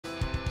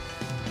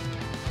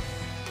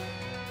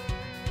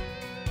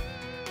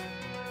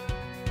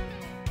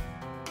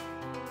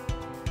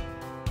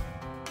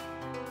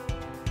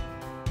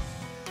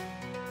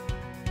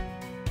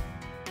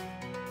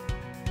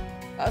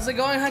How's it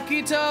going,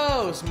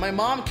 Hakitos? My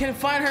mom can't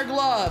find her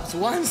gloves.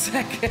 1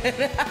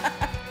 second.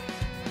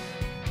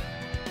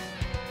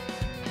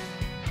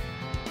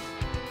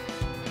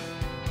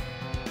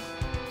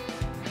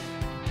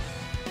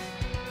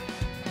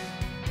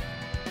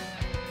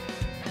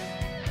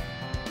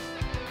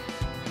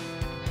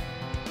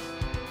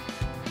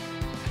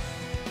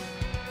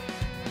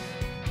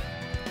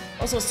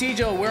 Also,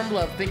 Cjo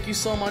Wormblood, thank you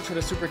so much for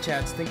the super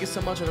chats. Thank you so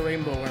much for the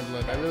rainbow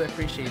Wormblood. I really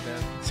appreciate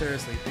that.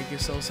 Seriously, thank you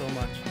so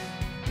much.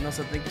 And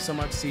also, thank you so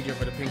much, Cjo,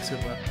 for the pink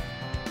super.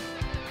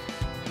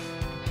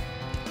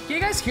 Can you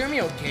guys hear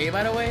me okay,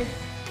 by the way?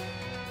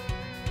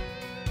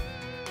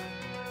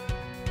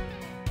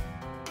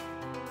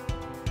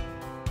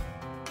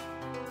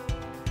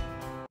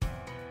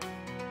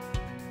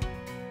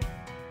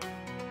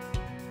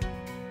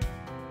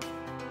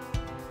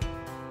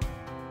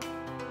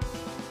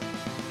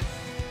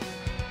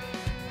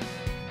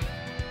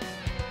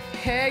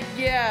 Heck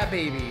yeah,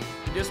 baby.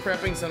 We're just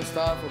prepping some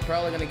stuff. We're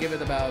probably gonna give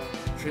it about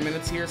 3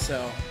 minutes here,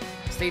 so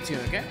stay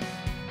tuned, okay?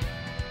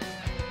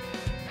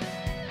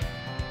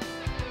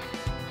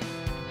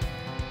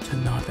 Do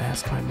not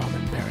ask my mom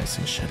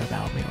embarrassing shit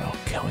about me or I'll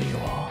kill you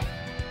all.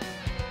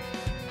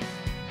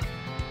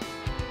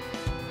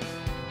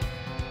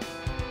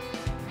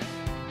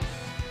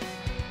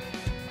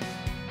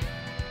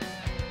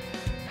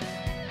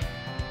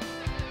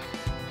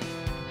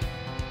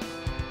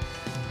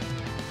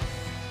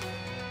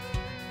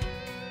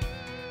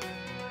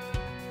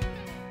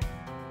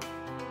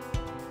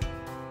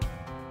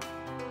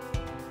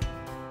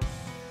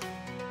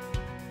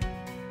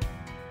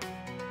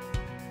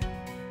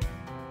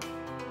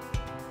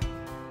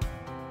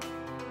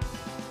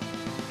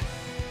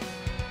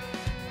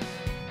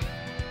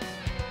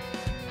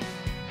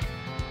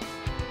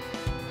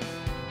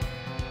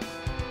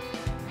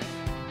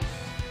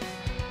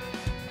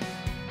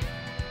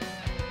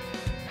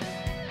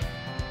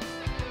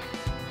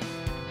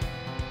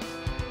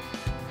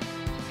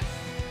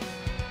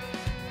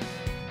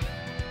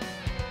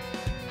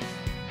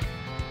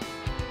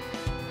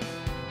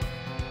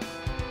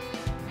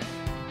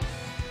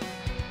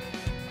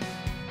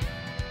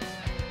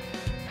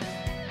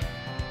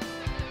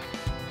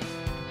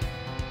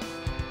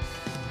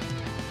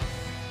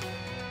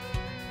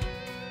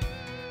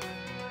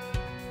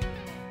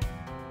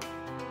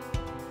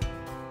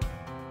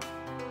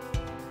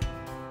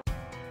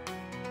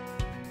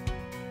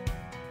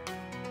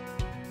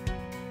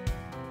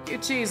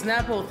 Cheese,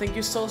 Napo, thank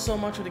you so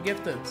much for the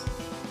gifted.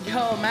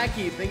 Yo,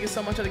 Mackie, thank you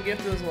so much for the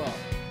gifted as well.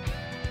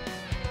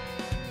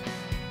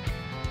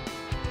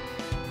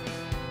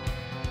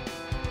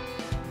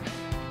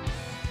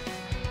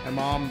 My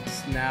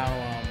mom's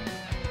now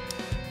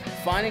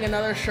finding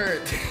another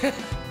shirt.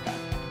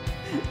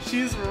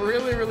 She's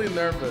really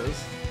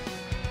nervous.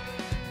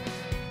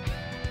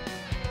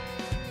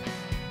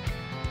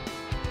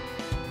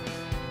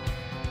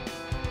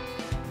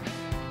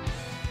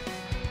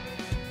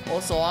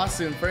 Also,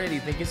 Austin, Freddy,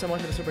 thank you so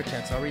much for the super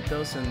chats. I'll read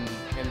those in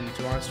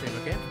tomorrow's stream,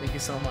 okay? Thank you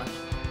so much.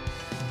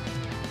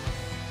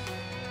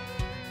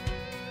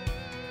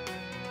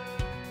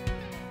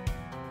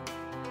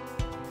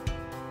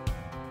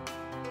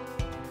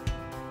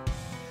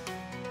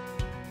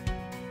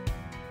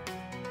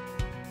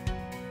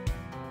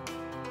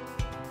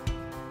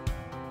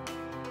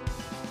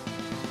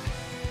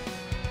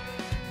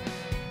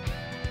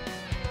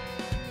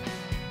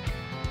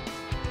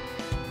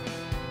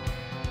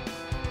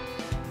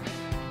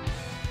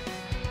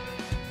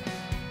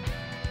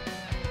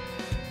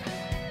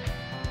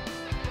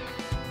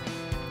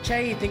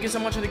 Hey, thank you so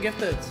much for the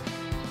gifted.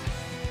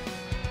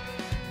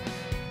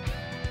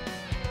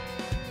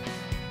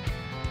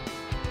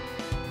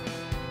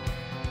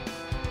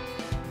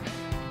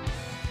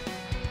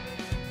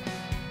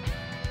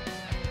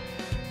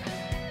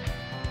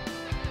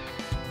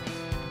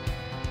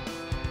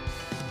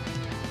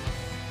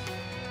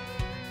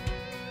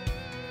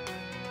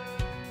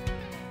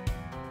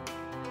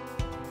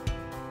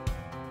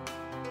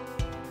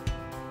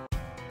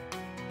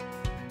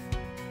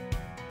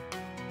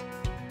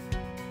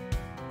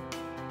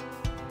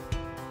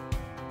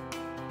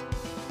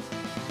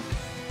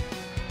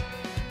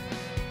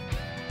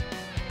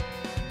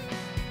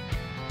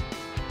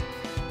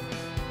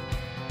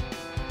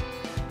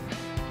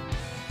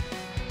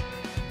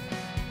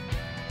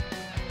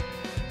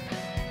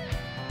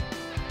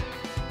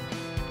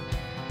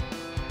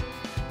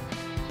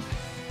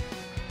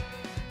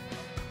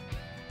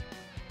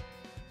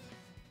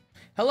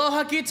 Hello,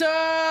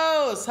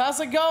 Hakitos! How's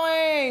it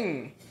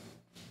going?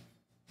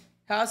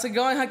 How's it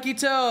going,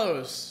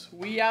 Hakitos?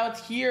 We out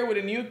here with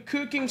a new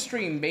cooking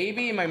stream,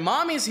 baby. And my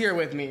mommy's here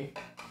with me.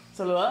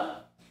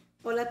 Saluda.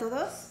 Hola a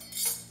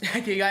todos.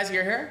 Can you guys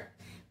hear her?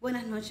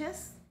 Buenas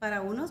noches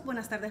para unos,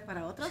 buenas tardes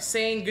para otros.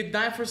 Saying good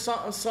night for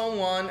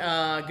someone,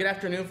 good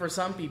afternoon for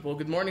some people,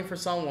 good morning for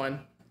someone.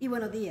 Y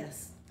buenos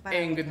días para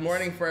and otros. Good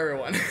morning for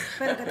everyone.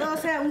 Pero que todo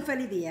sea un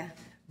feliz día.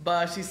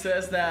 But she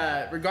says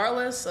that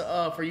regardless,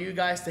 for you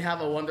guys to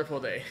have a wonderful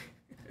day.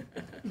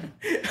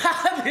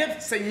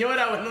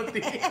 Señora, buenos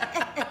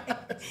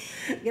días.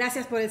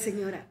 Gracias por el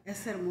señora.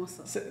 Es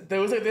hermoso. ¿Te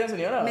gusta que te digan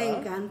señora? Me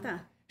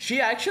encanta. She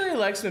actually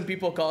likes when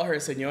people call her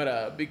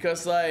señora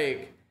because,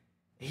 like,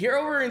 here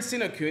over in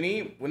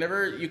Sinakuni,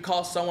 whenever you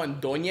call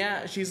someone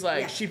doña, she's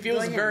like, she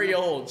feels doña, very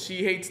old.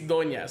 She hates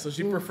doña, so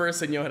she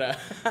prefers señora.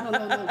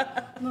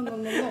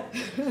 No.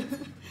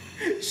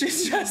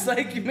 She's just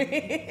like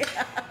me.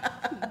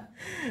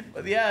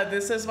 But yeah,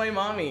 this is my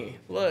mommy.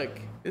 Look,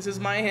 this is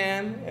my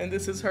hand and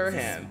this is her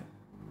hand.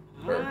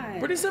 We're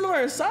pretty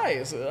similar in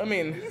size. I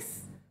mean,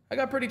 I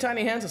got pretty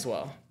tiny hands as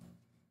well.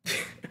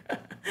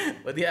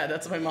 But yeah,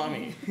 that's my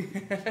mommy.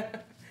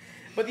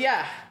 But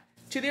yeah,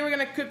 today we're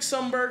gonna cook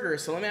some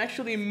burgers. So let me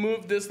actually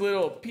move this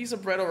little piece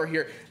of bread over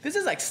here. This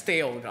is like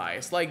stale,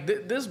 guys. Like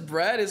this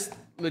bread is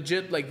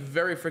legit like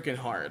very freaking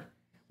hard.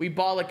 We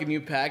bought like a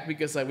new pack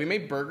because like we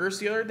made burgers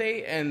the other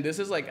day and this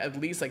is like at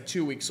least like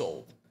 2 weeks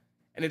old.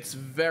 And it's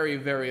very,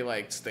 very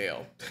like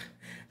stale.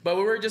 But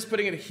we were just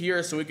putting it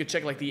here so we could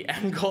check like the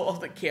angle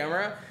of the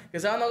camera.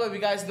 Because I don't know if you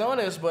guys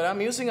noticed, but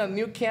I'm using a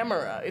new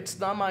camera. It's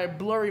not my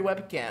blurry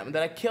webcam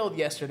that I killed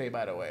yesterday,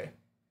 by the way.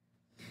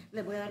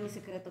 Le voy a dar mi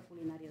secreto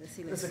culinario,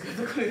 decirles. ¿El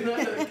secreto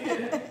culinario de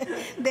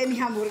qué? De mis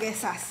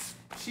hamburguesas.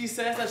 She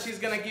says that she's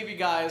gonna give you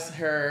guys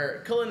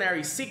her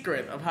culinary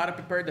secret of how to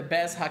prepare the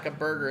best Hakka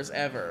burgers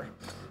ever.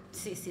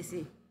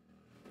 Sí.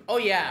 Oh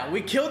yeah,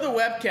 we killed the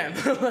webcam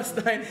last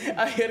night.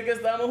 Ayer que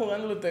estábamos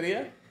jugando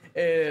lotería,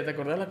 ¿te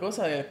acordás la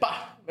cosa del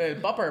el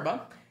popper,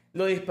 va?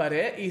 Lo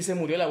disparé y se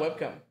murió la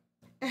webcam.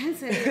 ¿En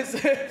serio? Se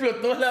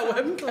explotó la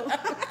webcam.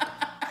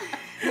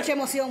 Mucha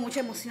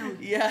emoción.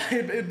 Yeah,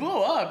 it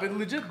blew up. It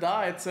legit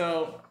died.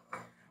 So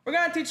we're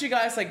gonna teach you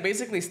guys like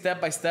basically step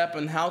by step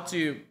on how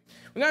to.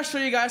 We're gonna show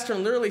you guys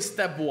from literally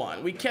step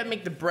 1. We can't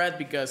make the bread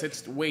because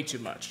it's way too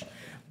much.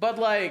 But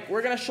like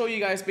we're gonna show you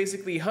guys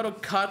basically how to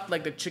cut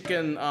like the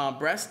chicken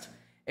breast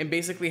and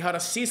basically how to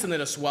season it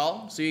as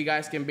well, so you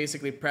guys can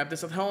basically prep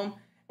this at home.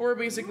 We're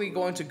basically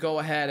going to go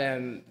ahead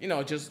and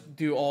just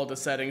do all the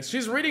settings.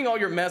 She's reading all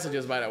your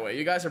messages, by the way.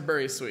 You guys are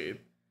very sweet.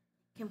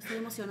 Que estoy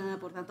emocionada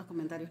por tantos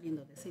comentarios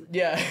lindos. Decirle.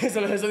 Yeah, eso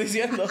lo estoy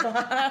diciendo.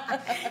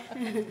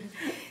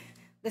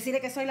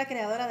 Decirle que soy la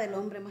creadora del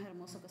hombre más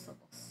hermoso que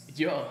somos.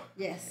 Yo.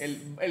 Yes.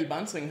 El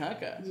Banzoin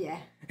Hakka. Yeah.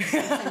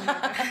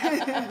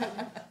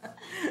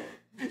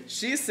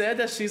 She said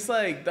that she's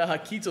like the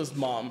Hakito's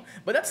mom,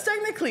 but that's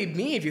technically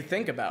me if you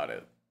think about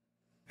it.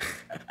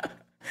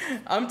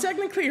 I'm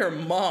technically her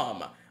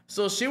mom,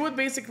 so she would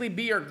basically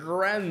be your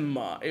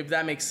grandma, if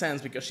that makes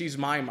sense, because she's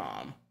my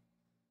mom.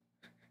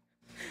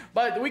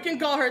 But we can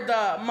call her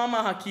the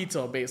Mama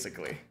Hakito,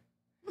 basically.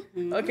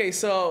 Okay,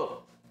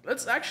 so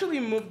let's actually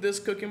move this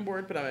cooking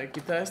board. Espérame,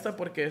 quita esta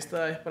porque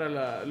esta es para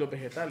los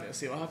vegetales.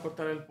 Si vas a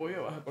cortar el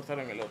pollo, vas a cortar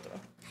en el otro.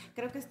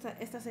 Creo que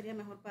esta sería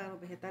mejor para los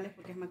vegetales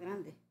porque es más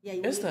grande. Y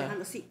ahí ¿Esta?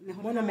 dejando, sí,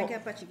 mejor Bueno, me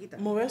queda para chiquita.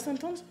 ¿Move esta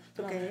entonces?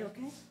 Okay.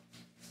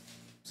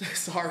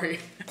 Sorry.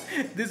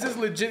 This is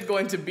legit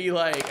going to be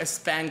like a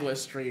Spanglish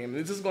stream.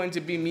 This is going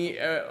to be me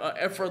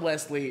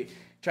effortlessly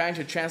trying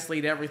to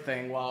translate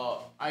everything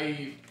while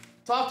I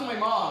talk to my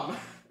mom.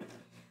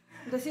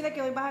 Decirle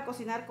que hoy vas a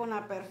cocinar con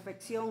la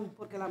perfección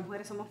porque las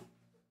mujeres somos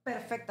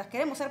perfectas.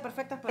 Queremos ser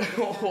perfectas, pero...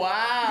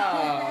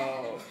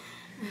 Wow.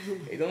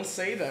 Hey, don't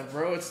say that,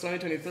 bro. It's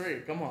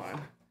 2023. Come on.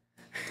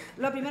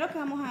 Lo primero que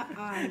vamos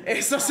a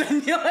Eso,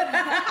 señora.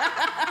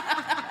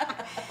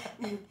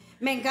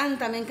 Me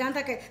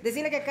encanta que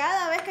decirle que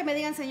cada vez que me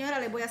digan señora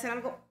les voy a hacer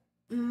algo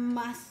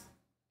más.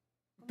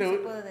 ¿Cómo se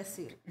puede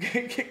decir?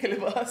 ¿Qué le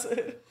vas a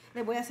hacer?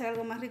 Les voy a hacer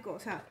algo más rico, o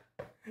sea,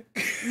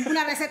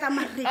 una receta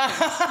más rica.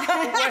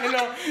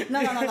 Bueno.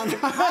 No.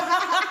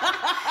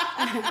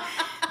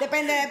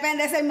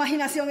 Depende, esa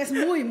imaginación es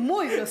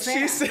muy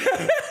grosera.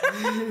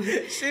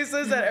 She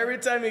says that every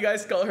time you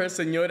guys call her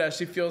señora,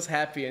 she feels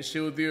happy and she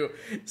will do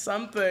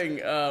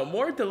something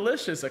more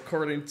delicious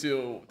according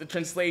to the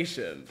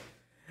translation.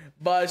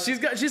 But she's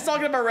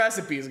talking about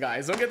recipes,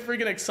 guys. Don't get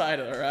freaking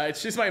excited, all right?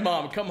 She's my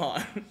mom. Come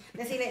on.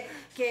 Decirle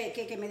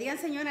que me digan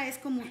señora es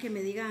como que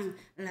me digan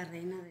la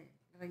reina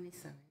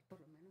Isabel, por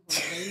lo menos, o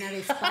la reina de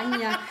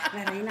España,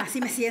 la reina, así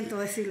me siento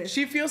decirle.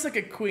 She feels like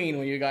a queen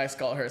when you guys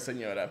call her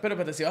señora. Pero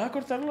si vas a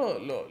cortarlo,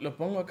 ¿lo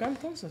pongo acá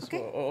entonces? Okay.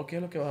 ¿O qué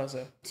es lo que vas a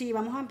hacer? Sí,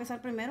 vamos a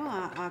empezar primero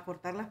a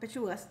cortar las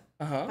pechugas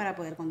para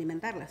poder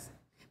condimentarlas.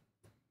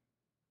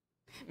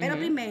 Pero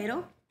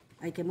primero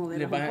hay que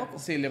moverlas un poco.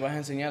 Sí, le vas a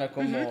enseñar a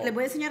cómo... Les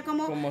voy a enseñar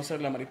cómo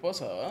hacer la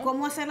mariposa, ¿verdad?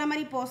 Cómo hacer la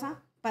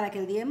mariposa para que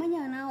el día de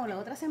mañana o la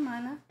otra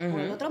semana o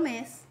el otro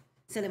mes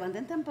se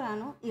levanten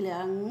temprano y le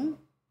hagan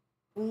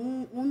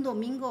un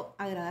domingo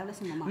agradable a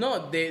su mamá.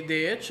 No,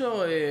 de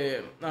hecho,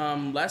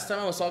 last time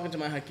I was talking to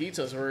my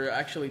Hakitos, we were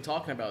actually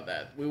talking about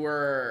that. We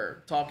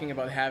were talking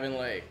about having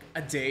like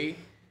a day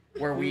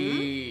where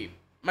we...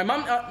 My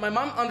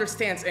mom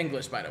understands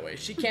English, by the way.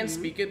 She can't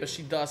speak it, but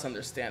she does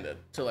understand it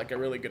to like a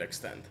really good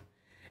extent.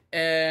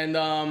 And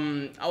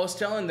I was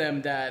telling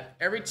them that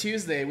every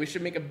Tuesday we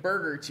should make a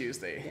Burger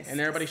Tuesday,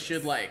 and everybody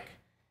should like,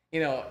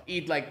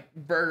 eat like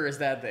burgers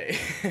that day.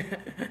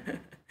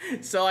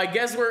 So I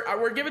guess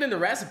we're giving them the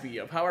recipe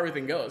of how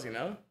everything goes,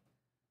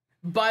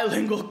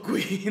 Bilingual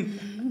queen.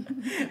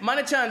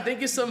 Mana-chan,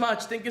 thank you so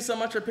much. Thank you so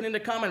much for pinning the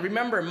comment.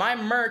 Remember, my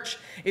merch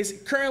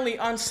is currently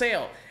on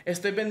sale.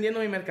 Estoy vendiendo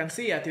mi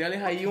mercancía.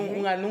 Tirarles ahí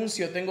un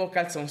anuncio. Tengo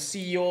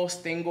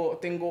calzoncillos,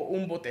 tengo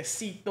un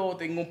botecito,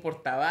 tengo un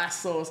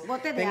portavasos,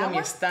 tengo mi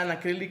stand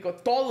acrílico,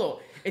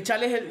 todo.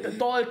 Echarles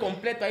todo el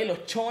completo ahí,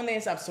 los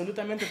chones,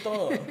 absolutamente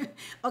todo.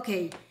 Ok,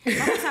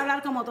 vamos a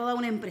hablar como toda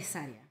una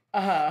empresaria.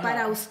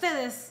 Para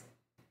ustedes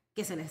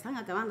que se les están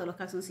acabando los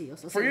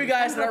calzoncillos. For you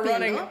guys that are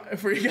running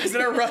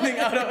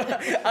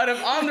out of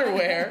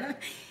underwear,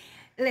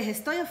 les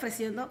estoy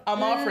ofreciendo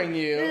I'm offering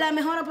you la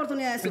mejor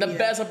oportunidad de su the vida.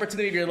 best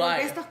opportunity of your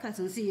life. Porque estos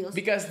calzoncillos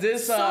Because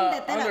this son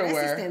de tela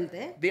underwear,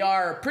 resistente, they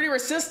are pretty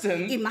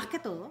resistant, y más que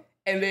todo,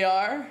 and they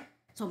are...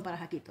 son para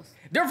jaquitos.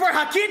 They're for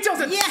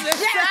Hakitos!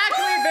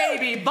 Exactly,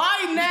 baby!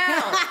 Buy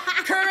now!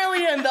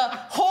 Currently in the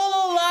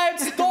HoloLive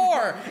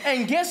store!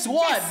 And guess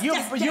what?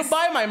 You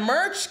buy my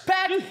merch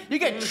pack, you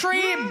get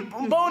 3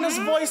 bonus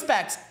voice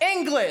packs.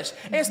 English,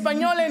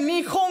 Español, and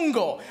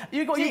Nihongo.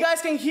 You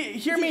guys can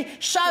hear me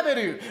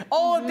shaberu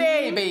all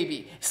day,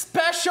 baby.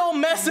 Special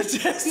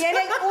messages.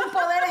 Tienen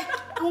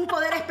un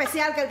poder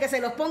especial que el que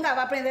se los ponga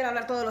va a aprender a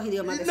hablar todos los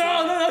idiomas.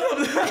 No.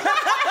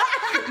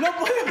 No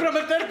puedes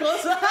prometer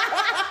cosas.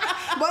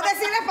 Voy a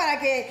decirles para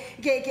que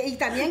y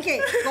también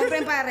que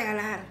compren para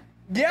regalar.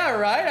 Yeah,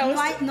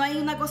 right? No hay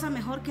una cosa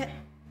mejor que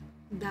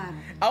dar.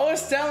 I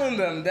was telling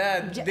them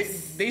that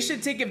they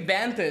should take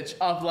advantage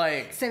of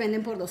like... Se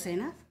venden por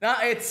docenas.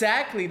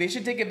 Exactly. They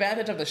should take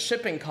advantage of the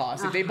shipping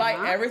cost. If they buy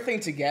everything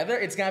together,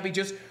 it's going to be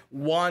just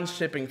one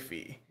shipping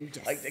fee.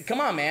 Yes. Like,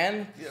 come on,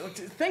 man.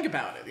 Think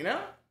about it, you know?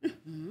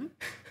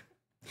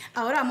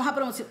 Ahora vamos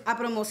a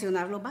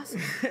promocionar los vasos.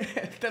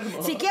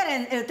 Si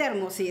quieren el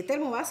termo, sí, el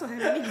termo vasos es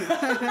lo mismo.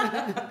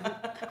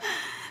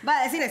 Va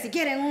a decirles, si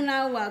quieren un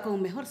agua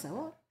con mejor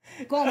sabor,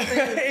 compren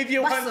If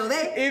you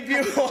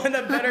want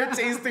a better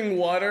tasting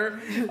water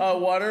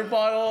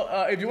bottle,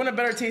 if you want a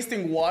better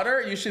tasting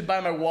water, you should buy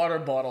my water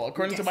bottle.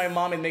 According to my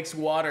mom, it makes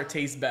water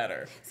taste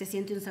better. Se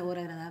siente un sabor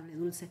agradable,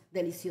 dulce,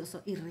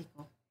 delicioso y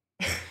rico.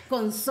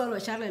 Con solo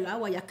echarle el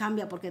agua ya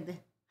cambia porque es de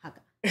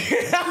Hakka.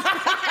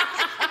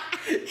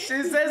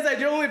 She says that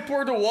you only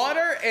pour the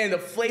water and the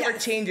flavor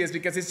changes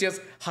because it's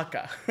just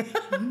Hakka.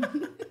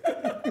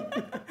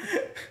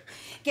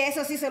 Que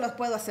eso sí se los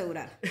puedo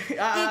asegurar. Y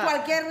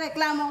cualquier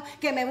reclamo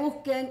que me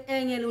busquen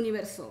en el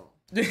universo.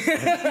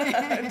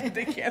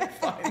 They can't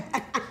find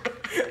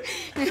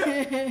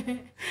it.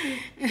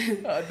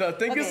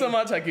 Thank you so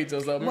much,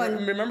 Hakitos.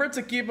 Remember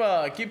to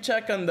keep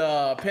check on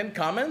the pinned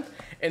comment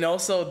and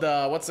also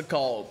the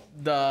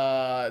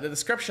the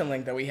description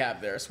link that we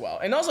have there as well.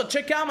 And also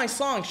check out my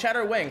song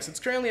Shatter Wings.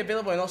 It's currently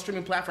available in all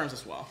streaming platforms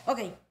as well.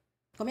 Ok,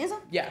 ¿comienzo?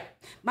 Yeah.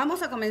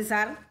 Vamos a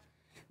comenzar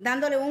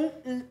dándole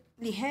un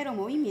ligero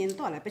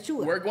movimiento a la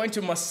pechuga. We're going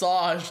to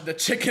massage the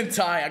chicken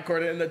thigh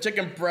the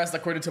chicken breast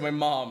according to my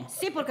mom.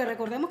 Sí, porque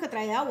recordemos que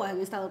trae agua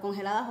en estado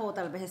congeladas o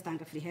tal vez están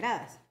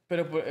refrigeradas.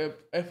 Pero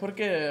es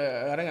porque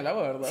agarran el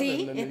agua, ¿verdad?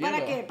 Sí,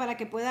 es para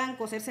que puedan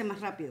cocerse más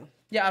rápido.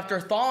 Yeah,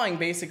 after thawing,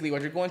 basically,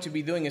 what you're going to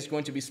be doing is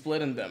going to be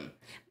splitting them.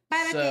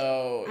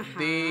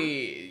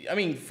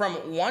 From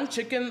one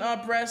chicken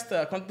breast,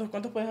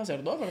 ¿cuántos puedes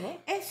hacer? Dos, ¿verdad?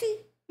 Sí.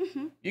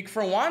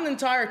 From one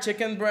entire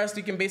chicken breast,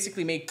 you can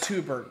basically make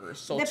 2 burgers,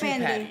 so 2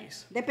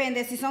 patties.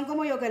 Depende, si son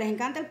como yo que les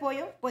encanta el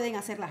pollo, pueden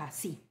hacerlas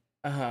así.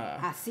 Ajá.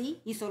 Así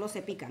y solo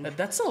se pican.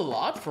 That's a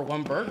lot for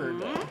one burger,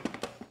 though.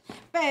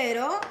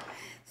 Pero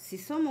si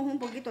somos un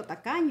poquito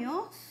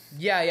tacaños.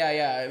 Yeah.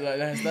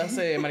 La estás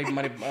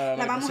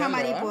la vamos a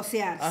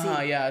mariposear.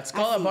 Ajá, sí. Yeah. It's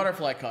called a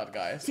butterfly cut,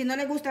 guys. Si no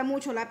les gusta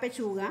mucho la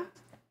pechuga,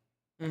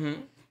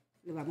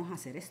 le vamos a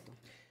hacer esto.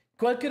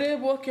 ¿Cuál crees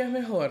vos que es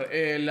mejor?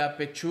 ¿La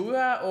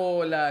pechuga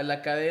o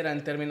la cadera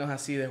en términos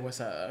así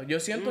deshuesada? Yo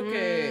siento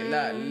que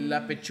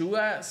la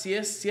pechuga sí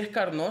es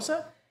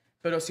carnosa,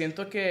 pero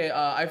siento que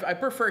I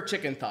prefer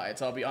chicken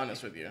thighs, I'll be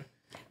honest with you.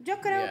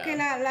 Yo creo que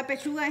la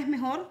pechuga es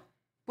mejor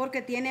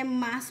porque tiene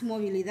más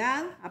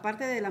movilidad.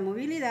 Aparte de la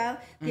movilidad,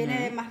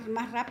 tiene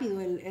más rápido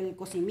el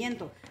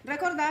cocimiento.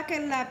 Recordad que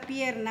la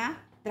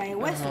pierna trae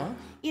hueso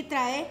y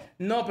trae...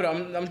 No, pero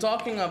I'm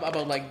talking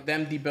about like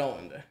them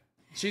deboned.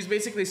 She's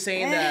basically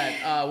saying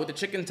that with the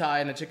chicken thigh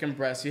and the chicken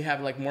breast, you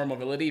have like more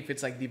mobility if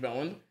it's like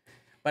deboned.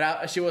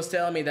 But she was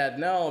telling me that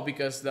no,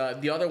 because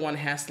the other one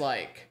has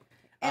like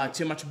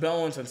too much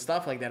bones and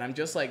stuff like that. I'm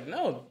just like,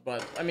 no,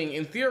 but I mean,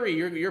 in theory,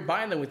 you're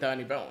buying them without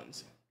any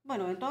bones.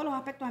 Bueno, en todos los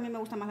aspectos a mí me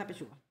gusta más la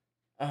pechuga.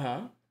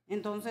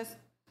 Entonces,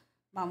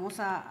 vamos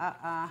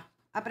a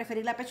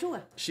preferir la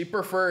pechuga. She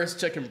prefers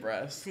chicken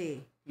breast.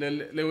 Sí.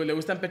 Le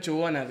gustan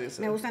pechugonas,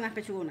 dice. Me gustan las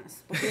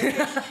pechugonas.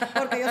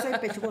 Porque yo soy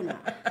pechugona.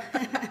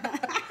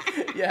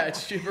 Yeah,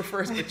 she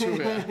prefers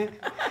pechuga.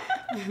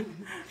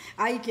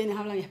 Hay quienes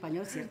hablan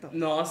español, ¿cierto?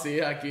 No, sí,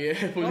 aquí es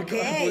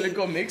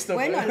público mixto.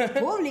 Bueno, al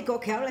público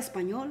que habla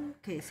español,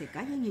 que se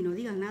callen y no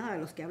digan nada a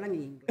los que hablan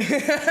en inglés.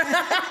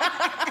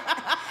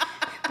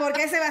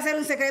 Porque ese va a ser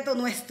un secreto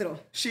nuestro.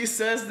 She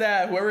says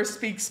that whoever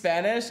speaks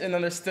Spanish and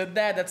understood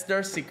that's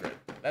their secret.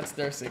 That's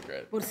their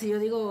secret. Por si yo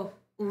digo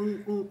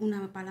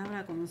una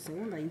palabra con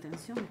segunda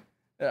intención.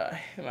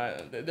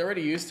 They're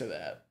already used to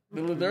that.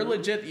 They're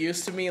legit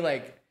used to me,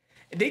 like,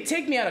 they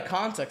take me out of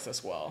context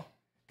as well.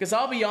 Because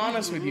I'll be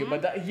honest with you,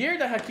 but here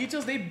the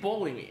Hakitos, they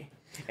bully me.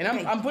 And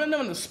I'm putting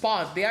them on the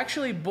spot. They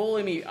actually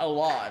bully me a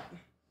lot.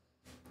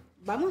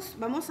 Vamos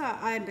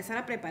a empezar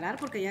a preparar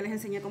porque ya les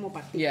enseñé cómo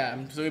partir. Yeah,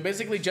 so we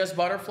basically just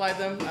butterfly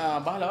them.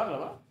 ¿Vas a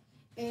lavar?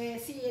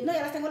 Sí, no,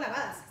 ya las tengo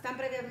lavadas. Están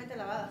previamente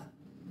lavadas.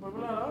 ¿Por qué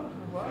no lavar?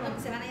 No,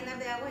 se van a llenar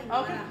de agua y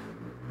no van a...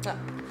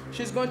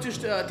 She's going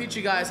to teach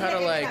you guys how to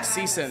like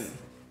season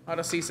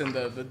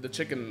the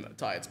chicken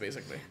thighs,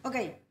 basically. Ok,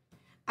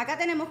 acá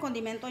tenemos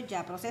condimentos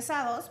ya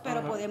procesados,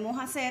 pero podemos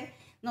hacer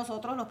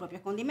nosotros los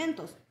propios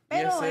condimentos.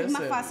 Pero es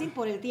más fácil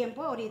por el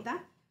tiempo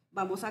ahorita.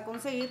 Vamos a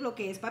conseguir lo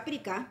que es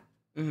paprika,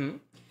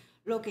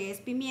 lo que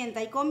es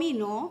pimienta y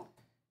comino.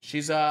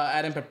 She's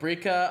adding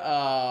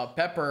paprika,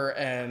 pepper,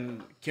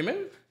 and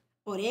cumin.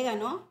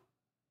 Orégano.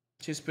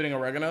 She's putting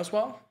oregano as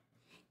well.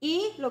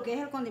 Y lo que es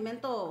el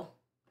condimento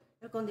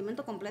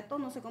completo,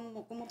 no sé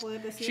cómo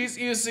poder decir. She's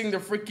using the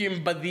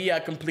freaking Badia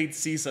complete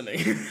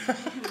seasoning.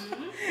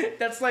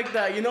 That's like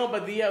the, you know,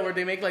 Badia where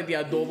they make like the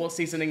adobo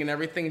seasoning and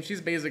everything. And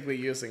she's basically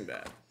using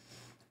that.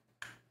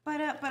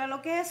 Para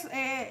lo que es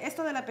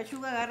esto de la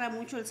pechuga agarra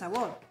mucho el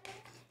sabor.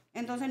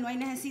 Entonces no hay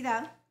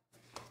necesidad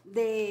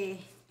de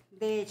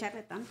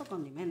echarle tanto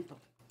condimento.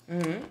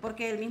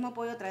 Porque el mismo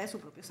pollo trae su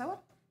propio sabor.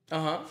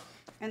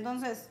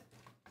 Entonces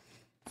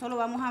solo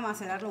vamos a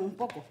macerarlo un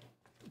poco.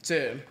 Sí.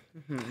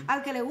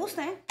 Al que le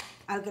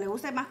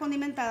guste más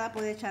condimentada,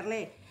 puede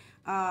echarle,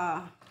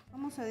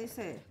 ¿cómo se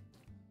dice?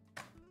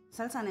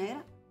 Salsa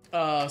negra.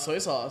 Soy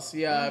sauce.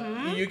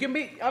 Yeah. You can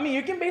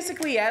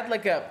basically add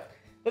like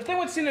the thing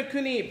with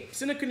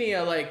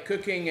Sinakuni like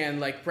cooking and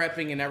like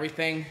prepping and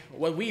everything.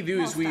 What we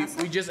do is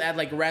we just add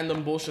like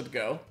random bullshit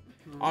go.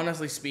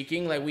 Honestly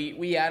speaking, like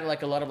we add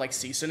like a lot of like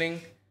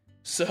seasoning.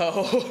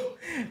 So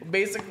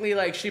basically,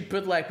 like she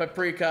put like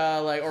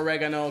paprika, like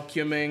oregano,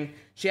 cumin.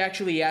 She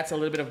actually adds a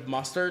little bit of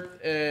mustard.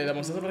 ¿La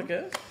mostaza para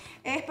qué es?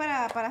 Es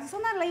para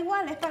sazonarla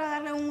igual, es para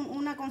darle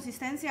una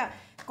consistencia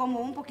como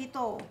un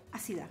poquito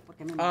ácida, porque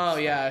me gusta. Oh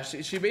yeah,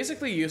 she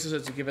basically uses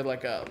it to give it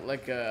like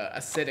a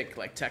acidic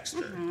like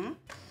texture.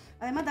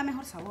 Además da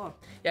mejor sabor.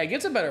 Yeah, it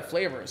gives a better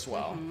flavor as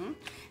well.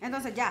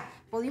 Entonces ya,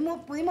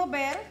 pudimos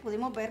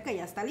ver que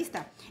ya está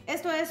lista.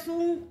 Esto es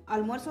un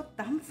almuerzo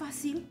tan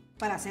fácil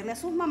para hacerle a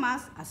sus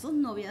mamás, a sus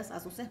novias, a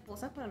sus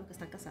esposas, para los que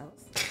están casados.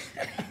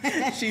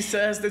 She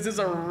says this is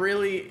a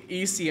really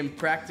easy and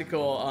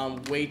practical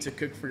way to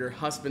cook for your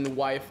husband,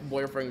 wife,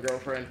 boyfriend,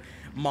 girlfriend,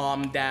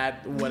 mom,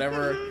 dad,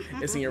 whatever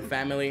is in your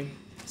family.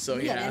 So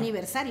Y el yeah.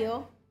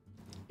 aniversario.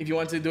 If you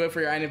want to do it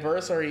for your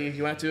anniversary, if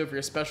you want to do it for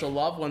your special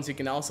loved ones, you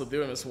can also do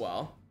them as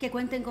well. Que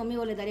cuenten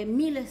conmigo, les daré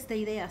miles de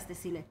ideas,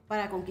 decirle,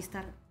 para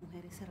conquistar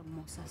mujeres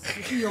hermosas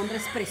y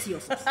hombres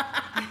preciosos.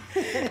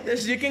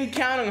 You can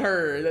count on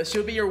her. That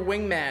she'll be your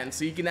wingman,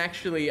 so you can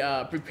actually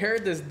prepare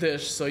this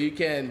dish so you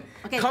can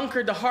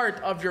conquer the heart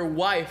of your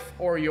wife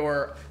or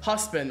your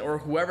husband or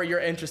whoever you're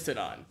interested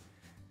on.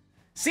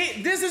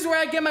 See, this is where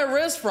I get my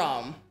wrist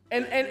from.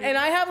 And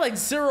I have like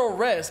 0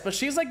 wrist, but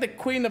she's like the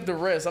queen of the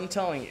wrist, I'm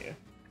telling you.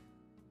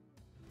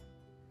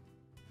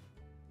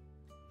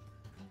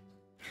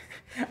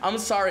 I'm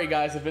sorry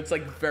guys if it's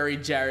like very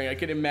jarring. I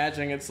can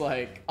imagine it's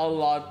like a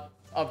lot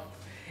of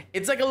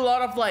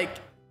like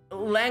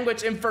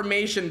language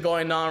information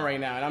going on right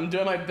now, and I'm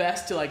doing my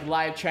best to like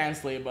live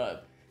translate,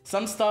 but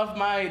some stuff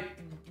might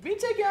be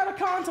taken out of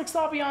context,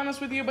 I'll be honest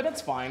with you, but it's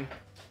fine.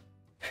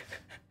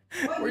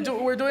 We're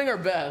doing our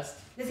best.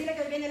 Decirle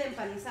que hoy viene el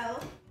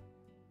empanizado.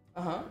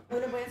 Hoy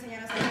les voy a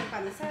enseñar a hacer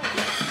empanizado.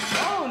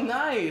 Oh,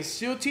 nice.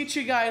 She'll teach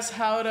you guys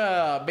how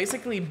to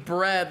basically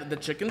bread the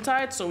chicken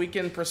thighs so we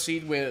can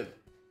proceed with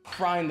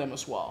frying them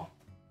as well.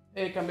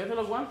 ¿Cambiaste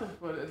los guantes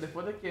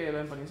después de que la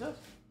empanizas?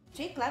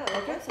 Sí, claro.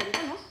 Okay.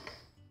 Ahorita no.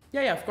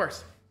 Yeah, of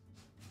course.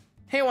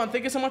 Hey, Juan,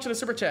 thank you so much for the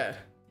super chat.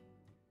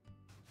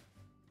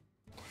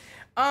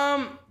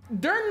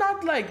 They're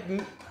not like,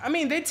 I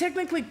mean, they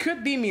technically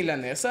could be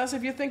milanesas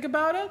if you think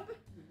about it.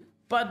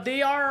 But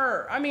they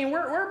are, I mean,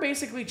 we're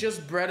basically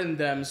just breading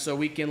them so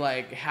we can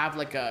like have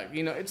like a,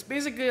 you know, it's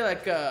basically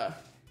like a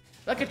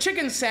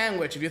chicken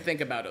sandwich if you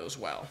think about it as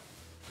well.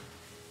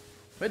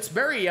 It's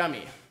very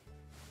yummy.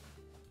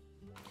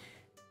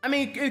 I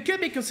mean, it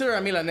could be considered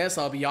a milanesa,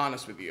 I'll be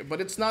honest with you,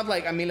 but it's not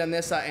like a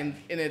milanesa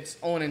in its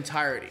own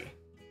entirety.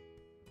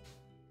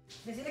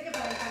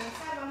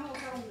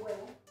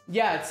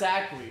 Yeah,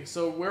 exactly.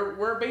 So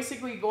we're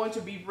basically going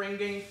to be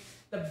bringing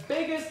the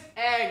biggest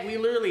egg we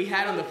literally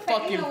had in the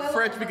fucking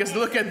fridge, because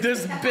look at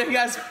this big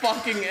ass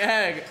fucking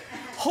egg.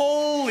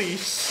 Holy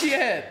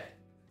shit.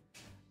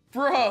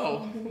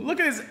 Bro, look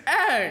at this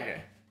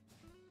egg.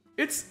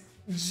 It's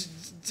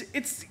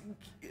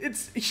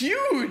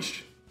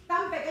huge.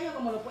 Tan pequeño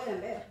como lo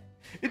pueden ver.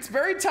 It's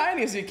very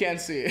tiny, as you can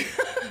see.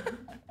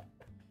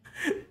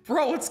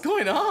 Bro, what's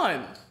going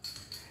on?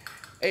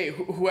 Hey,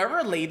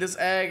 whoever laid this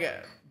egg,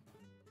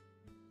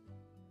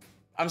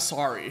 I'm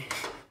sorry.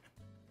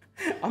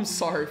 I'm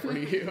sorry for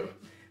you.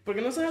 ¿Por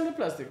qué no se deja el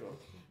plástico?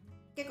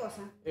 ¿Qué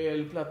cosa?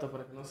 El plato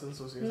para que no se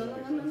ensucie. No.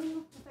 Está bien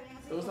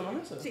así. ¿Te gusta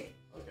más eso? Sí.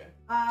 Okay.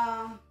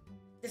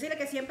 Decirle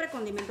que siempre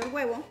condimento el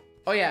huevo.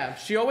 Oh yeah,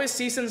 she always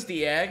seasons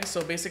the egg,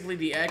 so basically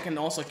the egg can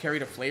also carry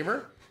the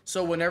flavor.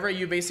 So whenever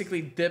you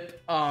basically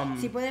dip,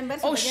 Si pueden ver,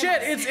 oh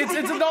shit,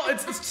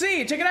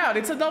 see, check it out,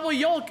 it's a double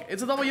yolk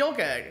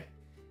egg.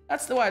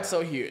 That's why it's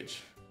so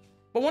huge.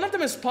 But one of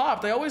them is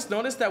popped. I always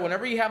notice that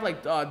whenever you have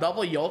like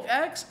double yolk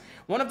eggs,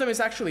 one of them is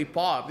actually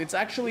popped. It's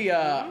actually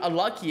a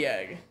lucky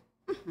egg.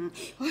 ¿Por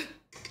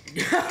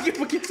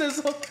qué es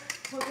eso?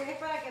 Porque es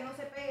para que no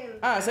se pegue el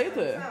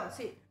aceite.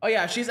 Sí. Oh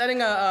yeah, she's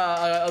adding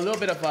a little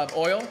bit of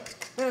oil.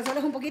 Pero solo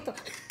es un poquito.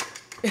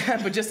 Yeah,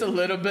 but just a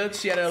little bit.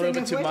 She added a little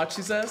bit too much,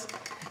 she says.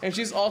 And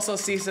she's also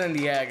seasoning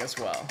the egg as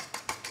well.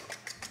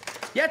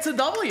 Yeah, it's a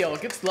double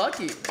yolk. It's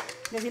lucky.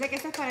 Decirle que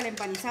esto es para el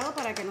empanizado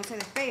para que no se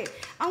despegue.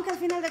 Aunque al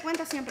final de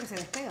cuentas siempre se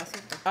despega,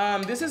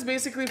 ¿cierto? This is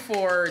basically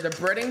for the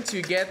breading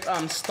to get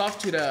stuck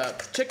to the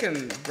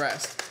chicken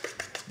breast.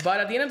 But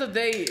at the end of the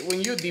day,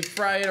 when you deep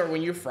fry it or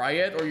when you fry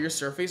it or you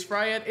surface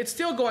fry it, it's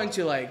still going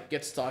to like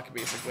get stuck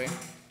basically.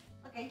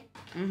 Okay.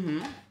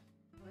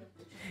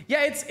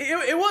 Yeah,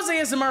 it was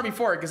ASMR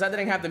before because I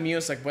didn't have the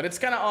music, but it's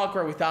kind of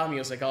awkward without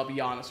music, I'll be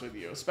honest with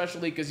you.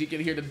 Especially because you can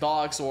hear the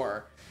dogs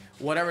or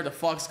whatever the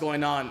fuck's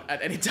going on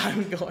at any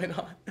time going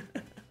on.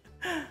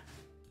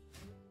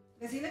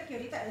 Decirle que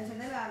ahorita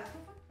encender la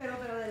estufa, pero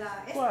de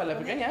la... ¿Cuál? ¿La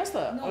pequeña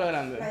esta? No, ¿O la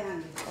grande? la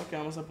grande. Ok,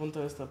 vamos a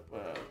apuntar esto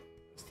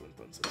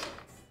entonces.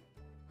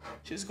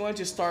 She's going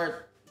to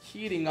start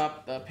heating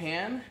up the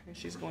pan, and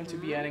she's going to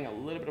be adding a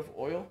little bit of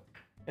oil.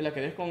 ¿La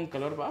querés con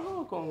calor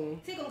bajo o con...?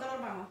 Sí, con calor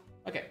bajo.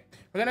 Okay,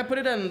 we're gonna put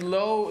it in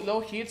low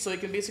heat so it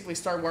can basically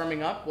start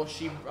warming up while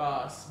she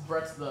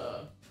breads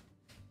the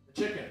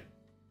chicken.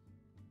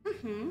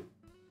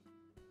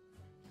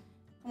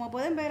 Como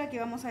pueden ver, aquí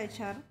vamos a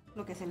echar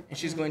lo que es el... And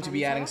she's going to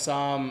be adding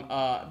some,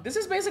 this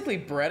is basically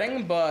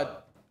breading,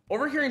 but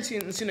over here in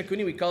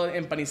Sinakuni we call it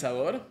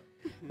empanizador,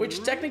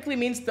 which technically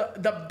means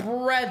the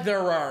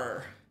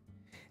breatherer.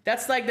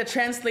 That's like the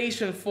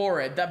translation for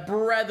it, the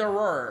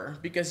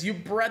breatherer, because you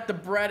bread the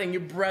bread and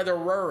you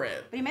breatherer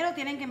it. Primero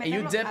tienen que And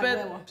you meterlo dip al it.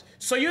 huevo.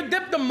 So you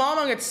dip the mom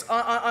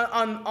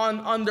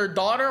on their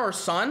daughter or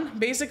son,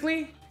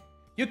 basically.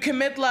 You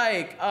commit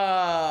like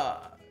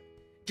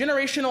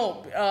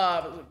generational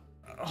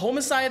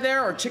homicide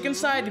there or chicken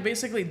side. You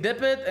basically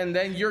dip it and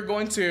then you're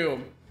going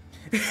to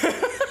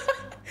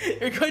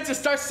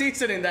start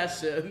seasoning that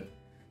shit.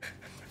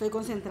 Estoy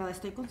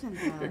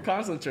concentrada. You're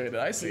concentrated,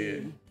 I see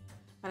it.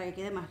 Para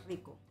que quede más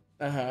rico.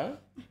 Uh-huh.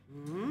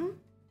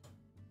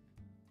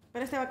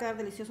 Pero este va a quedar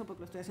delicioso porque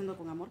lo estoy haciendo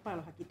con amor para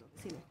los haquitos.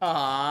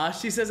 Decirle.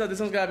 She says that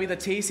this one's gonna be the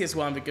tastiest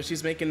one because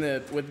she's making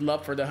it with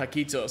love for the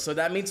Hakito. So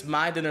that means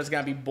my dinner's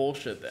gonna be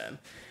bullshit then.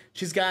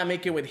 She's gonna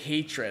make it with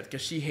hatred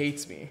because she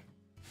hates me.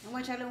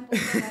 Vamos a echarle un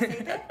poquito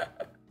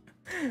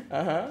de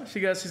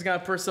aceite. She's gonna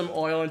pour some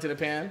oil into the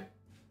pan.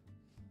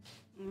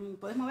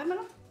 ¿Puedes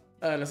movérmelo?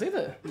 ¿El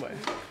aceite? Bueno.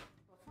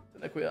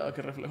 Ten cuidado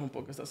que refleje un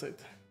poco este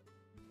aceite.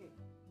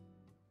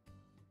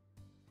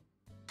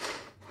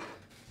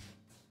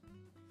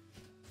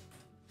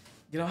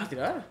 ¿Ya lo vas a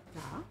tirar?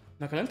 Ya.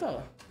 ¿No ha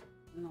calentado?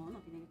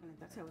 No tiene que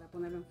calentarse. Ahora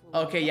ponerlo en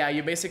fuego. Okay, yeah,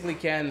 you basically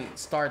can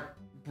start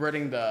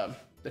breading the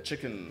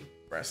chicken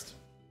breast.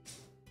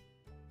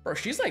 Bro,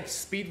 she's like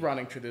speed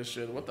running through this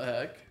shit. What the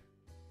heck?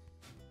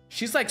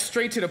 She's like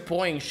straight to the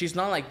point. She's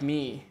not like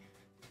me.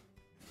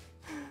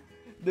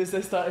 This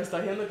está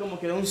yendo como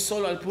que de un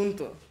solo al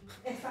punto.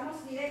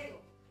 Estamos directo.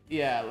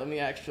 Yeah, let me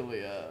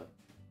actually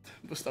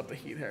boost up the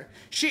heat here.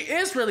 She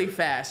is really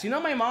fast. You know,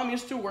 my mom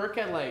used to work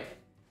at like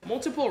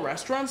multiple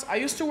restaurants. I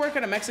used to work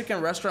at a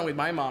Mexican restaurant with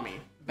my mommy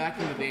back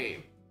in the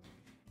day.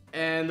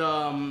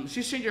 And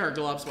she's changing her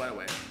gloves, by the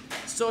way.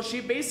 So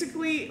she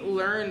basically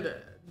learned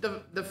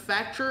the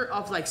factor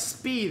of like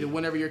speed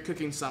whenever you're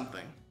cooking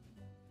something.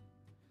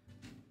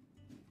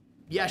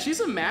 Yeah, she's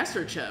a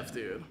master chef,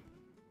 dude.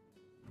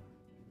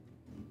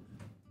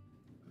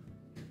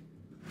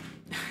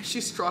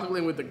 She's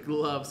struggling with the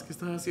gloves. ¿Qué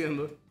estás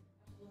haciendo?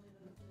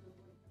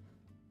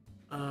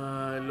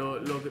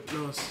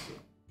 Los...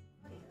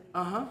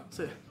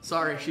 Sí.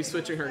 Sorry, she's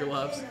switching her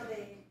gloves.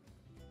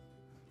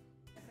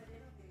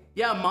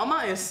 Yeah,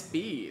 mama is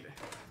speed.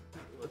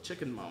 Little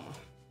chicken mama.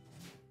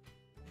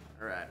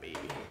 Alright, baby.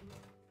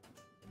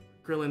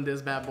 Grilling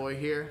this bad boy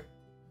here.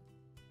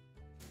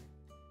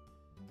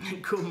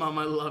 Cool, mom,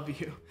 I love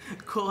you.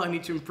 Cool, I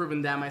need to improve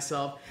in that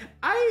myself.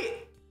 I'll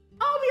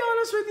be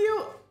honest with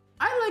you,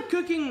 I like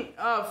cooking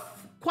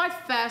quite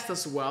fast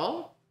as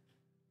well,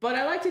 but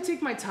I like to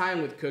take my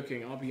time with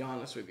cooking, I'll be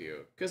honest with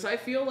you. Because I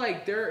feel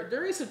like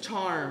there is a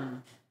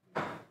charm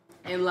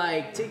in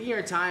like taking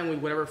your time with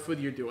whatever food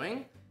you're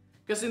doing.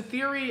 Because in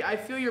theory, I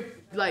feel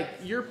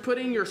you're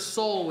putting your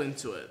soul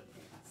into it.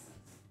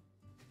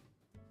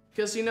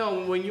 Because you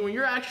know, when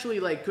you're actually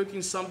like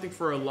cooking something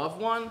for a loved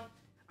one,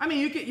 I mean,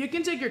 you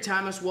can take your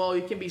time as well.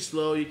 You can be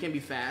slow, you can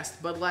be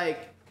fast, but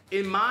like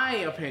in my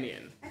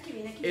opinion,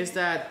 is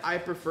that I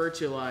prefer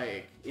to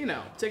like, you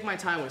know, take my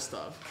time with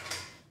stuff.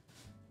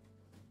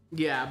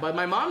 Yeah, but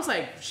my mom's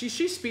like she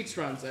speed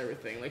runs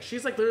everything. Like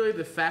she's like literally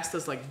the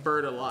fastest like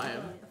bird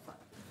alive.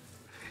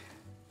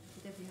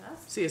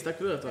 Sí, está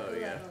cruda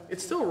todavía.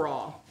 It's still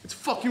raw. It's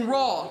fucking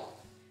raw.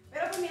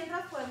 Pero pues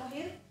mientras podemos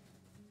ir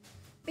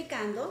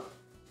picando.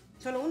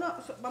 Solo uno,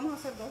 vamos a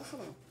hacer dos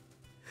solo.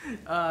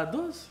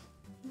 Dos.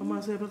 Vamos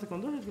a hacer plata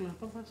con dos con las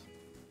papas.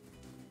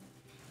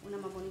 Una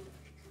más bonita.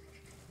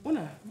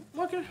 Una.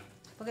 Ok.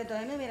 Porque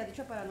todavía me hubiera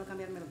dicho para no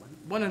cambiarme el bueno.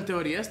 Bueno, en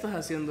teoría estás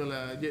haciendo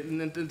la...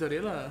 En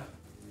teoría la...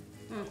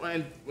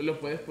 Bueno, lo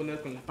puedes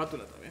poner con la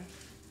espátula también.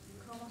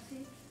 ¿Cómo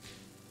así?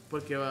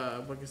 Porque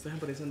estás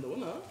apareciendo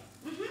una, ¿no?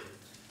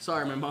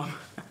 Sorry, my mom.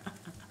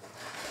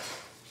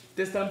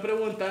 Te están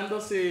preguntando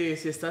si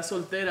estás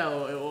soltera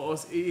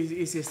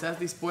y si estás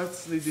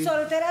dispuesta...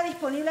 Soltera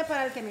disponible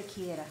para el que me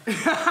quiera.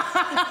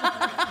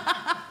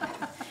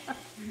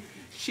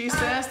 She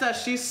says that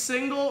she's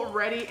single,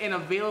 ready, and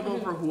available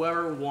for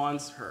whoever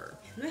wants her.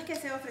 No es que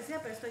sea ofrecida,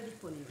 pero estoy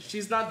disponible.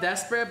 She's not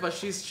desperate, but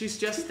she's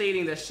just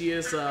stating that she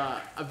is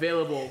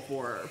available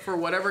for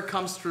whatever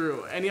comes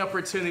through, any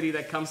opportunity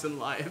that comes in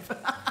life.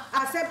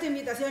 Acepto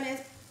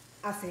invitaciones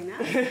a cena,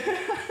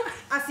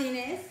 a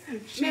cines.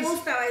 Me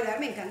gusta bailar,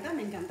 me encanta.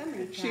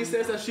 She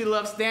says that she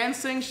loves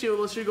dancing.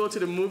 She'll go to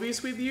the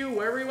movies with you,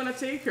 wherever you want to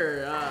take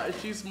her.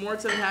 She's more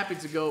than happy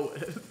to go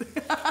with.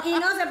 Y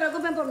no se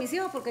preocupen por mis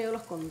hijos porque yo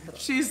los controlo.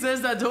 She says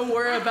that don't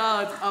worry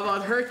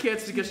about her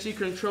kids because she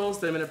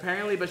controls them, and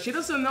apparently, but she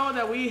doesn't know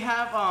that we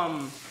have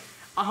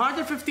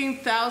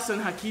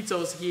 115,000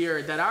 Hakitos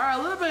here that are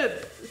a little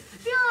bit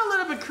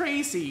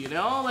crazy, you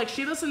know? Like,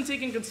 she doesn't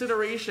take in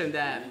consideration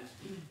that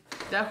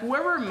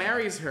whoever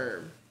marries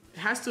her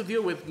has to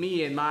deal with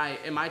me and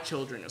my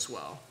children as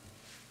well.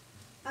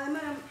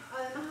 Además,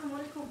 amor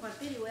es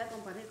compartir y voy a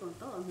compartir con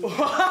todos.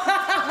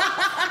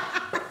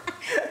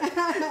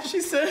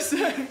 She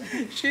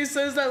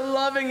says that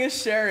loving is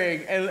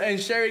sharing and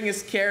sharing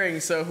is caring.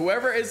 So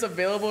whoever is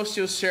available,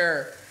 she'll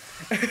share.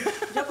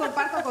 Yo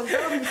comparto con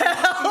todos mis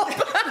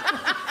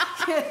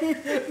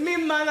Mi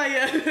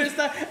manager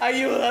está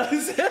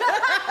ayudas.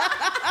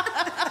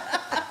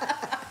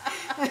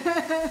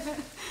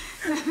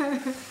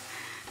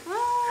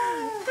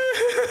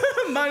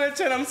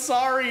 Manager, I'm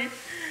sorry.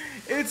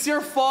 It's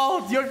your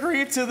fault. You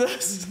agreed to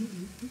this.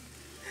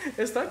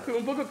 Está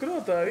un poco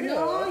crudo todavía.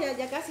 No,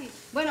 ya casi.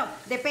 Bueno,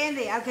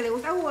 depende. Al que le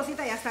gusta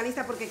jugosita ya está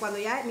lista porque cuando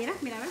ya... Mira.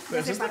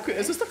 Pero eso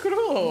está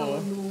crudo.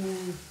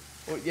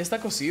 No. Ya está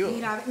cocido.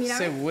 Mira.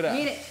 Segura.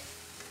 Mire.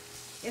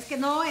 Es que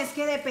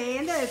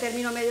depende del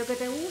término medio que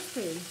te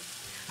guste.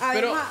 A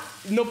ver, pero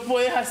no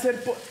puedes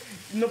hacer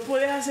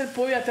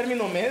pollo a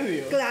término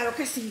medio. Claro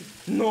que sí.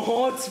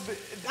 No,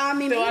 a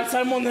mí ¿te va a dar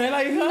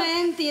salmonela, hija?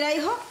 Mentira,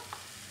 hijo.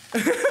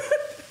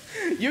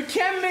 You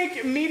can't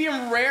make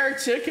medium rare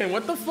chicken.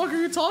 What the fuck are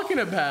you talking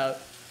about?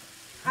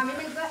 A mí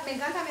me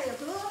encanta medio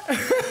crudo,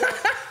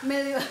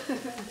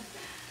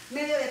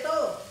 medio de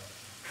todo.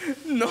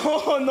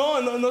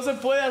 No se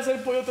puede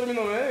hacer pollo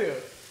término medio.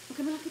 ¿Por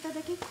qué me lo quitas de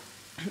aquí?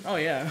 Oh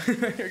yeah,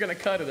 you're gonna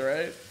cut it,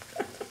 right?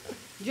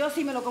 Yo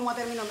sí me lo como a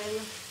término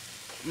medio.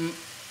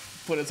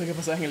 Por eso que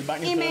pasas en el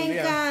baño y todo el me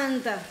día.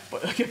 encanta.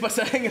 Por eso que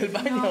pasas en el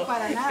baño. No,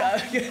 para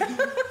nada.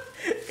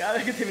 Cada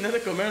vez que terminas de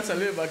comer,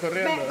 salir va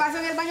corriendo. Me paso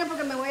en el baño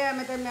porque me voy a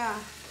meterme a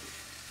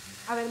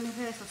ver mis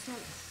redes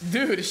sociales.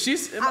 Dude,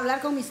 she's... Hablar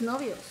con mis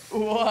novios.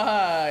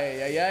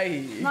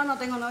 Ay. No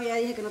tengo novia.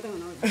 Dije que no tengo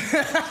novia.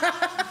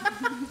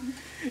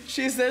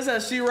 She says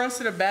that she runs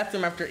to the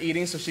bathroom after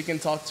eating so she can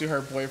talk to her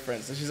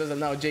boyfriends. And she says that,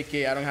 no,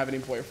 JK, I don't have any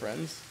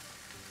boyfriends.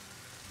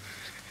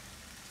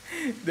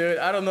 Dude,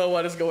 I don't know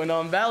what is going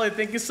on. Valerie,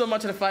 thank you so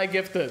much for the 5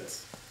 gifted.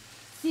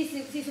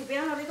 Si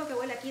supieran lo rico que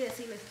huele aquí,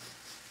 decirles.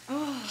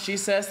 Oh. She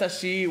says that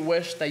she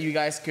wished that you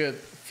guys could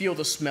feel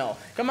the smell.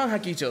 Come on,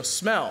 Hakito,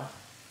 smell.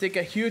 Take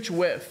a huge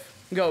whiff.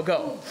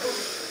 Go.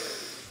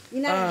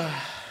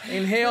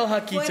 Inhale,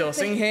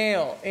 Hakitos.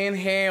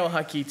 Inhale,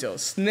 Hakitos.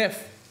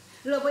 Sniff.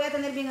 Los voy a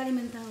tener bien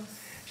alimentados.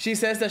 She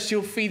says that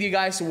she'll feed you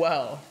guys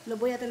well. Los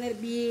voy a tener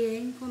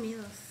bien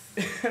comidos.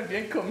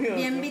 Bien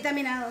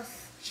vitaminados.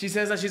 She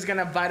says that she's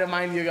gonna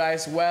vitamine you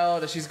guys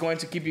well, that she's going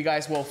to keep you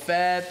guys well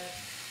fed.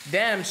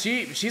 Damn,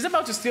 she's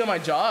about to steal my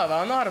job. I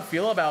don't know how to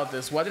feel about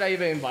this. Why did I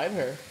even invite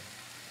her?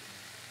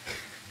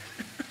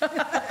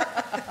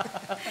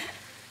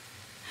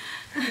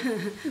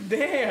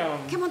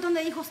 Damn. ¿Qué montón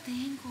de hijos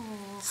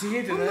tengo?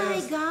 Sí, oh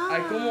my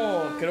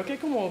God. Creo que hay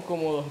como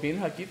 2,000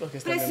 Hakitos que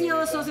están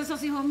preciosos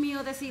esos hijos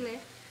míos, decirle.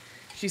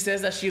 She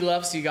says that she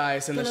loves you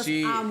guys and that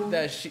she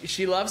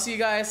loves you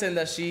guys and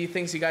that she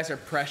thinks you guys are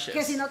precious.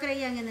 Que si no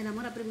creían en el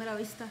amor a primera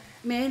vista,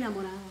 me he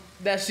enamorado.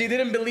 That she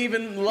didn't believe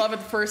in love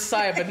at first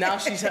sight, but now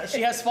she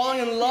has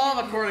fallen in love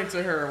according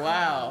to her.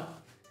 Wow.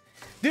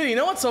 Dude, you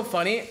know what's so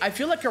funny? I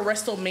feel like a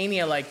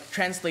WrestleMania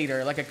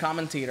translator, like a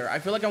commentator. I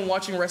feel like I'm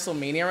watching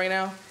WrestleMania right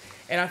now,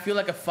 and I feel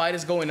like a fight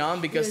is going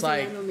on because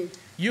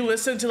you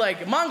listen to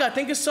manga.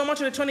 Thank you so much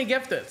for the 20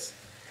 gifted.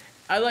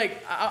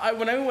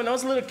 When I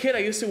was a little kid, I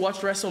used to watch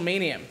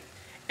WrestleMania.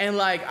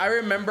 And I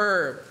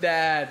remember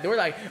that they were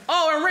like,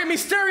 oh, and Rey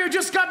Mysterio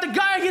just got the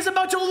guy, he's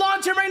about to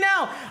launch him right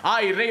now.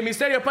 Ay, Rey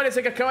Mysterio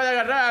parece que acaba de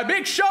agarrar a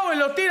Big Show y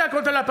lo tira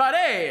contra la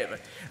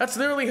pared. That's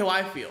literally how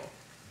I feel.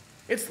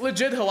 It's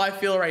legit how I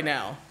feel right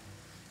now.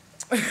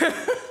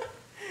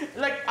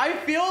 Like I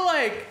feel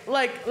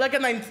like a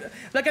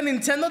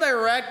Nintendo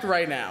Direct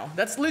right now.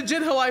 That's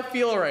legit how I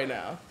feel right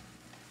now.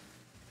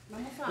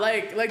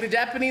 Like the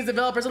Japanese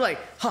developers are like,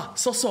 ha,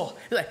 so.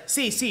 They're like,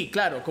 sí,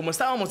 claro, como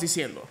estábamos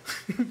diciendo.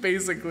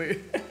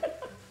 Basically.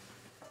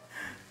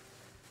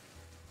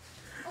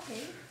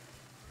 Okay.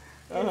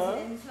 El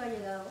silencio ha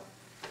llegado.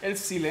 El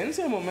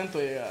silencio de momento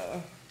ha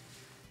llegado.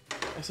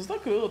 Eso está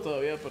crudo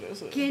todavía por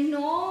eso. Que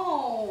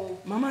no.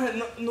 Mamá,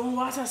 no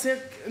vas a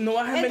hacer, no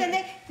vas a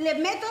 ¿Entendés? Le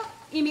meto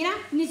y mira,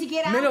 ni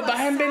siquiera me los vas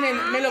a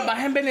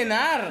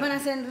envenenar. Van a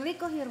ser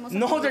ricos y hermosos.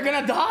 No, they're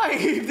gonna die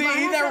if they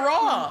eat that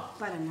raw. No,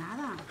 para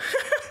nada.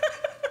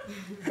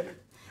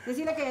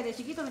 Decirle que desde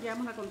chiquito nos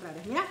llevamos la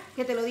contraria. Mira,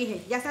 que te lo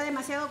dije, ya está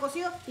demasiado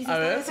cocido y se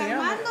está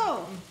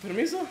desarmando.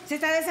 Permiso. Se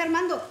está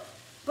desarmando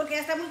porque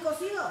ya está muy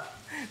cocido.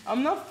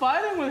 I'm not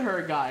fighting with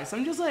her, guys.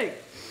 I'm just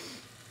like,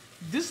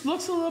 this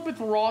looks a little bit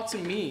raw to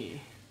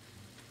me.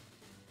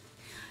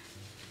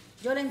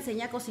 Yo le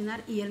enseñé a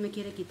cocinar y él me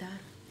quiere quitar.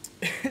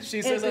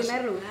 She says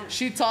that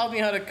she taught me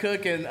how to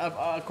cook, and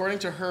according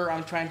to her,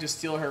 I'm trying to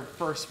steal her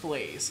first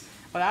place.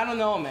 But I don't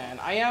know, man.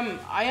 I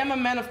am a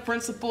man of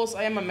principles.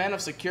 I am a man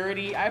of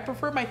security. I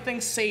prefer my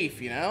things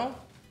safe, you know?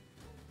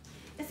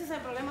 Este es el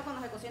problema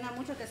cuando se cocina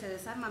mucho, que se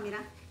desarma, mira,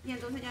 y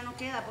entonces ya no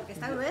queda, porque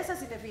está gruesa,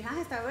 si te fijas,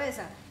 está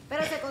gruesa,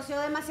 pero se coció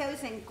demasiado y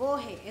se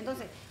encoge.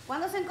 Entonces,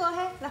 cuando se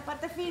encoge, las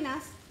partes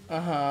finas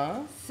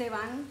se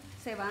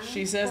van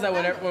She says that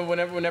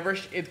whenever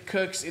it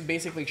cooks, it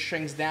basically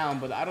shrinks down,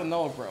 but I don't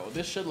know, bro.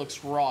 This shit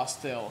looks raw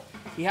still.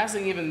 He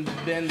hasn't even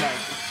been like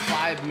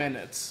 5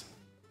 minutes.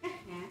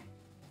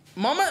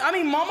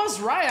 Mama's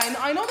right.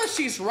 I know that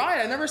she's right.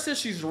 I never said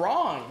she's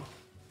wrong.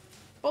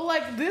 But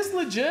like this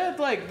legit,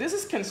 like this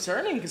is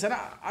concerning because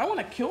I want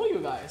to kill you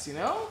guys, you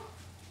know?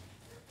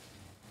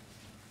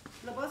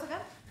 ¿Lo puedo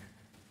sacar?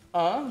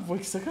 Voy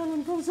a sacarlo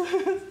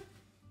entonces.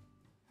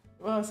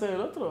 Vas a hacer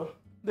el otro.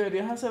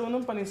 Deberías hacer uno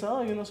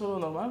empanizado y uno solo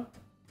normal.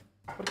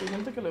 Porque hay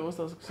gente que le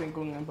gusta sin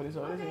con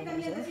empanizadores. Okay,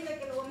 también decirle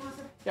que lo vamos a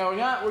hacer.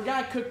 Yeah, we're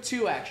gonna cook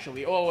 2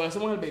 actually. Oh,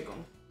 hacemos el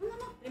bacon. No,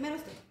 primero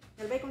este.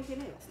 El bacon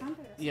tiene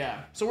bastante.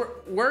 Yeah, so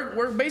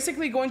we're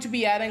basically going to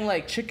be adding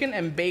like chicken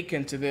and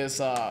bacon to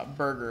this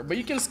burger, but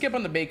you can skip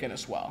on the bacon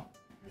as well.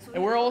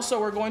 And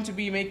we're going to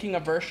be making a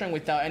version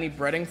without any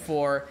breading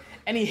for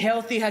any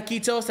healthy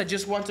Hakitos that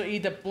just want to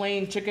eat the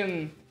plain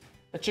chicken,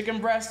 the chicken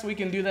breast. We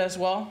can do that as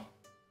well.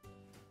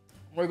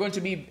 We're going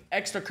to be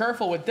extra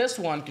careful with this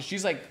one because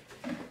she's like,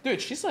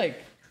 dude, she's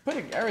like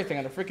putting everything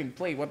on the freaking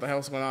plate. What the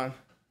hell's going on?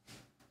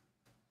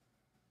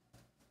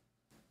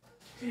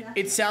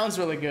 It sounds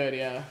really good,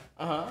 yeah.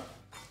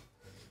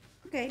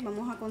 Okay,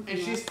 vamos a continuar.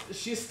 And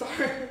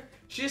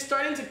she's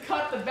starting to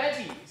cut the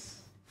veggies.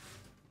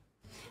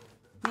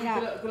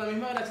 Mira. Con la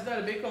misma grasita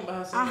del bacon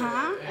vas a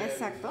hacer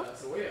exacto. la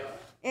cebolla.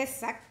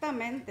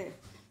 Exactamente.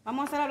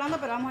 Vamos a estar hablando,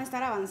 pero vamos a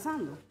estar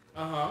avanzando.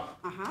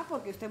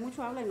 Porque usted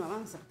mucho habla y no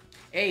avanza.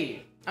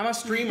 Hey, I'm a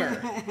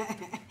streamer.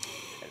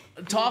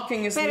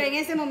 Talking is. Pero en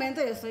ese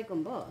momento yo estoy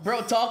con vos.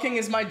 Bro, talking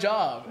is my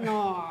job.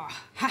 No.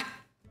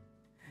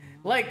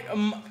 Like,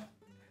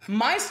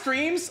 my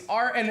streams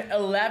are an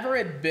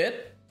elaborate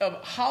bit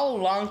of how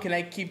long can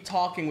I keep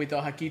talking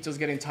without Hakitos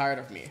getting tired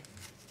of me.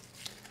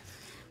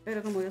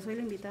 Pero como yo soy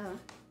la invitada.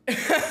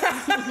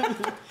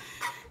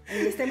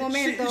 En este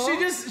momento.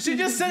 She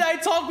just said I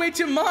talk way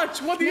too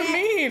much. What do you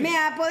mean? Me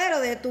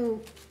apodero de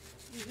tu,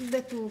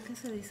 ¿qué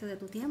se dice? De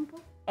tu tiempo.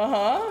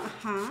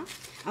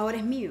 Ahora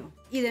es mío.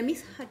 Y de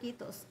mis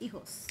Hakitos,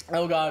 hijos.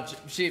 Oh God,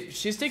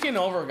 she's taking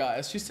over,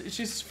 guys.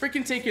 She's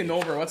freaking taking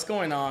over. What's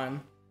going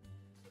on?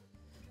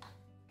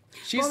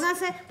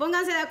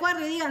 Pónganse de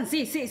acuerdo y digan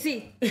sí.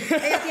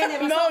 Ella tiene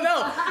razón.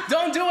 No,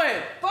 don't do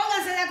it.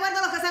 Pónganse de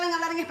acuerdo los que saben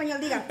hablar en español,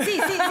 digan sí.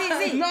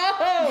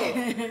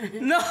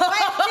 No.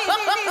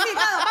 Sí,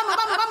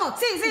 todos, vamos.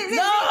 Sí.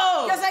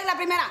 No. Yo soy la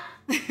primera.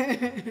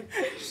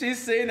 She's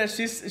saying that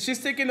she's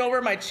taking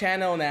over my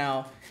channel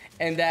now.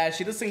 And that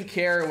she doesn't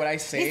care what I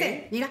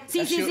say. ¿Viste? Mira,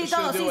 sí,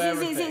 todo,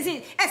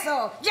 sí.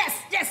 Eso, yes.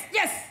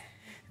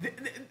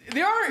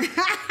 There are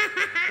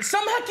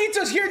some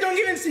Hakitos here don't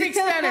even speak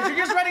Spanish. You're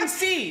just writing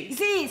C.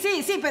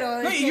 Sí,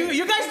 pero No,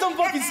 you guys don't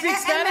fucking speak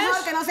Spanish.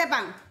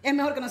 Es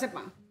mejor que no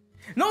sepan.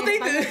 No, they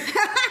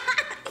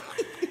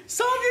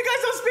some of you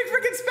guys don't speak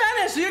freaking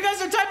Spanish. You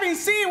guys are typing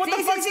C. What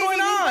the fuck's going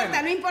on?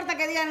 No importa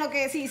que digan lo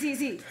que sí.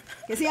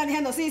 Que sigan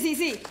diciendo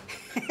sí.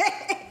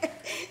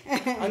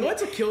 I'm going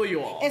to kill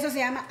you all. Eso se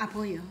llama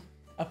apoyo.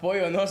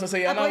 Apoyo, no, eso se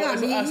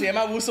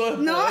llama abuso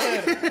de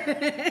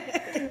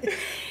poder.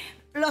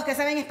 Los que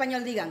saben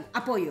español digan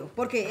apoyo,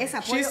 porque es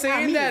apoyo. She's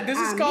saying that this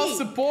is called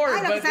support,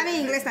 los but que saben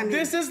inglés también.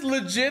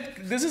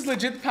 This is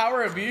legit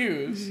power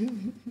abuse.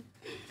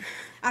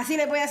 Así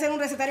les voy a hacer un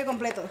recetario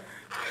completo.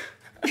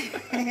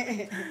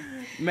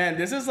 Man,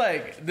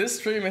 this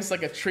stream is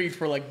like a treat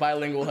for like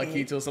bilingual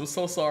Hakitos. I'm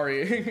so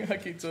sorry,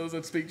 Hakitos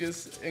that speak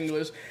just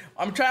English.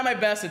 I'm trying my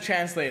best to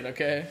translate,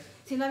 okay?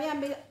 Si no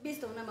habían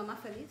visto una mamá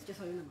feliz, yo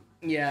soy una mamá.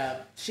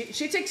 Yeah,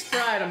 she takes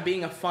pride on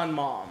being a fun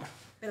mom.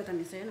 Pero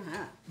también soy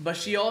enojada. But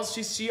she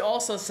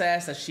also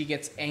says that she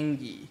gets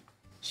angry.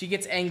 She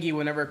gets angry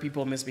whenever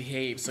people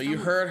misbehave. So you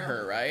heard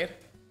her, right?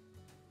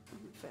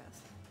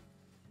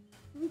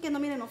 Que no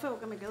miren lo feo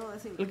que me quedó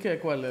decir. ¿Qué?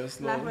 ¿Cuál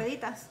es? Las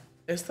rueditas.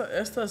 Esta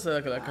es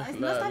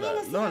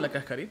la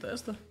cascarita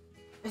esta.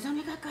 Esa no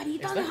es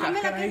cascarita,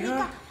 déjame la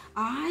técnica.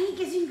 Ay,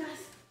 qué sin gas.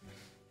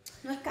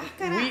 No es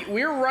cáscara.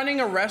 We're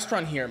running a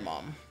restaurant here,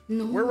 Mom.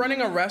 No. We're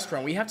running a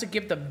restaurant. We have to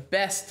give the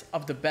best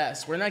of the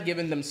best. We're not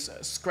giving them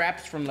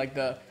scraps from like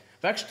the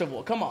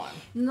vegetable. Come on.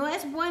 No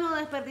es bueno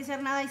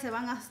desperdiciar nada y se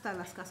van hasta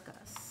las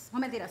cáscaras. No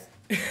mentiras.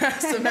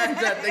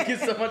 Samantha, thank you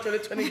so much for the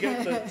 20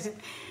 gifts.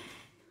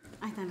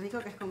 Ay, tan rico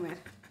que es comer.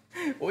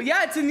 Well,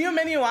 yeah, it's a new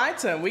menu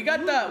item. We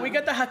got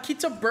the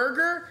Hakito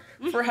burger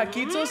for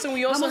Hakitos, and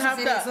we also have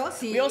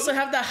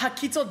the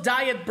Hakito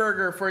diet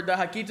burger for the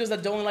Hakitos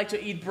that don't like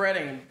to eat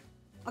breading.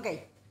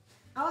 Okay.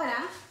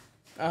 Ahora.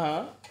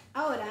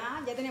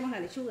 Ahora ya tenemos la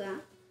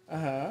lechuga.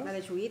 La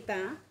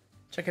lechuguita.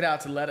 Check it out,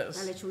 it's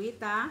lettuce. La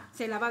lechuguita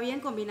se lava bien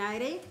con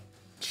vinagre.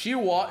 She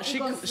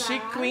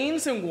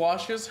cleans and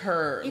washes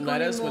her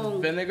lettuce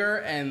with vinegar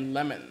and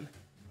lemon.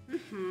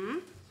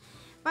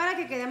 Para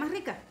que quede más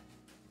rica.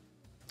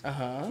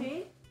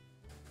 Sí.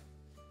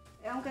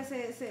 Aunque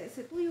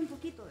se tuye un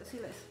poquito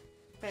decirles.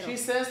 Pero she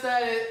says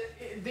that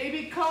they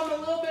become a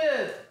little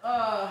bit,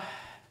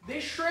 they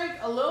shrink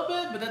a little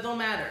bit, but that don't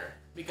matter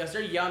because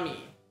they're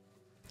yummy.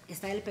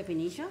 Está el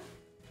pepinillo.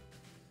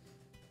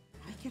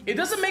 Ay, qué It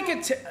doesn't make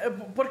it.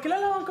 ¿Por qué la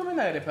lavan con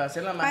vinagre? ¿Para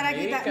hacer la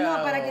manteca?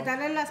 Para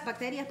quitarle las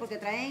bacterias porque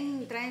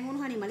traen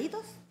unos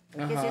animalitos.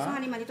 Que si esos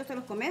animalitos te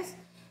los comes,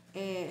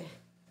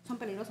 son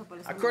peligrosos por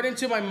eso. According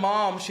to my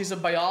mom, she's a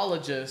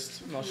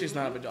biologist. No, she's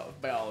not a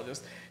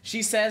biologist.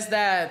 She says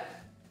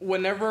that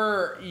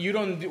whenever you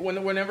don't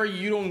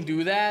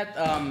do that,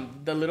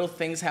 the little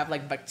things have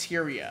like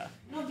bacteria,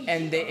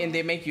 and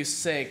they make you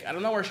sick. I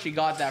don't know where she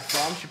got that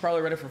from. She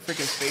probably read it from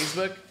freaking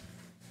Facebook.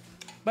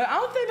 But I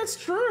don't think that's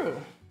true.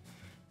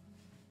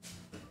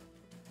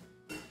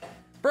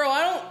 Bro,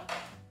 I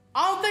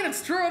don't think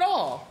it's true at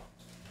all.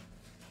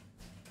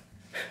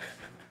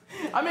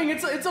 I mean,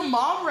 it's a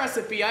mom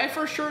recipe. I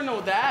for sure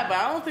know that, but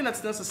I don't think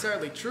that's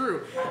necessarily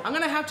true. I'm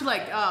gonna have to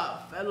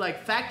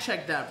like fact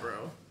check that,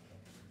 bro.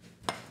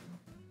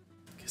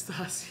 ¿Qué estás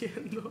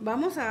haciendo?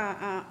 Vamos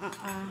a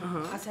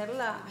hacer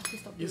la.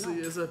 Eso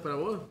es para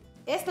vos.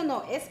 Esto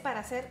no, es para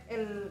hacer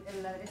el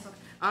aderezo.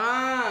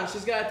 Ah,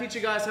 she's gotta teach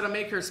you guys how to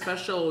make her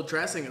special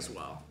dressing as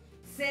well.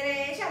 Se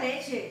le echa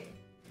leche,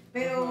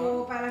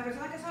 pero para las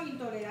personas que son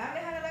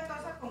intolerables a la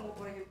lactosa, como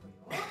por ejemplo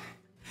yo.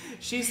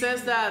 She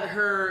says that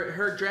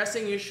her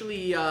dressing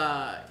usually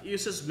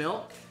uses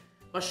milk,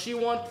 but she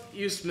won't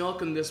use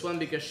milk in this one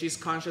because she's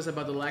conscious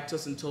about the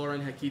lactose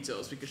intolerant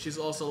Hakitos because she's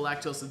also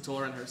lactose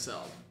intolerant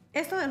herself.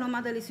 Esto es lo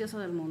más delicioso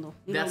del mundo.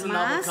 Y that's an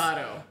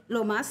avocado.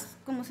 Lo más,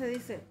 ¿cómo se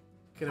dice?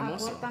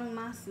 Cremoso. Aportan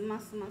más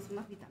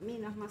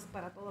vitaminas, más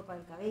para todo, para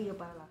el cabello,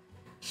 para la.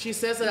 She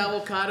says that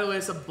avocado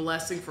is a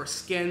blessing for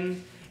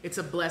skin. It's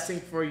a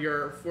blessing for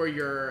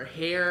your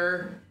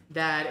hair.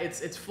 That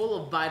it's full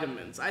of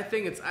vitamins. I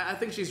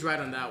think she's right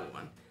on that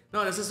one.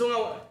 No, eso es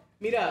una.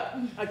 Mira,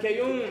 aquí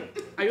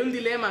hay un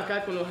dilema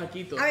acá con los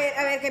Hakitos. A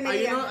ver, ¿qué me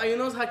digan? Hay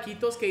unos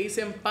Hakitos que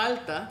dicen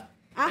palta.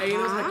 Y hay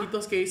unos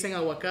Hakitos que dicen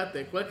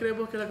aguacate. ¿Cuál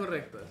creemos que es la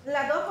correcta?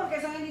 Las dos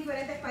porque son en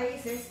diferentes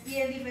países y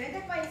en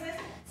diferentes países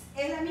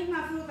es la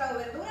misma fruta o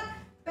verdura,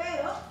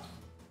 pero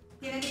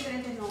tienen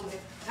diferentes nombres.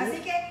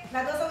 Así que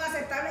las dos son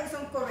aceptables y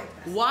son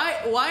correctas.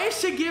 Why is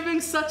she giving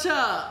such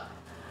a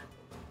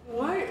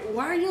Why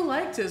are you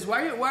like this?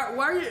 Why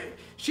are you?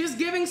 She's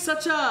giving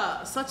such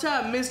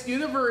a Miss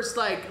Universe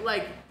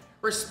like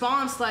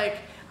response like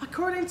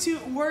according to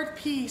word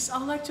piece.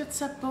 I'd like to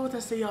accept both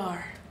as they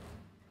are.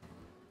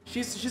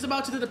 She's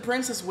about to do the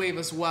princess wave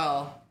as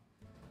well.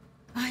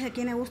 Ay, ¿a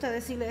quién le gusta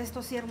decirle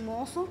esto así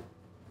hermoso?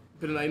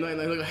 Pero ahí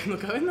no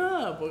cabe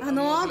nada.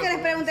 No, que les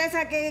pregunté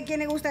a quién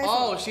le gusta eso.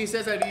 Oh, she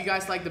says that you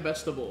guys like the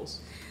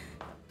vegetables.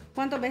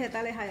 ¿Cuántos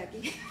vegetales hay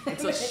aquí?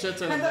 It's a shit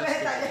ton of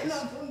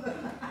vegetables.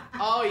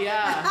 Oh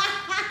yeah.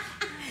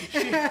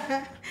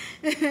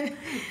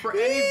 For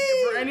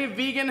any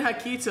vegan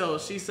Hakito,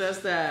 she says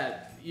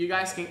that you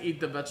guys can eat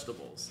the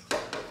vegetables.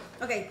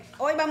 Okay,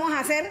 hoy vamos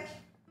a hacer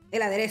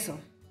el aderezo.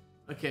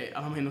 Okay,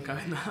 a mí no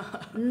cabe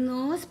nada.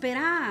 No,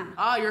 espera.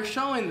 Ah, you're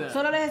showing them.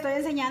 Solo les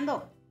estoy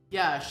enseñando.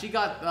 Yeah, she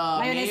got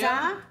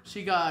mayo,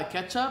 she got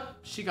ketchup,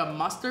 she got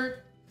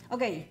mustard.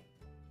 Okay.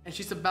 And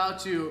she's about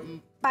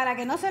to. Para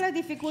que no se les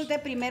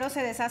dificulte, primero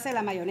se deshace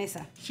la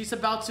mayonesa. She's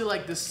about to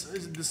like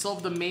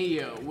dissolve the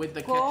mayo with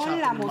the con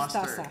ketchup la and the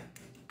mostaza. mustard.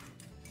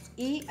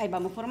 Y ahí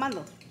vamos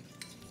formando.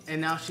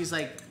 And now she's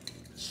like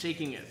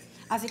shaking it.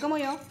 Así como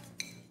yo,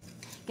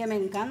 que me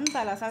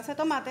encanta la salsa de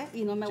tomate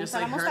y no me Just gusta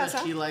like la her, mostaza.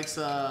 that she likes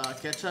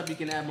ketchup. You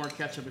can add more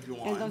ketchup if you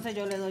want. Entonces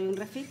yo le doy un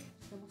refill.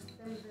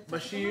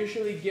 But she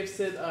usually gives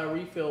it a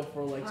refill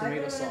for like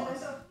tomato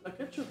sauce. La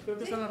ketchup, creo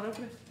que está en la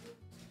refri.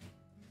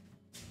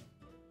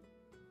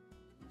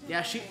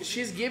 Yeah,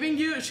 she's giving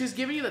you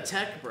the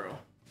tech, bro.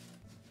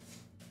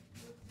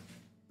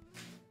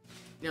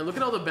 Yeah, look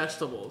at all the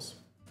vegetables.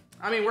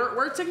 I mean,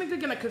 we're technically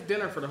gonna cook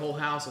dinner for the whole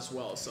house as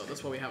well, so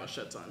that's why we have a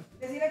shit ton.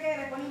 Decirle que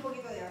le pone un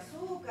poquito de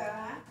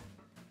azúcar,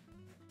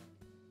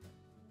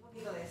 un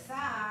poquito de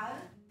sal.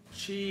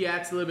 She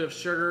adds a little bit of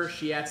sugar.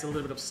 She adds a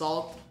little bit of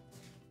salt.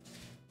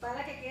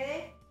 Para que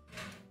quede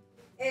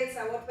el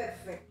sabor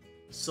perfecto.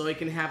 So it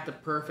can have the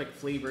perfect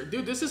flavor.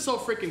 Dude, this is so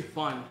freaking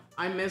fun.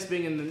 I miss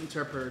being an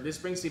interpreter. This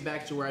brings me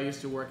back to where I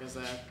used to work as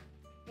a...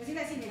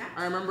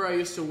 I remember I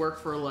used to work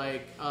for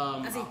like,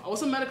 I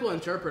was a medical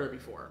interpreter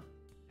before.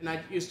 And I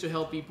used to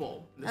help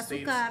people in the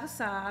States.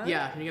 Sal.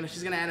 Yeah,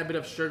 she's gonna add a bit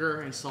of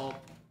sugar and salt.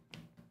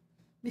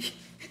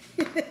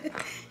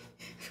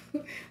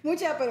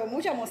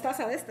 mucha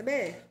mostaza de esta,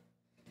 ve.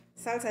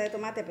 Salsa de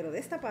tomate, pero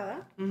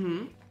destapada.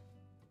 Mm-hmm.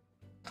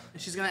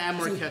 And she's gonna add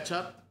more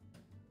ketchup.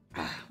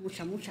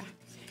 Mucha.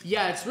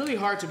 Yeah, it's really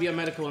hard to be a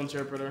medical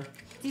interpreter.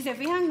 Si se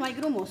fijan, no hay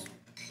grumos.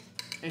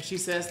 And she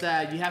says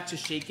that you have to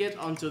shake it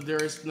until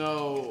there's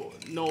no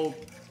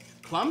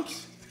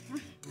clumps.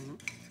 Mm-hmm.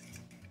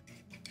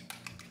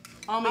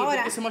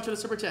 Thank you so much for the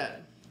super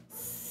chat.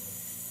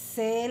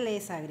 Se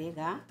les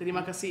agrega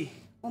Terima kasih.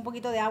 un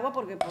poquito de agua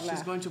porque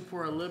She's going to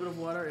pour a little bit of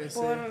water.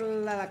 Por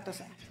la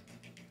lactosa.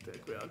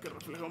 Cuidado que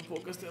refleja un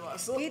poco este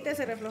vaso. Quite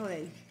ese reflejo de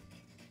ahí.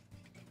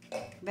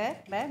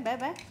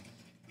 Ve.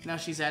 Now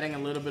she's adding a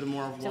little bit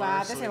more of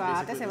water. Se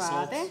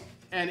bate.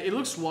 And it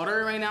looks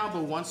watery right now,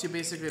 but once you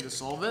basically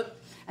dissolve it,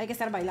 hay que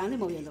estar bailando y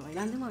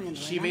moviendo.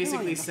 She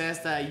basically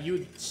says that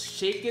you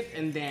shake it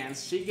and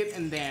dance, shake it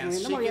and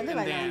dance, shake it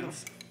and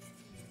dance.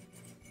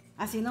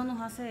 Así no nos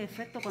hace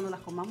efecto cuando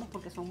las comamos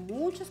porque son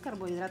muchos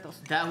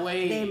carbohidratos. That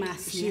way,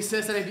 demasiado. She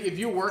says that if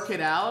you work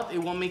it out, it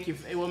won't make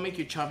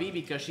you chubby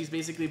because she's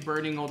basically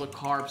burning all the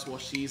carbs while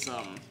she's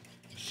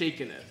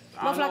shaking it.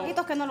 Los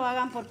flaquitos que no lo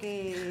hagan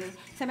porque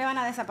se me van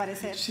a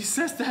desaparecer. She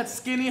says that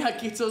skinny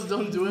Hakitos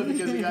don't do it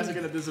because you guys are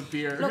gonna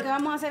disappear. Lo que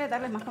vamos a hacer es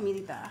darles más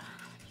comidita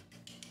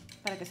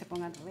para que se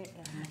pongan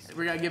hermosos.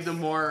 We're gonna give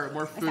them more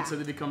food so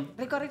they become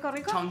rico.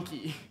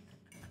 chunky.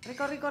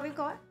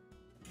 Rico.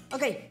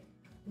 Okay.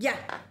 Ya.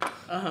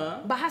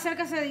 Vas a hacer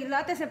que se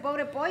dilate ese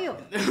pobre pollo.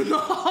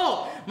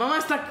 No, mamá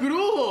está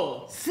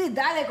crudo. Sí,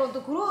 dale con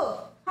tu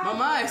crudo.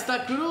 Mamá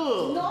está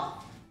crudo. No,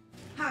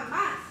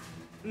 jamás.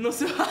 No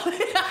se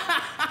vale.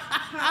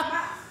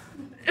 Jamás.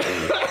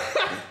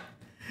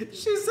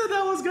 She said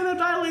I was gonna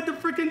dilate the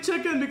freaking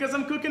chicken because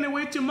I'm cooking it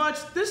way too much.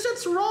 This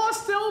shit's raw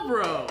still,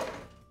 bro.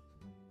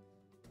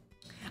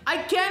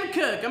 I can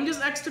cook. I'm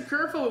just extra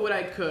careful with what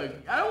I cook.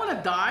 I don't want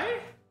to die.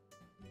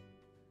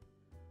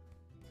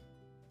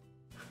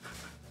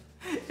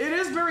 It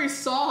is very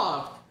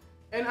soft,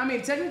 and I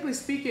mean, technically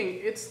speaking,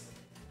 it's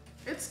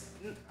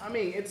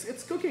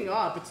cooking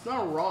up. It's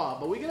not raw,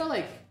 but we gotta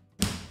like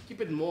keep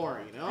it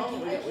more, you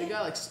know. We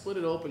gotta like split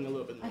it open a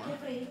little bit more.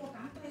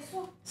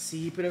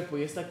 Sí, pero el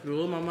pollo está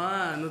crudo,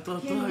 mamá. No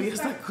todavía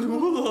está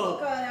crudo.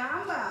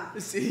 Caramba.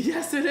 Sí,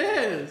 yes, it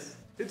is.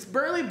 It's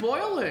barely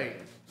boiling.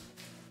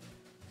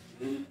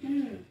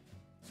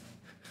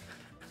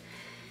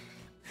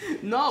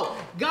 No,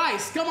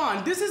 guys, come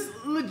on. This is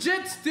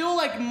legit still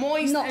like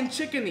moist and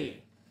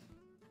chickeny.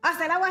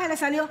 Hasta el agua se le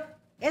salió.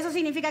 Eso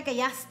significa que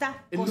ya está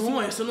cocido.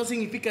 No, eso no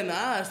significa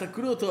nada. Está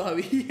crudo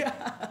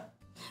todavía.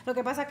 Lo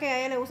que pasa es que a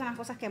ella le gustan las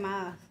cosas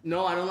quemadas.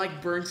 No, I don't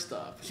like burnt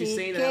stuff. She's Sí,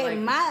 saying that I like.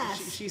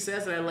 quemadas. She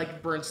says that I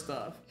like burnt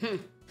stuff.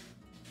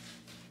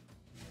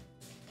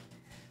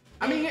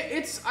 I mean,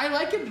 I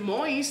like it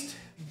moist,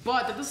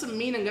 but that doesn't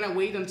mean I'm gonna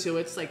wait until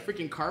it's like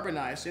freaking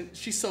carbonized. And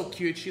she's so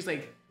cute. She's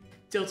like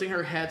tilting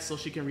her head so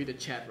she can read the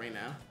chat right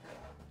now.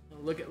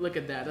 Look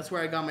at that. That's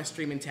where I got my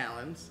streaming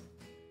talents.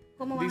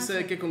 ¿Cómo vas a Dice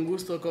hacer? que con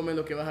gusto come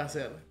lo que vas a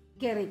hacer.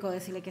 Qué rico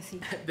decirle que sí.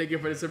 Thank you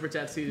for the super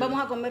chat, Caesar.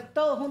 Vamos a comer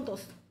todos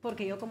juntos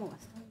porque yo como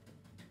bastante.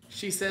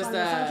 She says Cuando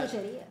son that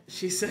chucherías.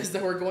 she says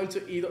that we're going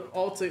to eat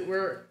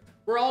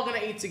we're all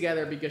gonna eat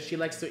together because she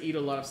likes to eat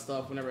a lot of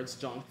stuff whenever it's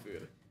junk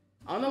food.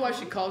 I don't know why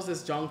she calls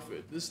this junk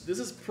food. This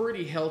is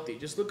pretty healthy.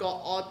 Just look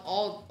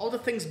all the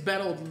things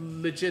Beto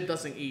legit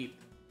doesn't eat.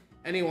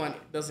 Anyone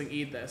doesn't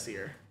eat this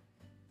here.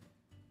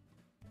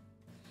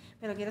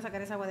 Pero quiero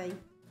sacar esa agua de ahí.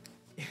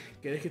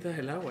 ¿Quieres quitar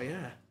el agua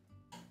ya?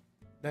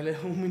 Dale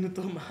un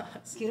minuto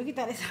más. Quiero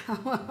quitar esa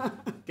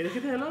agua. ¿Quieres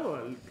quitar el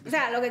agua? O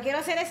sea, lo que quiero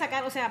hacer es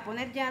sacar, o sea,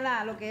 poner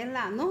ya lo que es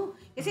la... No,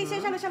 que sí,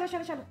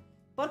 échalo.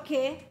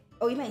 Porque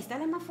hoy me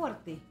dale más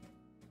fuerte.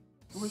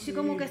 Hoy sí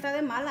como que está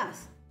de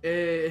malas.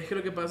 Es que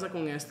lo que pasa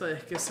con esta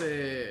es que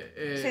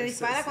se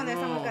dispara cuando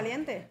está muy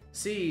caliente.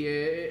 Sí,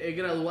 es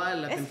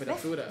gradual la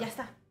temperatura. Ya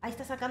está. Ahí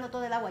está sacando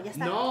todo el agua, ya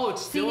está. No,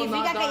 it's still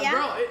significa not que ya...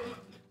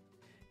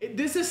 Bro,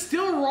 this is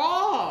still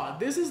raw.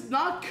 This is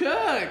not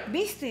cooked.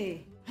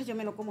 ¿Viste? Ay, yo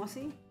me lo como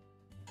así.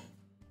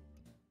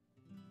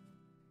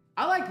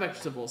 I like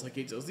vegetables,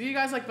 Hakitos. Do you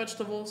guys like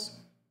vegetables?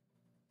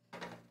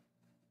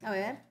 A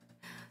ver.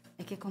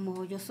 Es que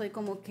como yo soy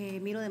como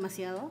que miro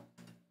demasiado.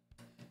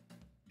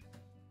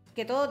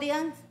 Que todos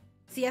digan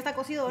si ya está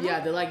cocido o no. Yeah,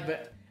 they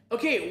like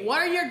Okay, what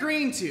are you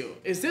agreeing to?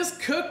 Is this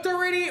cooked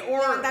already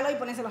or... Levántalo y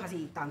ponéselos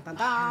así. Tan, tan,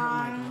 tan.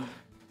 Oh my God.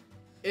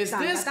 Is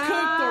Tan, this tan,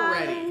 cooked tan.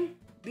 already?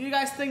 Do you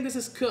guys think this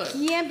is cooked?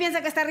 ¿Quién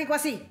piensa que está rico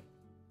así?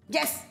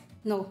 Yes.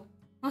 No.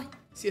 Ay,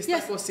 Si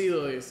está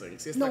cocido, dicen.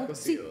 Si está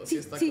cocido. Si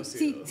está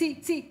cocido.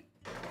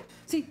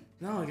 Sí.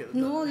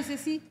 No, dice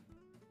sí.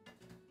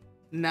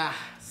 Nah,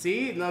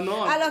 sí,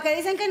 no. A los que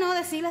dicen que no,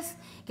 decirles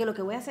que lo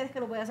que voy a hacer es que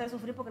lo voy a hacer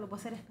sufrir porque lo voy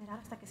a hacer esperar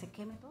hasta que se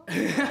queme todo.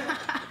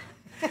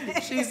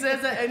 She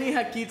says that any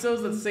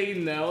Hakitos that say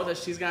no, that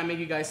she's gonna make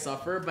you guys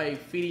suffer by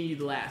feeding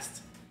you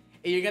last.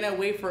 And you're gonna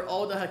wait for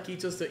all the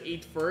Hakitos to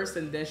eat first,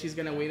 and then she's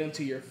gonna wait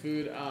until your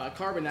food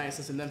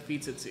carbonizes and then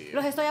feeds it to you.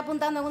 Los estoy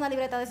apuntando en una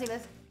libreta,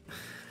 decirles.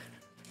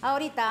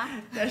 Ahorita.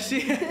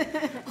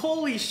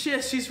 Holy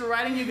shit, she's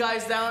writing you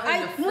guys down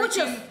in the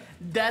freaking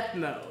death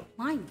note.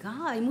 My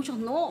God, hay muchos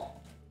no.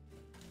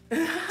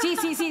 Sí,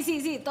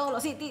 todos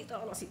los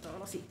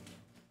sí.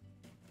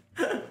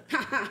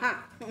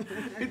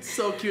 It's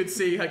so cute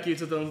seeing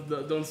Hakito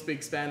don't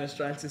speak Spanish,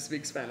 trying to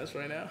speak Spanish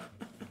right now.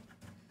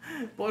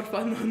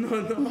 Porfa,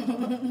 no.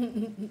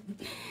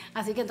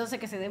 Así que entonces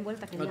que se den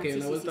vuelta. Ok,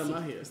 una vuelta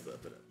más y esto,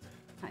 espérate.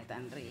 Ay,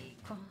 tan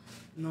rico.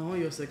 No,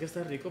 yo sé que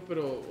está rico,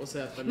 pero, o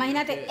sea...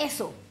 Imagínate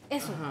eso,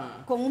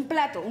 ajá, con un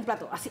plato,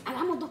 así,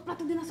 hagamos 2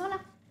 platos de una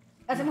sola.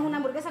 Hacemos una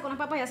hamburguesa con las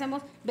papas y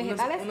hacemos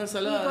vegetales una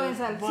ensalada. Y con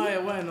ensalada. Vaya,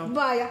 bueno.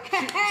 Vaya.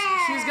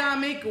 She's gonna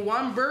make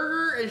 1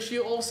 burger and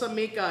she'll also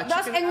make a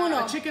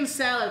chicken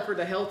salad for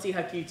the healthy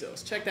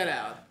Hakitos. Check that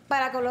out.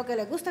 Para con lo que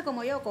les gusta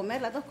como yo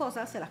comer las 2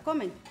 cosas, se las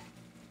comen.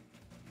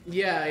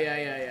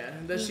 Yeah.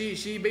 That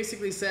she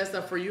basically says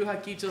that for you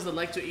Hakitos that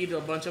like to eat a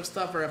bunch of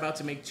stuff, we're about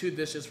to make 2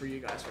 dishes for you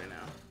guys right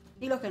now.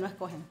 Y los que no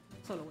escogen,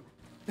 solo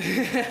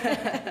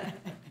una.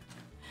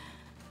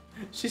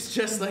 She's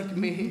just like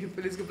me.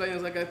 Feliz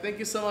cumpleaños, like, thank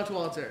you so much,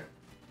 Walter.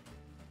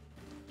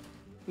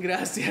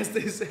 Gracias,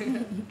 dice.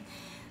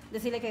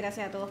 Decirle que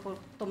gracias a todos por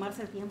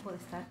tomarse el tiempo de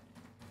estar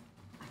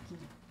aquí.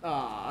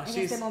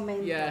 En este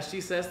momento. Yeah, she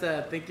says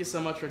that thank you so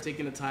much for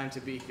taking the time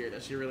to be here,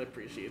 that she really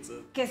appreciates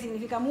it. Que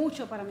significa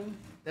mucho para mí.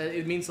 That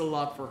it means a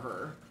lot for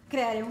her.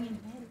 Crearé un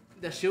imperio.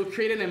 That she'll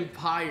create an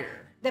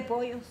empire. De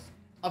pollos.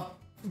 Of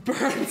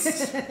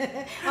birds.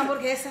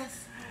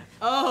 Hamburguesas.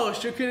 Oh,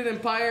 she'll create an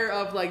empire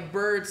of like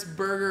birds,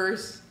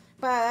 burgers.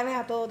 Para darles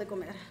a todos de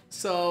comer.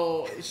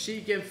 So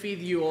she can feed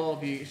you all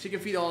of you. She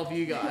can feed all of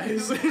you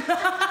guys.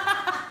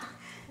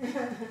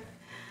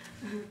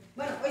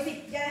 Bueno, hoy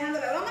sí, ya dejando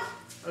la broma.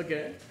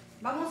 Okay.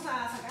 Vamos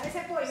a sacar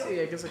ese pollo. Sí,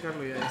 hay que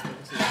sacarlo ya.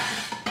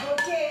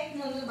 Porque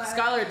no nos va a...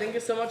 Skylar, thank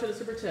you so much for the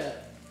super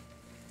chat.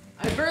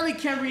 I barely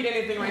can read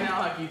anything right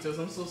now, Hakitos.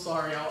 I'm so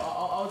sorry.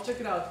 I'll check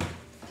it out.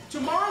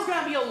 Tomorrow's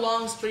gonna be a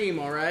long stream,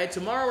 alright?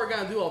 Tomorrow we're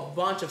gonna do a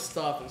bunch of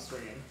stuff in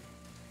stream.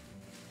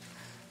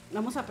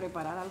 Vamos a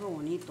preparar algo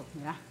bonito,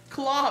 mira.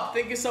 Klopp,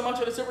 thank you so much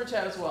for the super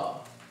chat as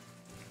well.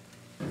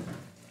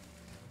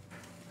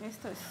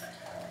 Esto es...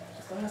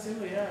 ¿Estás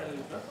haciendo ya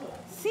el plato?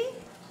 Sí.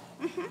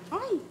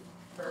 Ay.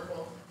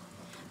 Purple.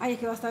 Ay, es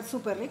que va a estar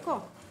súper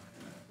rico.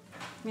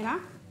 Mira.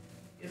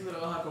 Eso lo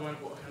vas a comer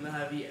porque andas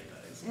a dieta.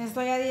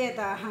 Estoy a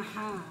dieta,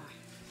 jaja.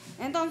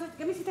 Entonces,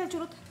 ¿qué me hiciste el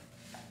churute?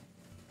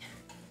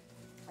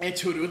 El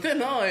churute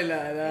no,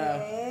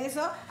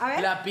 Eso, a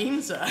ver. La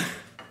pinza.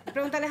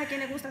 Pregúntales a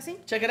quién le gusta así.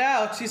 Check it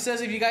out. She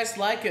says if you guys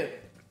like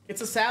it.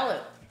 It's a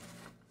salad.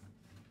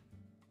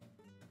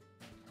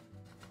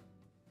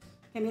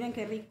 Que miren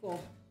qué rico.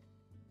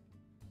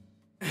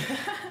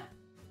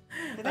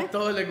 A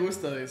todos les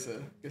gusta, dice.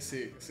 Que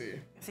sí.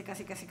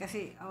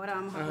 Casi. Ahora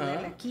vamos a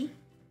ponerle aquí.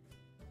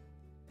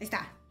 Ahí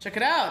está. Check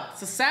it out.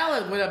 It's a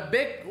salad with a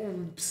big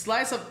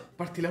slice of...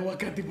 Partí el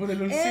aguacate y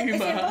ponelo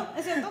encima.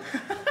 ¿Es cierto?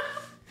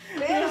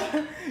 Pero...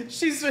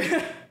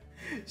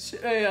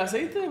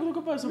 ¿Aceite? ¿Cómo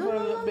ocupa eso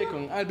para el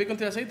bacon? Ah, el bacon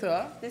tiene aceite,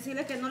 ¿verdad?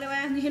 Decirle que no le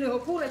vayan ni les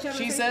ocurre echarle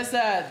She aceite. says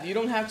that you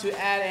don't have to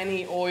add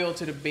any oil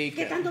to the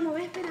bacon. ¿Qué tanto me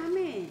ves?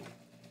 Espérame.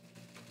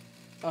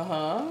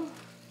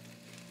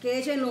 Que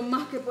echen lo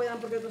más que puedan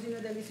porque el tocino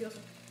es delicioso.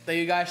 That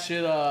you guys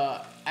should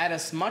add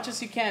as much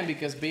as you can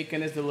because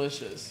bacon is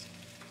delicious.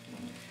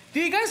 Do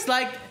you guys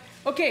like...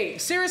 Okay,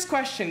 serious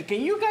question.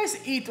 Can you guys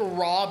eat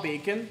raw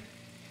bacon?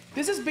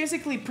 This is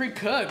basically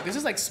pre-cooked. This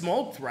is like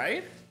smoked,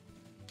 right?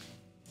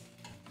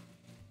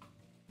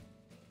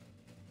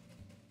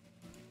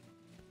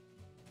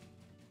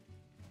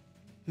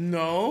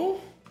 No?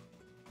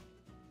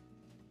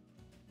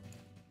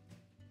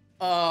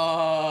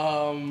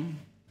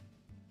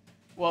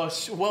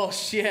 Well,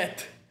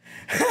 shit.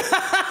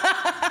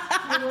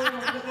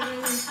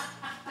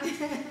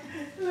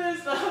 Le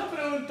estaba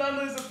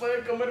preguntando si se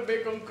puede comer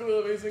bacon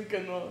crudo. Me dicen que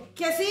no.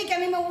 Que sí, que a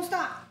mí me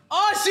gusta.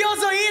 Oh, she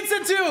also eats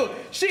it too.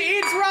 She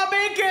eats raw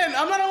bacon.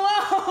 I'm not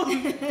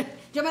alone.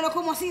 Yo me lo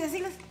como así,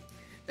 decirles.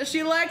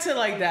 She likes it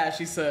like that,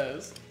 she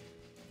says.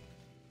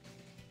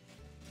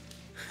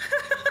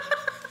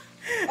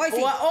 Hoy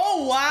sí.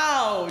 Oh,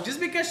 wow. Just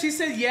because she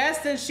said yes,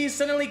 then she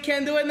suddenly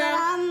can't do it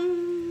now?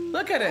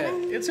 Look at it.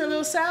 It's her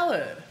little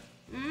salad.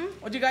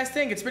 What do you guys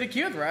think? It's pretty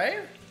cute, right?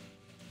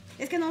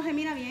 Es que no se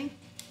mira bien.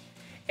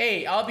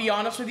 Hey, I'll be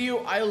honest with you.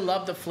 I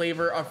love the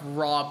flavor of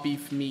raw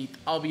beef meat.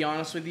 I'll be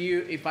honest with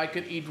you. If I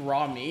could eat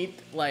raw meat,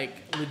 like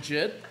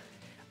legit,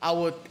 I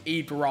would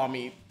eat raw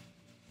meat.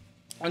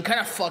 I'm kind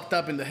of fucked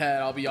up in the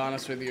head, I'll be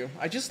honest with you.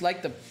 I just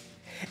like the...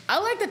 I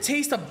like the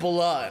taste of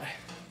blood.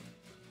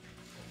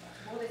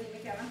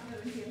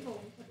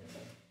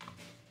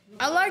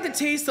 I like the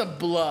taste of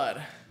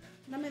blood.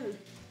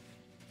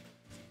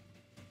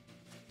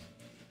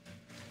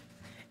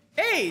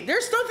 Hey,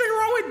 there's nothing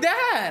wrong with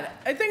that.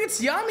 I think it's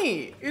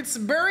yummy. It's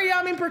very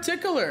yummy in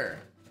particular.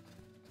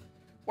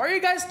 Why are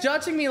you guys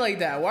judging me like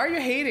that? Why are you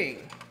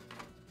hating?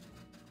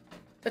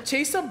 The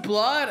taste of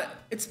blood,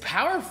 it's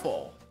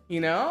powerful,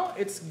 you know?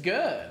 It's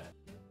good.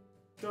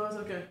 No, it's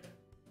okay.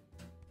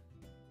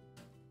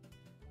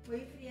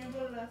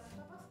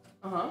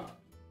 Uh-huh.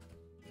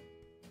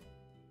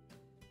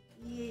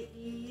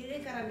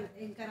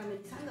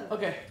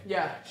 Okay,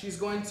 yeah, she's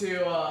going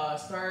to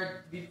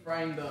start deep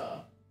frying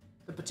the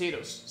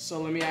potatoes. So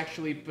let me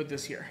actually put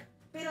this here.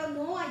 Pero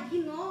no,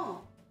 allí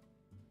no.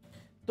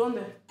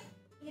 ¿Dónde?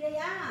 Ir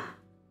allá.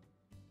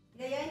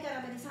 Ir allá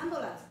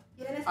encaramelizándolas.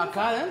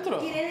 Acá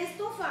adentro. Ir en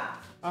estufa.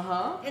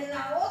 Ajá. En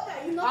la otra.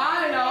 Y no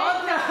en la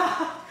otra.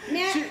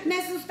 Me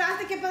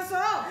asustaste, ¿qué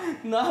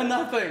pasó? No,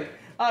 nothing.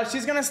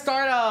 She's gonna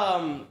start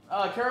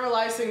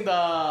caramelizing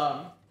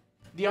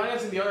the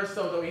onions in the other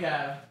stove that we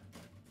have.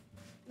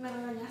 ¿Me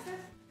regañaste?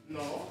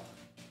 No.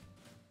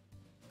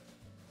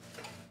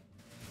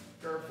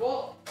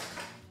 Careful.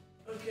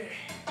 Okay.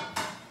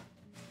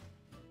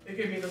 Es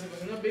que mientras se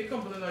cocina el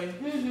bacon, ponelo ahí.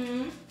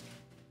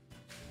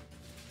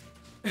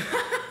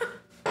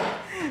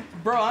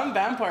 Bro, I'm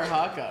Vampire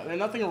Hakka. There's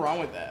nothing wrong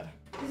with that.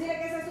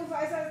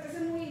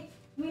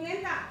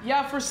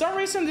 Yeah, for some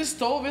reason this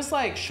stove is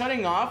like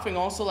shutting off and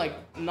also like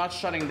not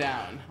shutting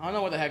down. I don't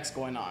know what the heck's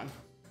going on.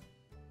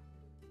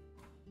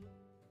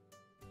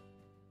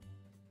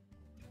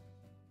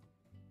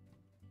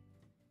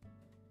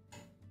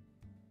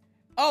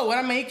 Oh, what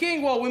I'm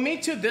making? Well, we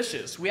made two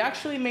dishes. We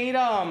actually made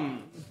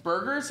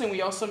burgers and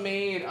we also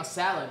made a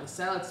salad. The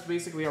salad's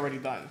basically already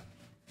done.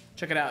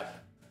 Check it out.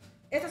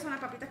 Estas son las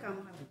papitas que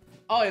vamos a hacer.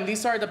 Oh, and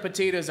these are the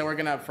potatoes that we're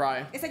gonna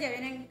fry. Estas ya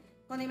vienen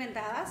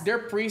condimentadas.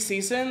 They're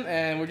pre-seasoned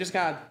and we're just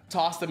gonna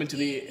toss them into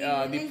the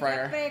deep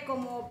fryer.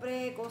 Como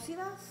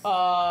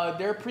precocidas?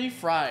 They're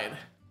pre-fried.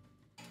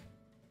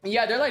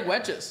 Yeah, they're like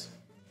wedges.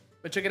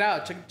 But check it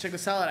out. Check the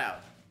salad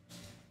out.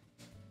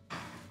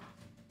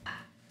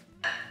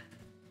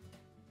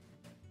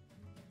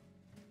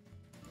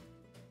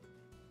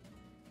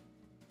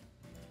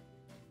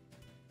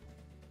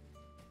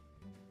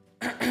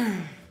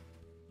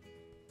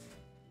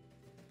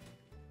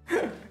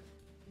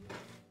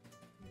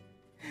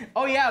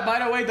 Oh yeah, by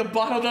the way, the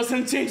bottle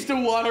doesn't change the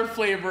water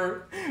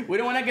flavor. We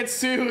don't want to get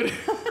sued.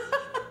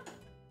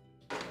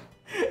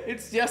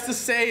 It's just a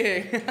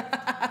saying.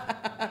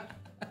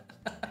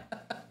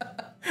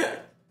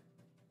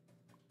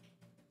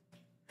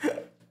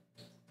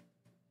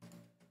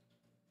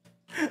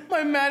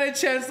 My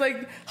manager's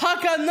like,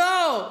 Hakka,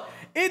 no!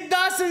 It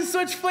doesn't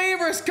switch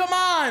flavors, come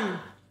on!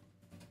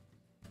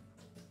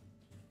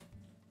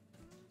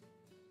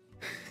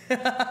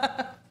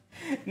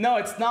 No,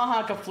 it's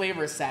not Hakka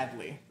flavor,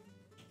 sadly.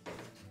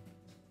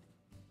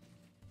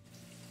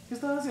 ¿Qué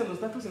estás haciendo?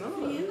 ¿Estás cocinando?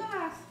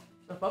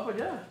 Las papas,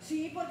 yeah.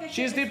 Sí, porque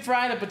she's deep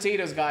frying the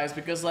potatoes, guys,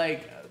 because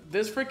like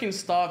this freaking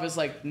stuff is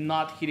like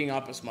not heating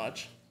up as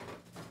much.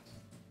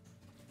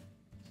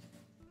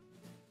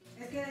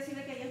 Es que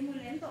decirle que ella es muy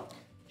lento.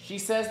 She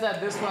says that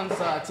this one's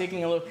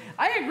taking a little.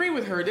 I agree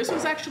with her. This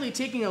one's actually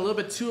taking a little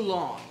bit too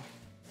long.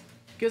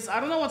 Because I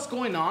don't know what's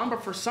going on,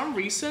 but for some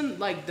reason,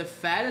 like the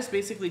fat is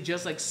basically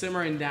just like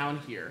simmering down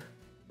here.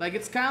 Like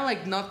it's kind of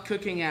like not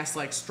cooking as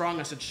like strong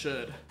as it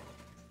should.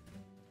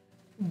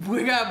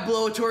 We got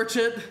blowtorch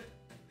it.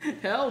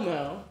 Hell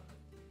no.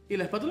 ¿Y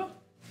la espátula?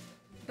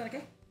 ¿Para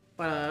qué?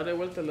 Para darle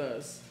vuelta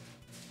las.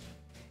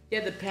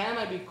 Yeah, the pan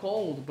might be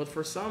cold, but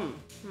for some,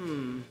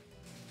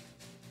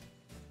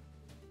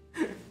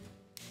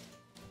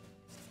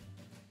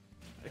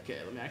 Okay,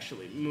 let me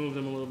actually move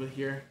them a little bit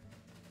here.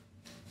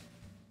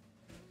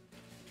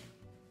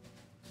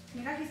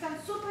 Mira, aquí están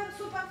súper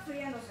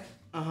friéndose.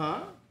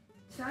 Uh-huh.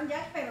 Están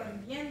ya pero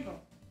hirviendo.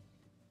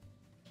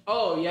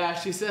 Oh yeah,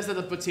 she says that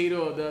the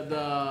potato,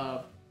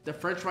 the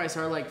French fries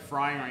are like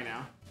frying right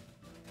now.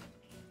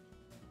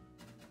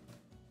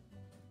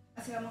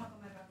 Así vamos a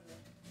comer rápido.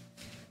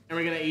 And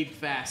we're gonna eat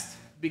fast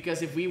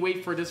because if we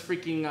wait for this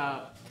freaking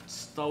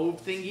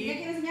stove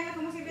thingy,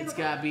 it's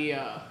gotta be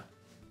yeah.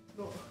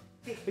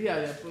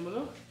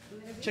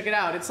 Check it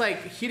out. It's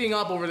like heating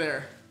up over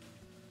there.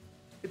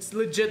 It's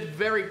legit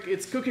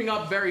it's cooking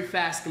up very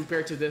fast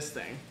compared to this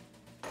thing.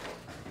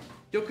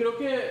 Yo creo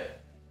que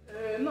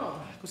no,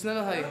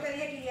 cocinadas ahí.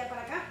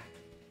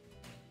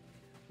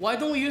 Why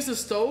don't we use the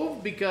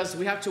stove? Because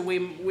we have to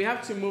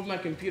move my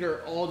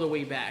computer all the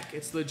way back.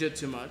 It's legit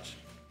too much.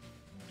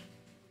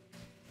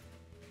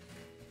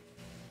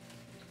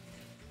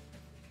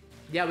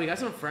 Yeah, we got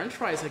some French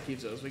fries,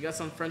 Hakitos. We got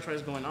some French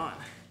fries going on.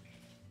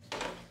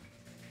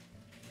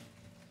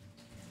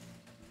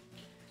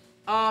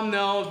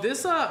 No,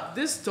 this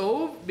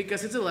stove,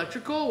 because it's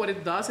electrical, what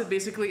it does,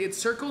 it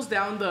circles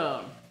down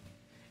the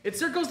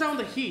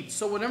heat.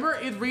 So whenever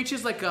it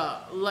reaches like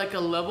a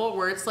level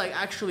where it's like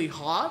actually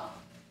hot,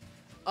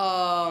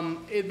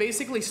 it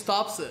basically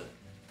stops it.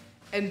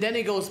 and then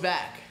it goes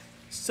back.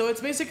 So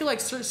it's basically like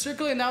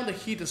circling down the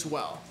heat as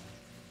well.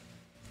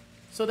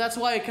 So that's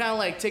why it kind of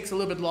like takes a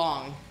little bit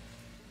long.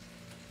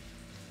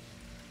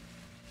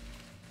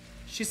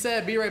 She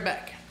said, be right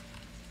back.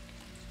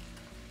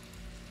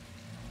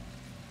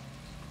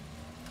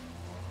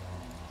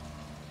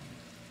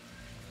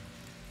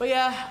 But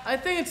yeah, I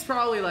think it's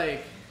probably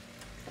like,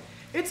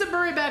 it's a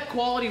very bad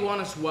quality one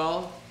as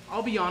well.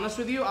 I'll be honest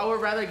with you, I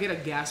would rather get a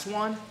gas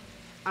one.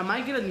 I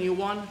might get a new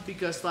one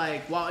because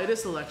like, while it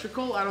is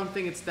electrical, I don't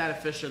think it's that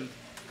efficient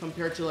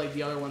compared to like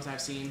the other ones I've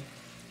seen.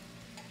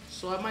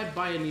 So I might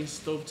buy a new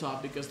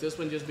stovetop because this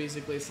one just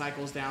basically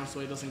cycles down so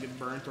it doesn't get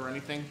burnt or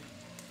anything.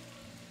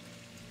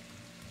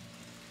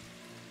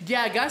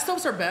 Yeah, gas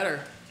stoves are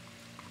better.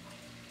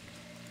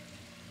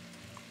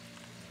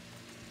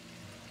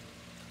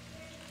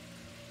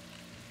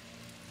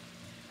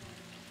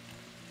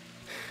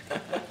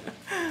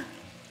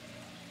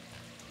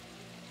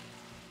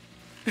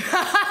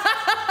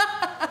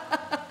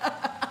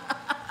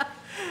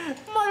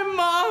 My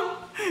mom,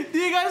 do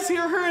you guys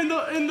hear her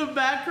in the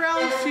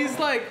background? She's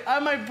like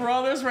at my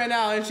brother's right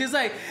now and she's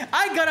like,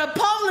 I got a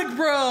public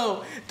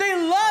bro. They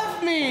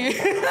love me.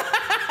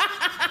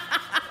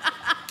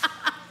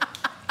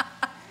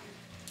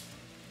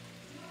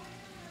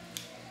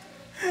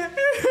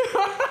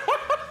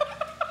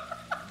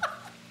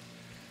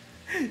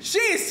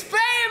 She's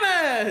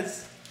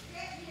famous.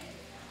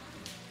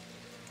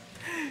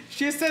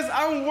 She says,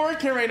 I'm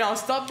working right now.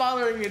 Stop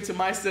bothering it to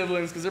my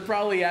siblings because they're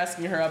probably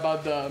asking her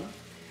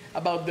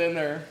about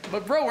dinner.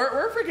 But bro,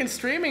 we're freaking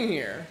streaming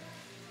here.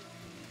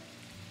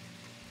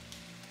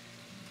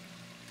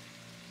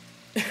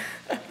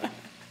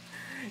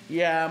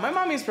 Yeah, my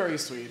mommy's very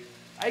sweet.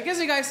 I guess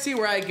you guys see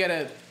where I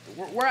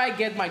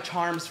get my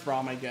charms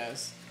from, I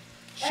guess.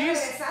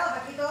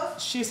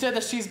 She said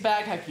that she's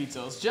back,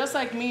 Hakitos. Just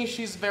like me,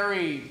 she's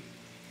very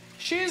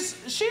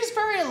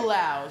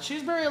loud.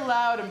 She's very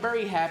loud and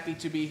very happy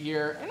to be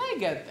here, and I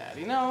get that,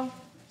 you know?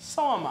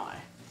 So am I.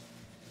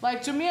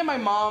 Like, to me and my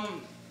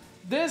mom,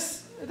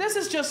 this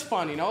is just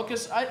fun, you know?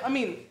 Because, I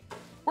mean,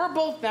 we're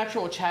both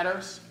natural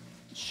chatters.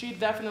 She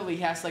definitely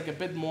has, like, a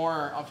bit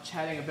more of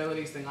chatting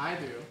abilities than I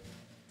do.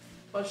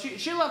 But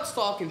she loves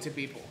talking to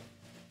people.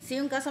 Si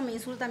un caso me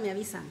insulta, me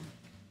avisan.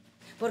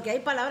 Porque hay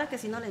palabras que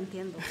si no le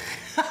entiendo.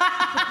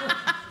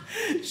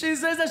 She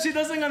says that she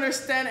doesn't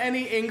understand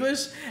any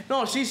English.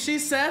 No, she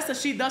says that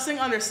she doesn't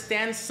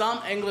understand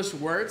some English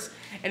words.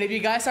 And if you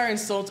guys are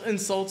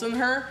insulting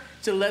her,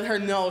 to let her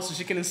know so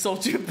she can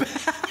insult you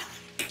back.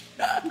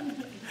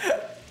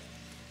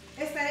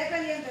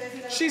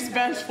 She's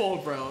vengeful,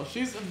 bro.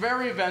 She's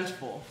very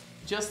vengeful.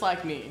 Just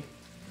like me.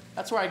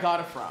 That's where I got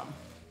it from.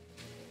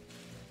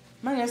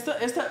 Man, esta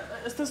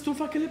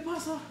estufa, ¿qué le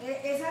pasa?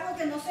 Es algo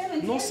que no sé, no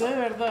entiendo. No sé,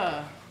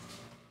 ¿verdad?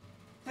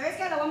 ¿Sabes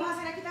qué? ¿Lo vamos a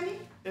hacer aquí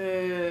también?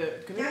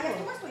 Creo. ¿Ya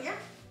estuvo esto, ya?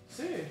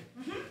 Sí.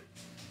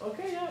 Ok,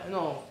 ya.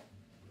 No.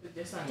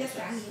 Ya está. Ya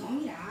está, no,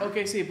 mira.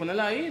 Ok, sí,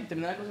 ponela ahí.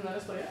 Termina de cocinar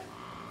esto ya.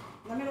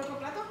 Dame el otro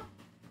plato.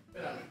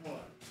 Espérame, hold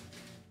on.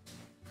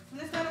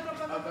 ¿Dónde está el otro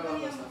plato? Acá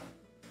abajo está.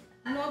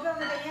 No, pero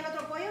 ¿dónde tenía el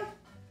otro pollo?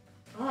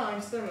 Ah, ahí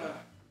está, ¿verdad?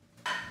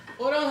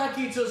 Hold on,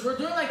 Hakitos. We're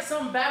doing like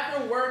some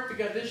background work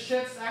because this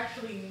shit's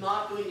actually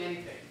not doing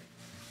anything.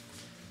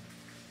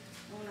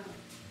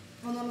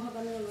 No, mejor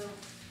también lo veo.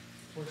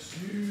 Pues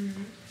sí.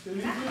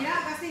 Mira,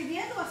 acá estoy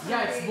viendo bastante.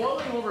 Yeah, it's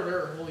boiling over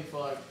there. Holy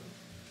fuck.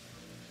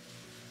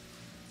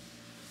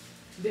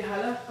 Deja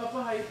las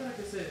papas ahí para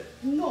que se...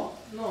 No.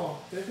 No,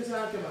 ¿crees que se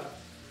van a quemar?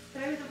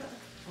 Tráeme tu plato.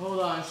 Hold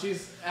on,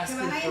 she's asking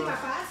for... Se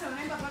van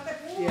a empapar de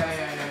puro.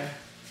 Yeah.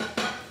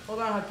 Hold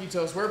on,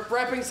 Hakitos. We're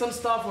prepping some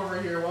stuff over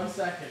here. 1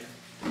 second.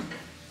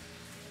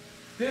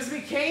 This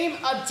became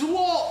a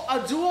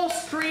dual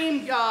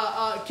stream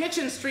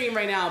kitchen stream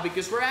right now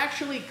because we're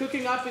actually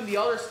cooking up in the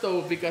other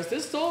stove because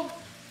this stove,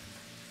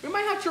 we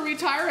might have to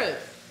retire it.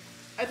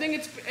 I think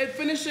it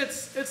finished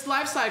its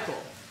life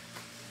cycle.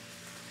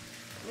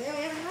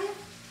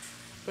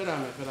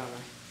 Espérame.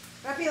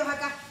 Rápido,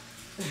 Hakka.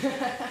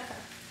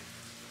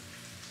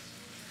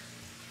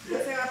 Ya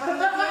se va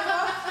pasando el tiempo.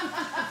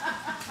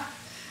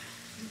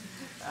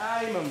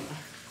 Ay, mamá.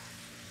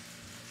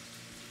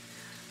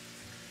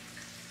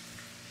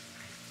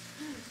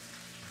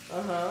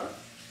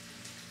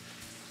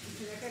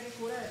 Mira qué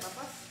ricura de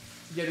papas.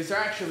 Yeah, these are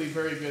actually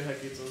very good,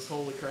 Hakitos.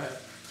 Holy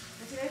crap.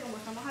 Como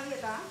estamos a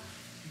dieta,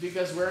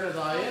 because we're on a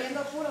diet.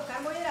 comiendo puros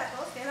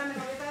carbohidratos, que es la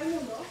mejor dieta del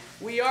mundo.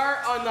 We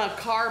are on a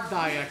carb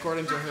diet,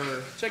 according to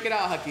her. Check it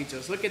out,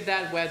 Hakitos. Look at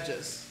that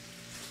wedges.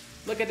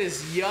 Look at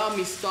this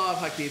yummy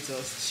stuff,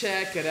 Hakitos.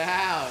 Check it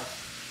out.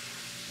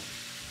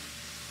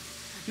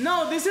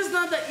 No, this is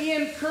not the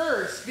Ian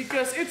curse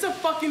because it's a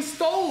fucking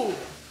stove.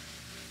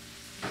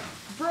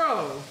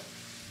 Bro,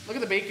 look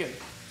at the bacon.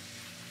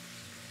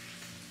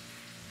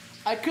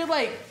 I could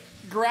like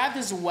grab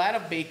this wad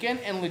of bacon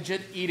and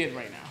legit eat it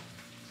right now.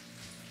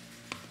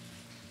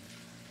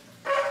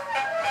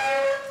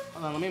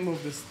 Hold on, let me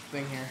move this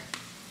thing here.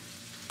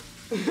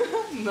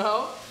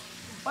 No?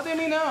 What do you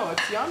mean no?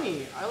 It's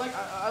yummy. I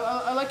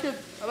like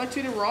to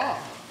eat it raw.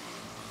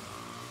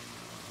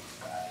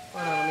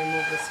 Hold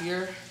move this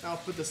here. I'll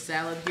put the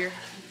salad here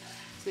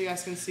so you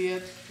guys can see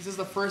it. This is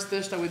the first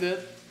dish that we did.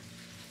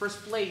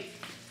 First plate.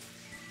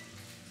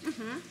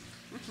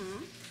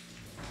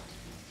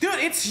 Dude,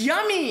 it's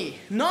yummy!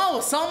 No,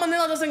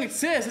 salmonella doesn't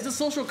exist. It's a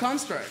social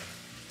construct.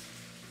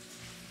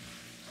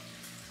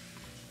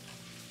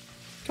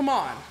 Come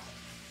on.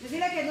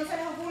 Decirle que no se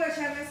les ocurre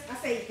echarles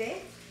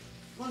aceite.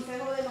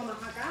 Consejo de mamá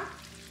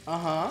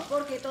acá.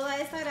 Porque toda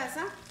esta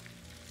grasa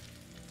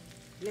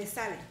les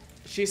sale.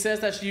 She says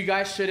that you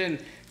guys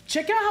shouldn't.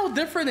 Check out how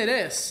different it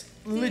is.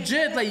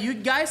 Legit, like you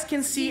guys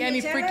can see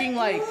any freaking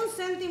like. Un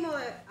céntimo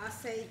de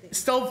aceite.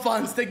 Stove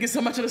funds. Thank you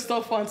so much for the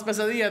stove funds.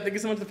 Pesadilla. Thank you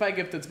so much for the 5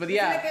 gifteds. But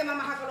yeah. Que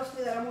Mama Hakka los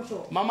cuidará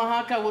mucho. Mama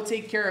Hakka will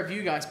take care of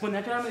you guys. Pon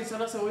acá la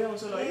medicina cebolla no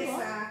solo ahí.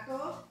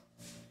 Exacto.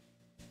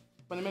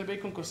 Poneme el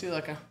bacon cocido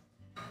acá.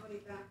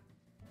 Ahorita.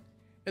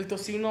 El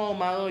tocino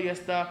ahumado ya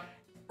está.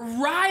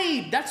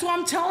 Right! That's what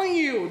I'm telling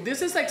you.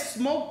 This is like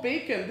smoked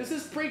bacon. This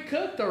is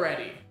pre-cooked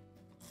already.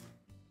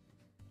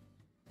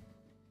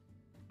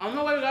 I don't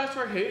know why you guys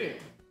are hating.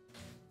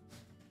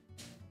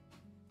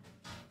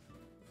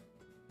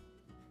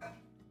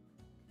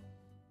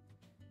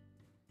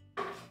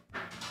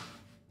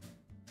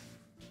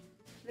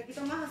 ¿Le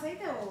quito más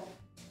aceite o...?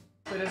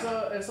 Pero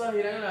eso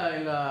irá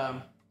en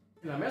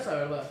la mesa,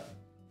 ¿verdad?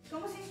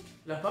 ¿Cómo así?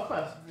 Las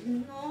papas.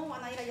 No,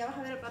 van a ir allá, vas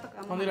a ver el plato que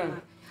vamos ¿Dónde a irán?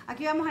 tomar.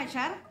 Aquí vamos a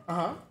echar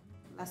Uh-huh.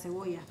 la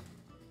cebolla.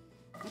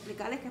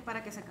 Explicarles que es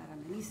para que se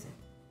caramelice.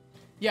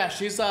 Yeah,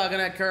 she's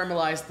gonna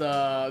caramelize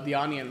the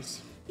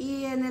onions.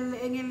 Y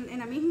en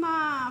la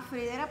misma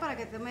freidera para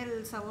que tome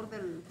el sabor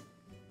del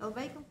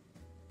bacon.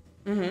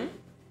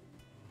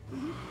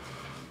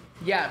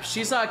 Yeah,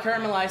 she's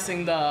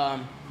caramelizing the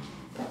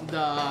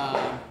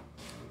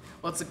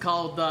what's it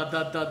called,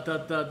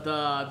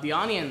 the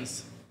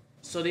onions,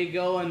 so they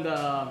go on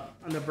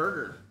the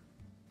burger.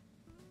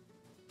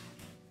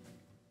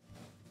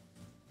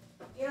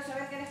 Quiero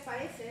saber qué les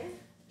parece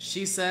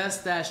She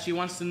says that she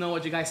wants to know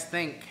what you guys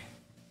think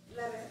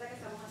la receta que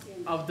estamos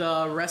haciendo. of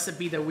the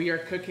recipe that we are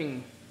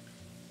cooking,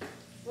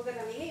 Porque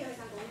también ellos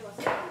están conmigo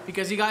haciendo.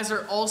 because you guys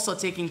are also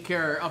taking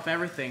care of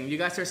everything. You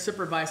guys are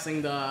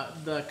supervising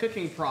the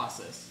cooking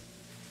process.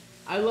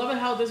 I love it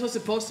how this was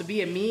supposed to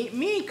be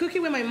me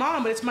cooking with my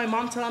mom, but it's my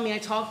mom telling me I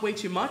talk way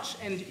too much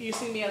and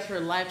using me as her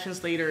live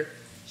translator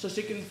so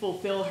she can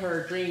fulfill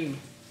her dream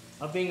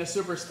of being a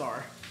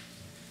superstar.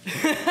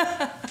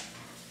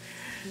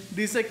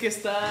 Dice que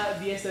está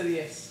 10 de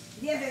 10.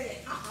 10 de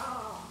 10.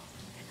 Ajá.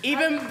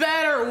 Even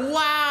better,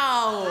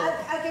 wow!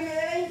 Al que me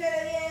dé 20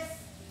 de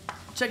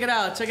 10. Check it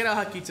out,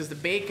 Hakitos, the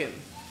bacon.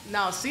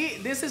 Now, see,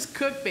 this is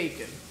cooked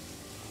bacon.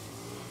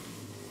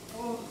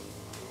 Oh.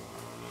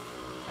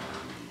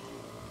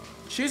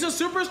 She's a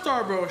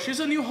superstar, bro. She's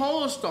a new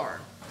HOLOSTAR.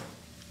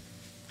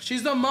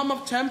 She's the mom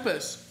of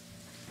Tempest.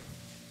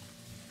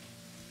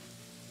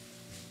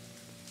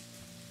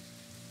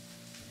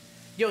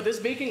 Yo, this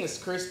bacon is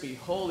crispy.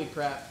 Holy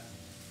crap.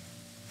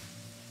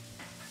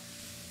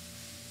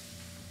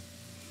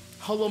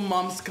 Holo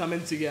moms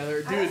coming together,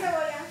 A la dude.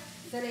 cebolla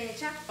se le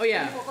echa Oh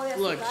yeah, un poco de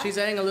look, azúcar she's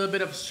adding a little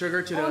bit of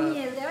sugar to o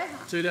miel de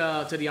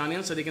abeja. the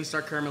onions so they can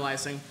start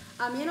caramelizing.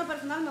 A mí en lo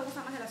personal me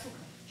gusta más el azúcar.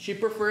 She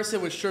prefers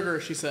it with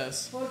sugar, she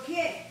says. ¿Por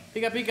qué?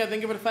 Pika Pika,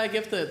 thank you for the 5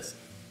 gifteds.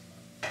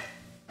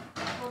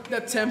 Porque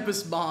The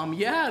Tempest bomb,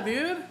 yeah,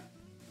 dude.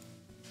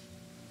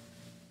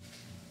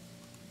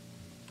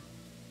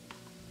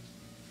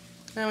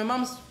 Man, my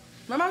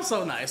mom's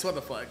so nice. What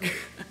the fuck?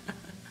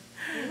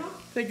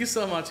 Thank you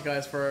so much,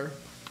 guys, for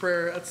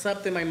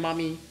accepting my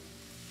mommy.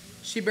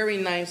 She very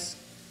nice.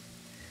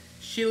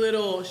 She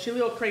little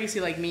crazy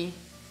like me.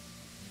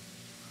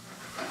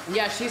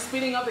 Yeah, she's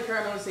speeding up the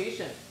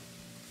caramelization.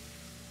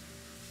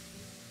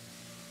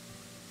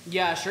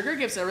 Yeah, sugar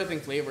gives everything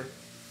flavor.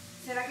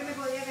 ¿Será que me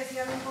podría decir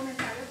algún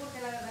comentario? Porque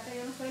la verdad que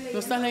yo no estoy leyendo. No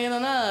estás leyendo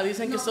nada.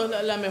 Dicen que No. sos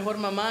la mejor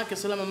mamá, que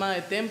sos la mamá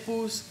de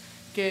Tempus,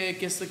 que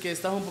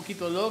estás un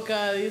poquito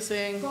loca,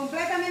 dicen.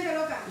 Completamente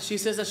loca. She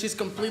says that she's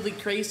completely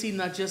crazy,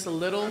 not just a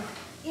little.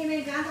 Y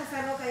me encanta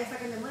estar loca y hasta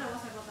que me muera voy a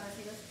estar loca.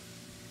 Decir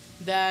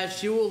eso. That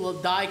she will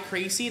die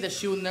crazy, that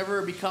she will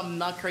never become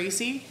not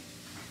crazy.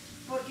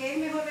 Porque es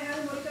mejor dejar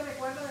un bonito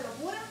recuerdo de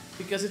locura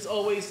Because it's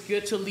always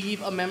good to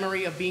leave a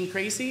memory of being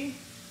crazy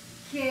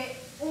que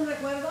un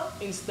recuerdo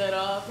instead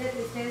of de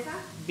tristeza,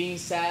 being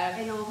sad,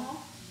 enojo,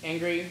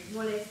 angry,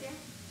 molestia,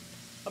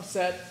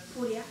 upset,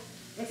 furia,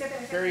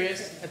 etcétera, furious,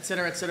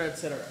 etcétera. etc.,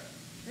 etc., etc.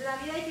 La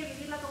vida hay que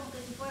vivirla como que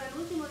si fuera el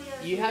último día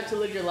de You tu have vida to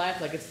live your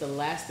life like it's the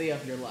last day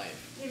of your life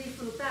y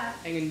disfrutar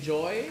and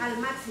enjoy al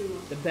máximo,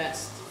 the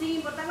best sin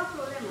importar los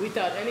problemas,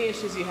 without any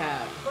issues you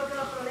have. porque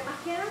los problemas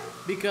quedan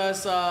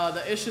Because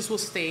the issues will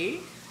stay,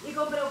 y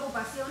con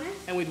preocupaciones,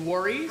 and with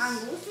worries,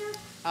 angustias,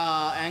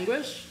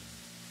 anguish,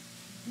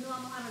 no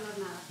vamos a arreglar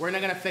nada. we're not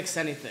gonna fix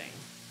anything.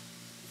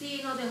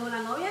 Si nos dejó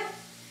la novia,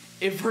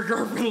 If our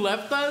girlfriend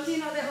left us, si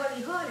nos dejó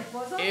el hijo, el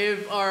esposo,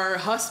 if our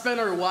husband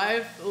or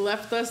wife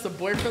left us, the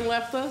boyfriend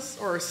left us,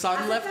 or our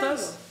son left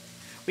us,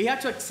 we have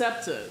to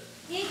accept it.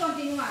 y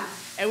continuar.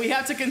 And we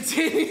have to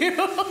continue.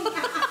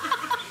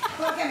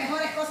 Porque Porque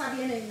mejores cosas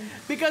vienen.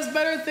 Because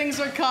better things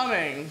are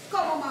coming.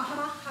 Como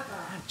Mama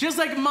Hakka. Just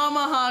like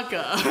Mama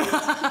Hakka.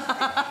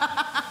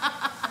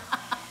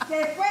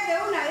 Después de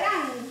una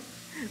gran...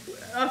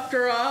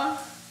 After a...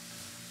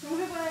 ¿Cómo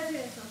se puede decir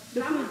eso?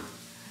 Drama.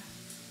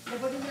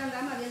 Después de un gran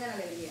drama viene la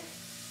alegría.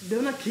 ¿De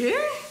una qué?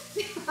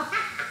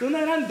 De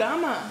una gran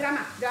dama.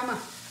 Drama.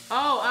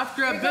 Oh,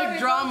 after a big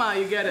drama,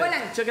 you get it.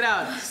 Check it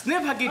out.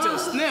 Sniff, Hakito,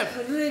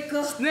 sniff.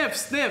 Rico.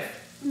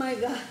 Sniff. Oh my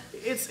God.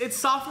 It's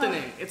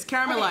softening. It's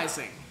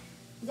caramelizing.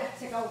 Ya,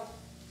 se acabó.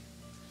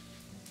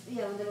 ¿Y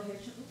a dónde los he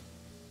hecho tú?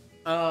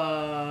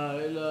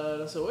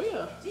 La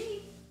cebolla.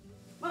 Sí.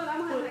 Bueno,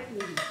 vamos a dejar aquí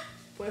mismo.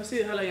 Pues sí,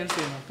 déjala ahí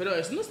encima. Pero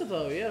eso no está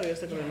todavía, ya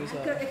está Es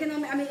caramelizado. que no,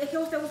 a mí es que a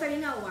usted gusta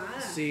bien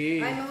aguada.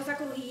 Sí. A mí me gusta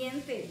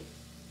crujiente.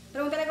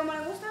 Pregúntale cómo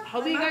le gusta.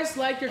 How do you guys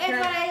like your Es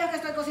para ellos que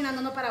estoy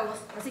cocinando, no para vos.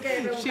 Así que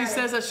pregúntale. She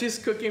says that she's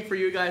cooking for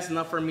you guys,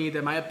 not for me,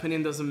 that my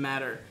opinion doesn't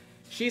matter.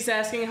 She's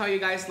asking how you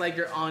guys like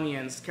your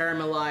onions,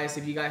 caramelized,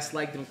 if you guys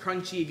like them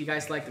crunchy, if you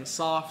guys like them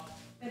soft.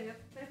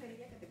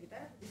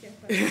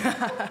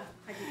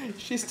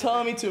 She's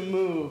telling me to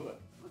move.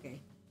 Okay.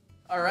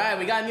 Alright,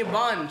 we got a new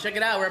bun. Check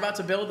it out, we're about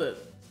to build it.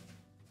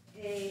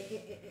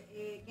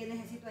 ¿Qué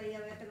necesito ahí? A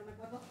ver, no me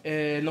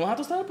acuerdo. ¿No vas a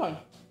tostar el pan?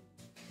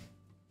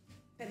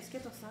 Pero es que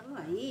tostarlo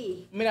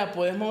ahí. Mira,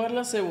 puedes mover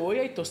la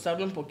cebolla y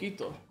tostarlo un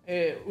poquito.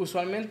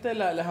 Usualmente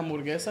las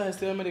hamburguesas de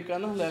estilo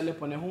americano le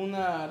pones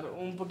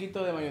un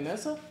poquito de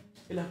mayonesa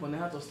y las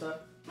pones a tostar.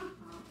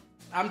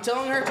 I'm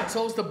telling her to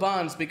toast the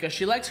buns because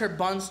she likes her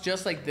buns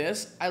just like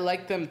this. I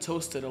like them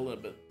toasted a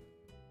little bit.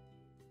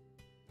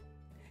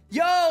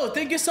 Yo,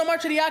 thank you so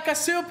much, Riaka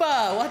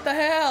Supa. What the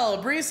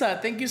hell?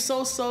 Brisa, thank you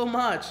so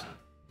much.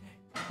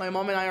 My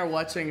mom and I are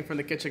watching from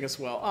the kitchen as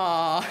well.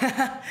 Aww.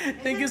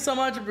 Thank you so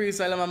much,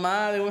 Brisa. La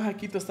mamá de un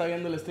Jaquito está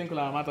viendo el stream con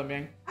la mamá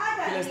también.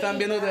 Y la están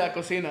viendo de la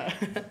cocina.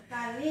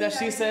 That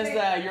she says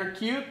that you're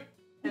cute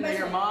and that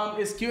your mom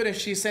is cute and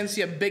she sends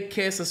you a big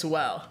kiss as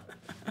well.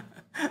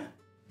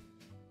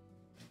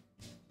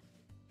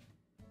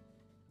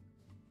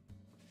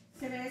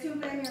 Se merece un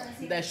premio.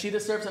 Así. That she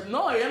deserves a...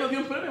 No, ella no dio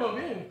un premio, más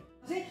bien.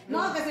 ¿Sí?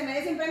 No, que se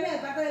merece un premio de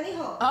parte del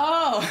hijo.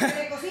 Oh. Que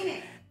le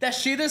cocine. That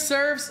she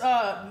deserves,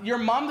 your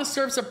mom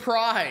deserves a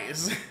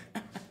prize.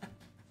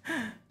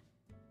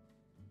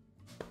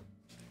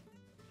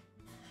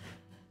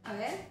 A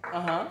ver.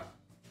 Uh-huh.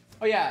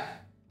 Oh yeah,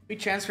 we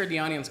transferred the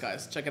onions,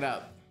 guys. Check it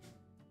out.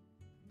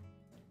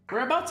 We're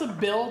about to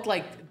build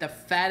like the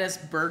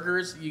fattest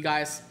burgers you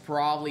guys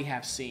probably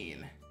have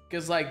seen.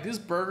 Cause like these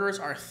burgers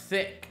are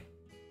thick.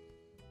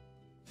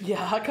 Yeah,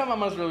 Hakka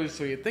Mama's really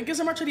sweet. Thank you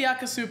so much for the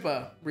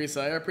Akasupa,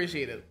 Risa. I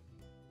appreciate it.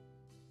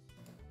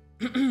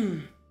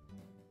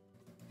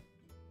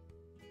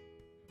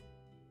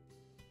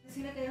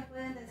 Decirle que ellos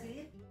pueden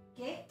decidir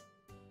qué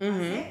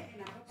hacer en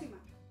la próxima.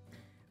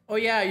 Oh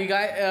yeah, you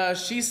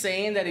guys. She's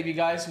saying that if you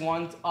guys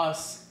want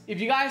us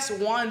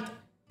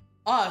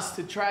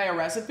to try a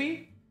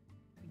recipe,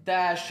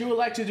 that she would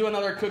like to do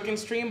another cooking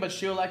stream, but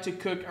she would like to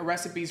cook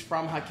recipes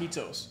from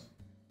Hakitos.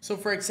 So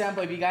for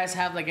example, if you guys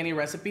have like any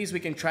recipes, we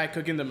can try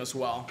cooking them as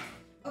well.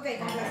 Okay,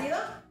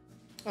 ¿complacido?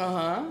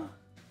 Uh-huh.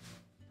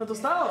 ¿Está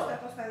tostado? Está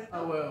tostadito.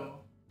 Ah, huevo.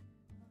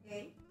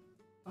 Okay.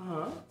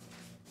 Uh-huh.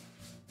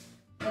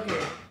 Okay,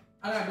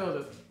 I'm gonna build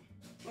it.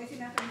 Hoy sí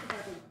me hace mucho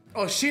para ti.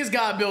 Oh, she's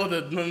gotta build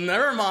it.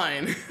 Never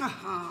mind.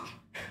 Ajá.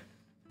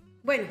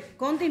 Bueno,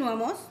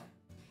 continuamos.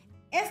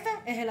 Este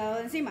es el lado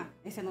de encima.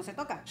 Ese no se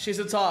toca. She's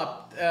the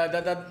top.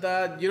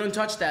 You don't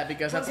touch that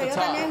because that's Porque the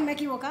yo también top. me he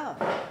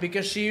equivocado.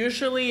 Because she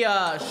usually,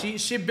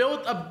 she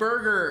built a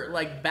burger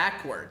like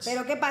backwards.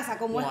 Pero ¿qué pasa?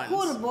 Como es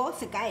Once. curvo,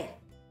 se cae.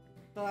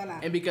 Toda la...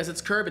 And because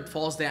it's curved, it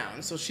falls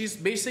down. So she's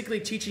basically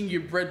teaching you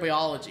bread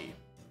biology.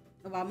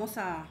 Lo vamos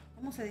a...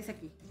 ¿Cómo se dice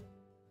aquí?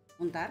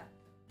 Untar.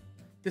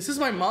 This is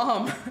my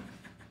mom.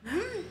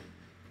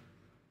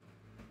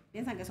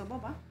 Piensan que son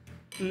papá.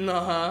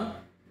 Nuh-huh.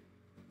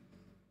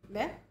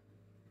 ¿Ves?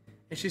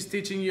 And she's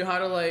teaching you how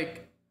to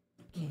like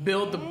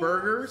build the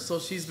burger. So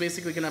she's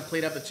basically gonna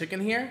plate up the chicken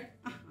here.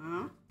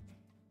 Ajá.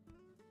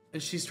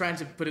 And she's trying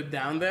to put it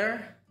down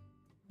there.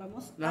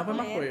 Vamos No, a más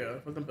poner...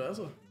 pollo. Falta un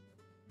pedazo.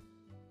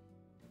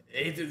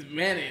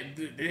 Man,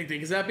 tiene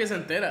que ser la pieza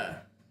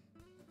entera.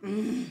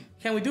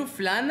 Can we do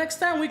flan next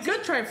time? We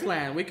could try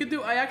flan. We could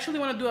do... I actually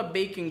want to do a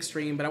baking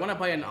stream, but I want to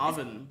buy an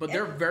oven. But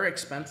they're very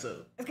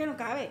expensive. Es que no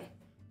cabe.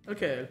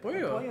 Okay, el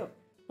pollo. El pollo.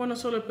 Bueno,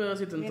 solo el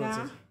pedacito Mira,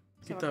 entonces.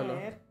 se va a Quítalo.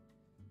 caer.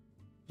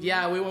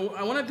 Yeah,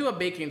 I want to do a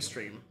baking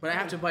stream, but I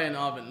have to buy an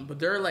oven. But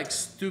they're like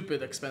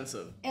stupid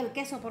expensive. El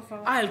queso, por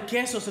favor. Ah, el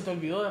queso se te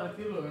olvidó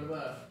derretirlo,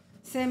 ¿verdad?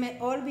 Se me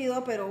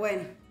olvidó, pero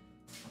bueno.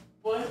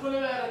 ¿Puedes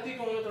ponerle a derretir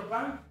con el otro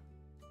pan?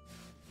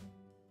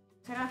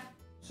 ¿Será?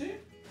 Sí.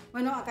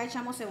 Bueno, acá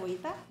echamos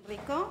cebollita,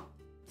 rico.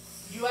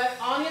 You add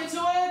onion to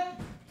it?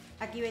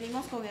 Aquí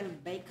venimos con el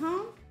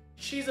bacon.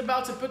 She's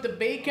about to put the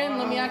bacon.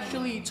 Let me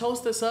actually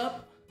toast this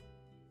up.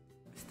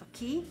 Esto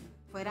aquí,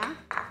 fuera.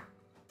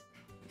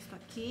 Esto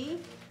aquí.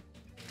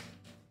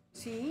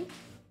 Sí.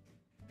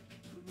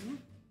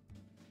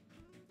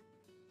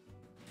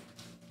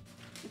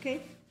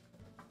 Ok.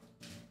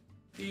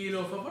 ¿Y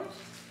los favores?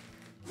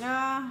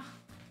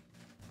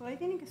 Por ahí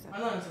tienen que estar. Ah,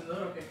 no,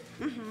 encendedor, okay.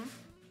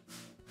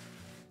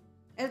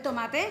 El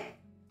tomate.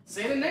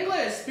 Say it in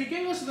English. Speak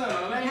English to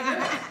them.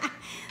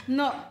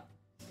 No.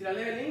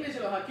 Tírale en English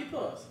a los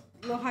Hakitos.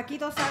 Los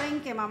Hakitos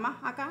saben que mamá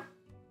acá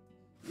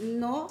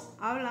no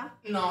habla.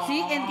 No.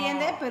 Sí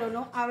entiende, pero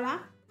no habla.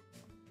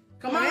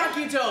 Come on,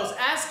 Hakitos.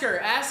 Ask her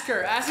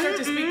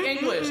to speak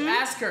English.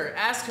 Ask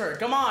her.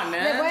 Come on,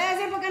 man. ¿Les voy a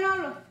decir por qué no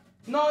hablo?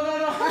 No.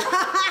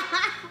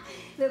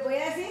 ¿Les voy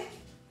a decir?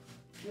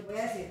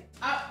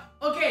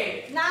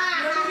 Okay. Nah.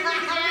 Let me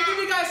give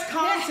you guys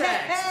context.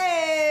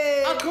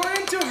 Hey.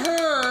 According to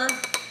her,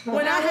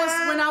 when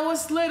I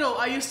was little,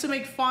 I used to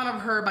make fun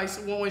of her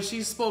when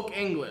she spoke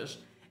English,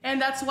 and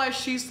that's why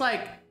she's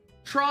like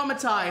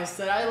traumatized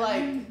that I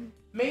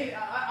made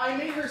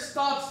her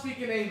stop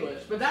speaking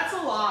English. But that's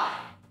a lie.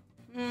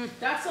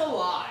 That's a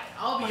lie.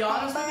 I'll be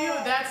honest with you.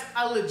 That's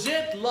a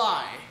legit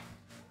lie.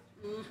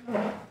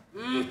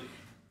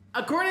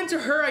 According to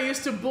her, I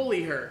used to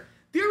bully her.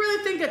 Do you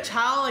really think a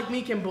child like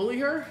me can bully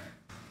her?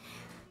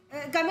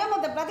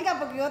 Cambiamos de plática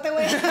porque yo te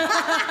voy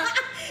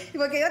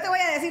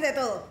a decir de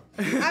todo.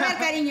 A ver,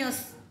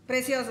 cariños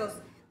preciosos.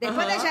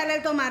 Después de echarle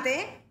el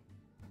tomate,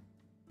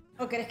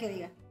 ¿o querés que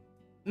diga?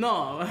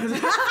 No.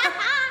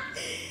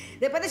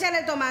 Después de echarle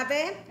el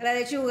tomate, la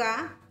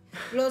lechuga,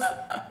 los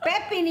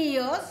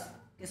pepinillos,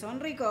 que son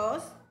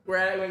ricos.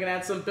 We're gonna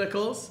add some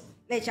pickles.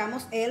 Le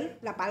echamos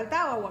la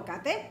palta o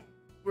aguacate.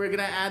 We're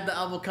gonna add the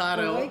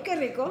avocado. Ay, qué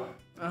rico.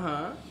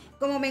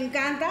 Como me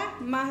encanta,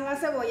 más la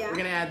cebolla. We're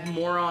gonna add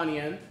more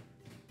onion.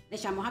 Le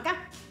echamos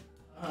acá.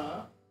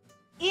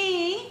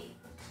 Y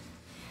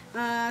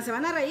se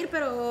van a reír,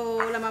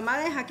 pero la mamá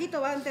de Jaquito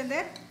va a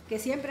entender que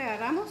siempre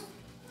agarramos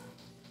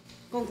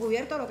con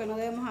cubierto lo que no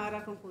debemos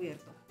agarrar con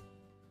cubierto.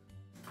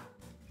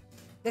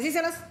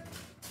 Decíselos.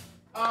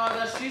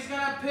 That she's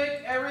gonna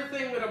pick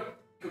everything with a...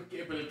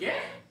 ¿Qué?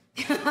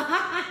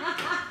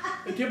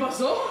 ¿Qué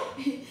pasó?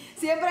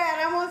 Siempre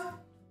agarramos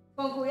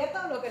con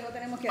cubierto lo que no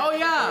tenemos que agarrar. Oh,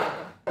 yeah.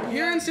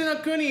 Here in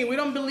Sinokuni, we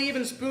don't believe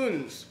in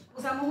spoons.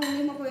 Usamos un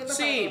mismo cubierto.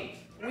 See,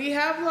 we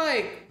have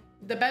like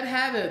the bad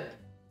habit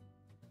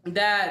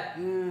that...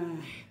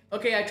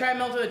 Okay, I tried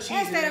melting the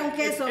cheese. Este era un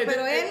queso,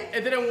 pero él...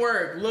 It didn't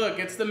work. Look,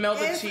 it's the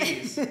melted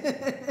cheese.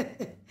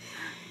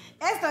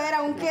 Esto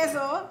era un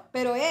queso,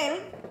 pero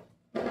él,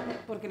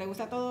 porque le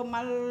gusta todo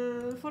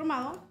mal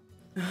formado.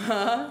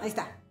 Ahí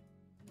está.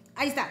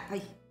 Ahí.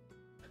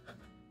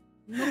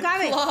 No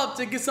cabe. Flop,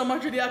 te quiso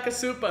mucho de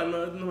Akasupa.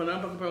 Nos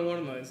mandaron para comprar un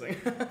horno, dicen.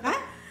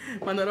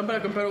 Mandaron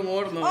para comprar un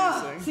horno,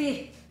 dicen.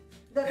 Sí.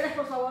 De 3,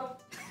 por favor.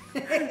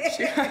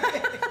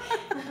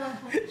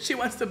 She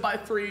wants to buy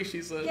 3,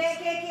 she says.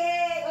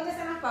 ¿Qué? ¿Dónde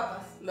están las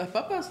papas? Las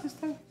papas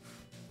están.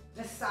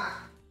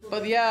 Exacto.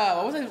 But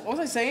yeah, what was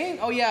I saying?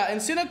 Oh yeah, in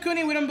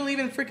Sinokuni we don't believe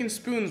in freaking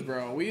spoons,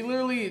 bro. We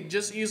literally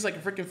just use like a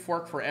freaking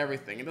fork for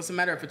everything. It doesn't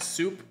matter if it's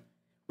soup.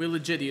 We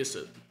legit use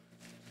it.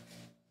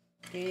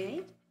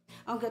 Okay.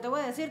 Aunque te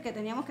voy a decir que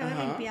teníamos que haber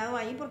limpiado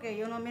ahí porque a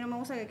mí no me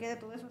gusta que quede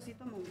todo eso así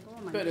todo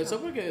manchado. Pero eso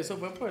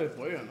fue por el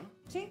pollo, ¿no?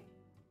 Sí.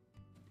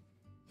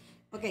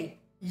 Okay.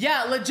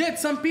 Yeah, legit.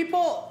 Some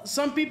people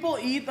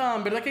eat.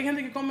 ¿Verdad que hay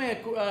gente que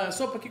come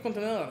sopa aquí con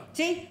tenedor?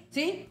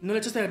 Sí. No le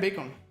echaste el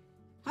bacon.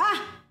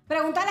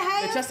 Preguntales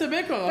a ellos. ¿Le echaste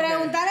bacon? Okay.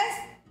 Preguntales.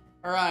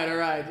 All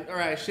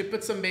right. She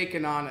put some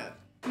bacon on it.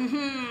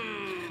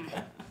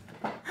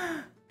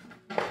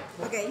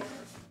 Okay.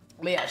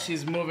 But yeah,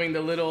 she's moving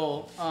the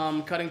little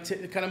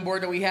cutting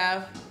board that we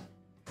have.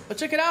 But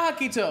check it out,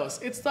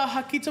 Hakitos. It's the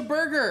Hakito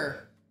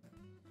burger.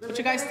 What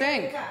you guys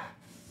think?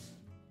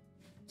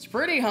 It's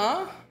pretty,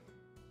 huh?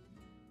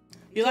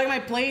 You like my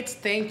plates?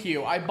 Thank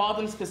you. I bought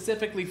them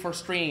specifically for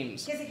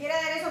streams.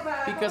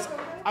 Because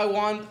I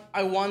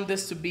want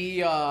this to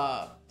be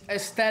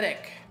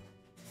aesthetic.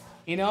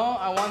 You know,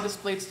 I want these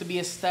plates to be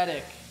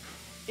aesthetic.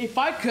 If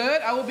I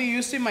could, I would be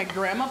using my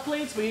grandma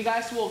plates, but you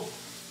guys will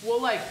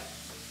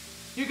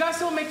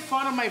make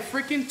fun of my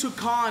freaking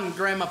toucan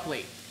grandma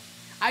plate.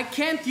 I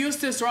can't use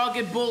this or I'll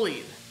get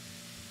bullied.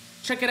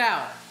 Check it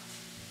out.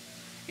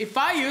 If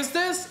I use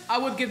this, I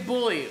would get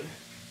bullied.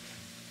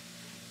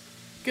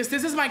 Because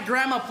this is my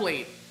grandma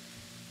plate.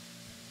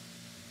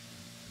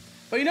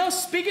 But you know,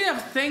 speaking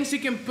of things you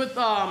can put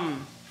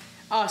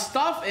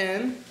stuff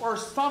in or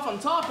stuff on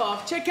top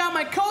of, check out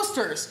my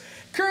coasters.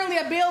 Currently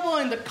available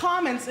in the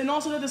comments and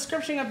also the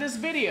description of this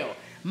video.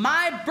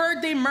 My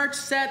birthday merch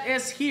set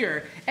is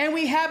here. And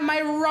we have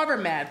my rubber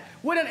mat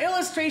with an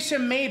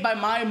illustration made by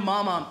my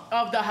mama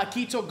of the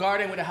Hakito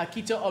garden with a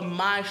Hakito on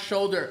my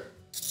shoulder.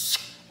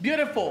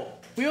 Beautiful.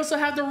 We also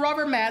have the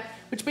rubber mat,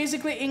 which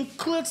basically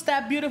includes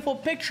that beautiful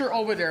picture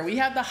over there. We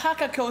have the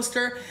Hakka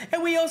coaster,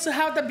 and we also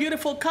have the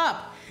beautiful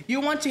cup.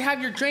 You want to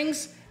have your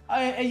drinks,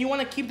 and you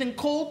want to keep them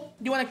cold,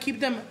 you want to keep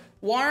them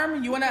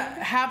warm, you want to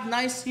have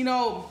nice, you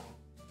know,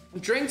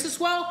 drinks as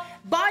well,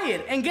 buy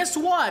it. And guess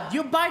what?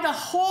 You buy the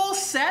whole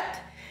set,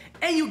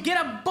 and you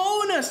get a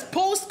bonus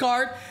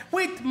postcard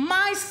with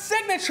my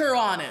signature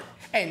on it.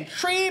 And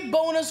 3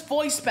 bonus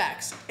voice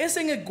packs.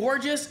 Isn't it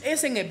gorgeous?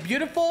 Isn't it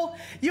beautiful?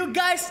 You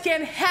guys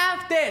can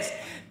have this.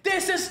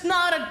 This is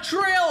not a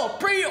drill.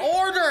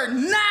 Pre-order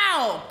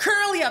now.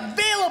 Currently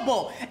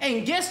available.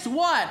 And guess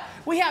what?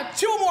 We have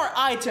 2 more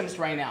items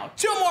right now.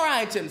 2 more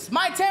items.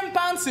 My 10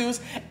 pansus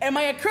and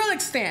my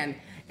acrylic stand.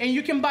 And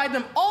you can buy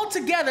them all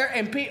together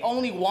and pay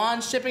only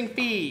 1 shipping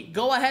fee.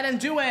 Go ahead and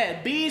do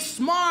it. Be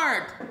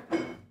smart.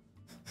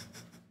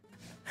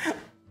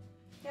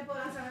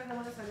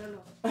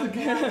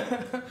 Okay.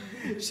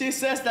 She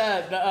says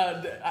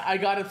that I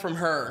got it from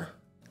her.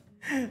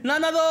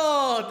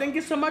 Nanado, thank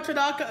you so much for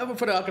the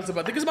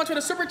thank you so much for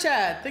the super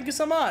chat. Thank you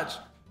so much.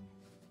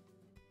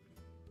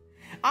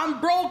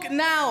 I'm broke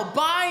now.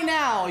 Buy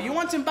now. You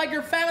want to invite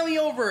your family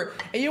over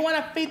and you want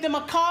to feed them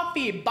a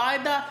coffee? Buy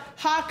the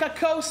Hakka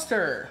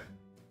coaster.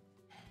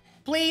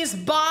 Please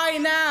buy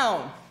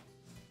now.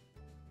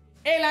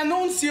 El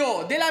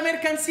anuncio de la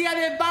mercancía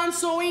de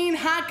Banzoin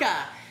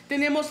Hakka.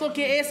 Tenemos lo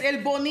que es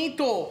el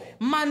bonito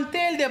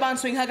mantel de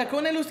Banzoin Hakka con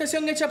una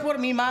ilustración hecha por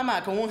mi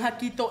mamá con un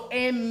jaquito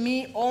en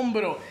mi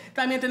hombro.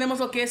 También tenemos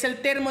lo que es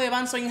el termo de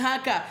Banzoin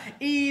Hakka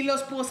y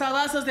los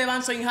posadazos de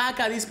Banzoin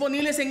Hakka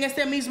disponibles en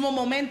este mismo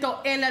momento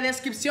en la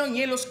descripción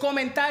y en los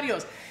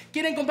comentarios.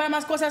 ¿Quieren comprar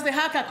más cosas de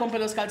Hakka?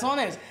 Compren los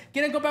calzones.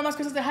 ¿Quieren comprar más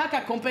cosas de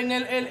Hakka? Compren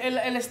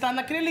el stand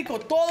acrílico.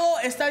 Todo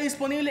está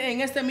disponible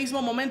en este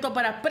mismo momento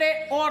para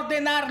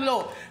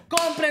preordenarlo.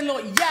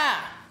 Cómprenlo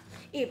ya.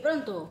 Y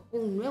pronto,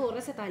 un nuevo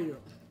recetario.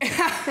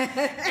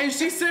 And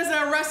she says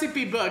a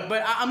recipe book,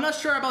 but I'm not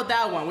sure about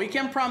that one. We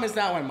can't promise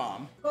that one,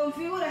 Mom. Con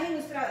figuras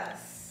ilustradas.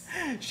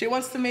 She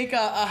wants to make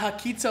a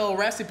Hakito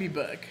recipe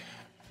book.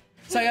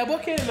 ¿Sabías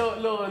que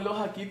los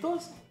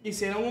Hakitos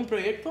hicieron un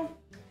proyecto?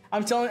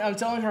 I'm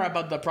telling her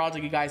about the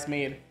project you guys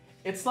made.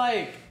 It's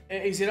like,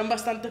 hicieron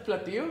bastantes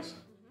platillos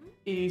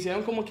y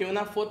hicieron como que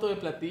una foto del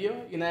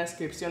platillo y una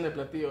descripción del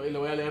platillo y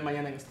lo voy a leer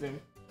mañana en stream.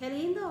 ¡Qué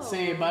lindo!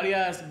 Sí,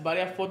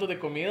 varias fotos de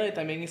comida y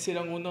también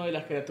hicieron uno de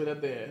las criaturas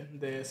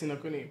de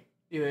Sinokuni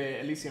y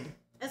de Elysium.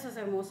 Eso es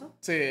hermoso.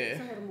 Sí.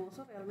 Eso es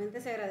hermoso.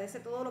 Realmente se agradece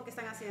todo lo que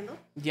están haciendo.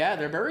 Yeah,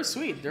 they're very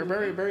sweet. They're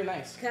very, very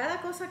nice.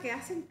 Cada cosa que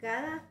hacen,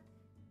 cada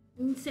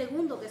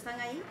segundo que están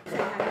ahí, se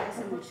les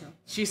agradece mucho.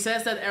 She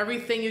says that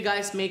everything you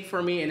guys make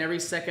for me and every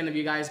second of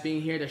you guys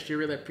being here, that she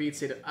really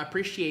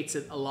appreciates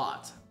it a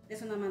lot.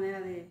 Es una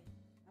manera de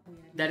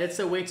apoyar. That it's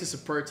a way to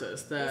support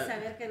us. Y That,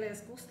 saber que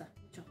les gusta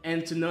mucho.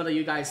 and to know that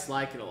you guys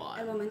like it a lot.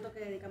 El momento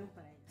que dedicamos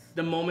para ellos.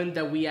 The moment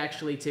that we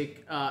actually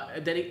take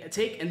and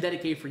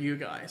dedicate for you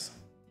guys.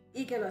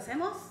 Y que lo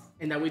hacemos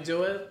And that we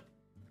do it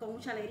con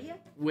mucha alegría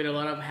with a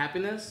lot of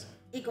happiness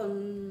y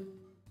con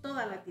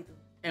toda la actitud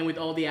and with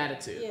all the y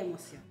attitude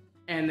emoción.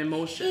 and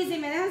emotion. Y si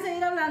me dejan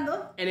seguir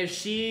hablando, And if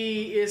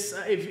she is,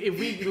 if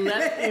we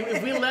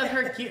let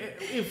her keep,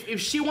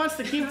 if she wants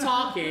to keep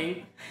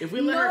talking, if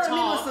we let her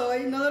talk,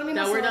 no dormimos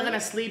that we're not hoy.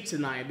 gonna sleep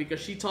tonight because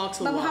she talks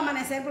a Vamos a lot,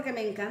 amanecer porque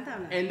me encanta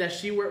hablar. and that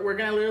we're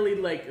gonna literally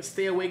like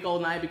stay awake all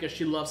night because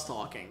she loves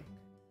talking.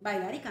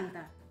 Bailar y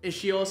cantar. And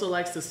she also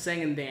likes to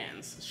sing and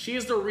dance. She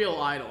is the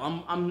real idol.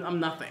 I'm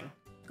nothing.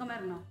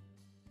 Comer no.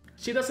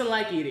 She doesn't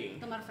like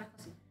eating. Tomar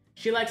fresco sí.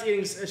 She likes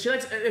eating. She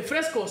likes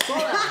fresco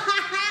soda.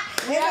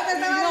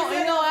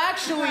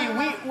 Actually,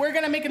 we're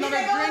gonna make another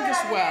drink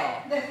as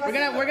well.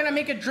 We're gonna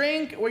make a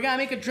drink. We're gonna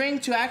make a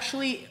drink to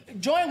actually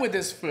join with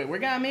this food. We're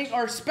gonna make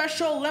our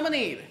special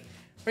lemonade.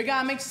 We're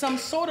gonna make some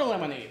soda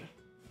lemonade.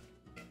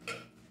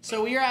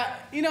 So we are,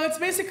 it's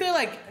basically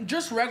like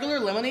just regular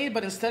lemonade,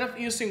 but instead of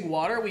using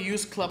water, we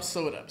use club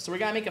soda. So we're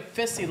gonna make a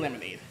fizzy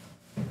lemonade.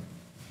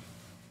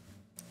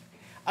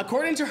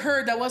 According to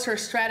her, that was her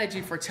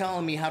strategy for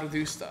telling me how to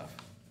do stuff.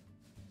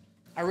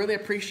 I really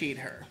appreciate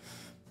her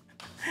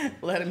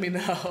letting me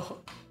know.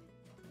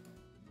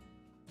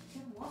 Qué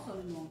hermoso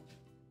limón.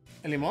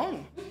 El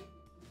limón.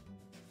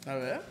 A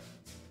ver.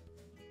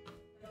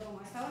 Pero como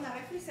estaba en la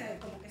refri,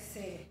 como que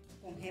se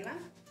congelan.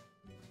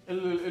 El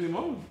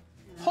limón.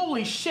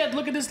 Holy shit,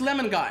 look at this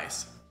lemon,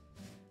 guys.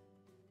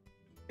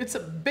 It's a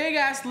big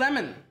ass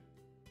lemon.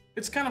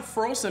 It's kind of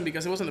frozen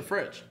because it was in the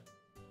fridge.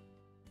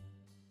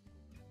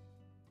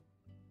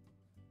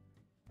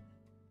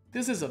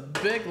 This is a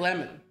big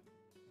lemon.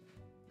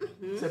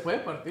 Se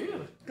puede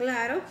partir.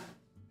 Claro.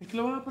 ¿En qué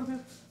lo van a partir?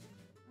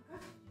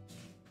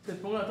 ¿Te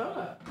pongo la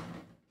tabla?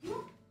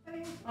 No, está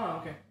bien. Ah,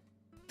 okay.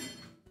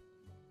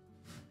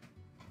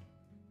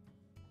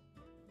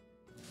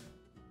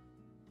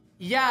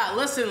 Yeah,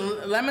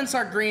 listen, lemons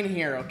are green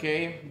here,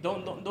 okay?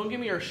 Don't give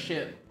me your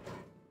shit.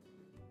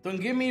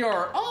 Don't give me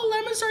your, oh,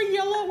 lemons are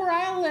yellow where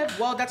I live.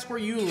 Well, that's where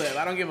you live.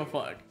 I don't give a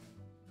fuck.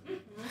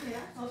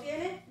 Mira, no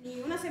tiene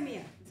ni una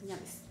semilla.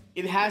 Enseñales.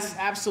 It has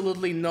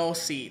absolutely no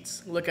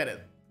seeds. Look at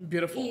it.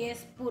 Beautiful. Y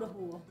es puro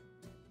jugo.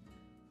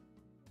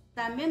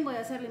 También voy a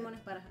hacer limones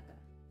para Hakka.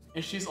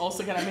 And she's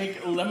also gonna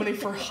make lemonade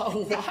for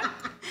what?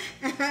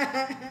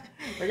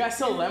 We're gonna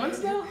sell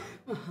lemons now?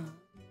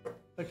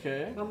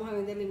 Okay. Vamos a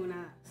vender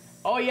limonadas.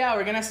 Oh yeah,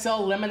 we're gonna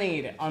sell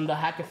lemonade on the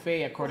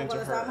Hakkafe according to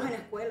Cuando estábamos en her. la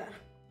escuela.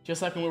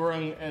 Just like when we were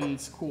in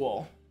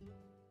school.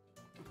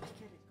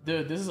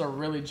 Dude, this is a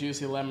really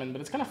juicy lemon,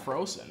 but it's kind of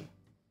frozen.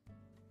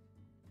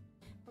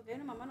 Porque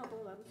una mamá no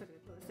puedo dar un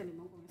secreto de este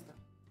limón con esta.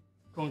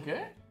 ¿Con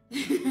qué?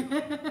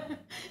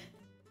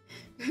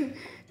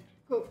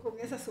 con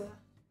esa soda.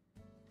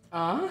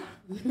 I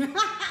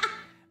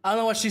don't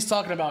know what she's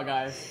talking about,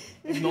 guys.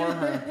 Ignore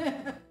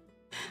her.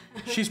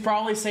 She's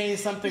probably saying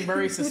something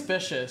very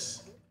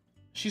suspicious.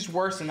 She's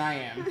worse than I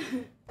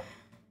am.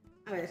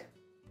 A ver.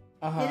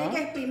 Tienen que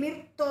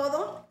exprimir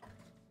todo.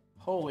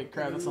 Holy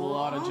crap, that's a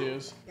lot of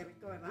juice. Qué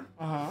rico, ¿verdad?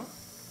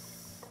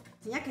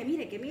 Yeah, que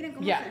miren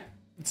cómo yeah.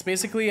 It's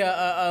basically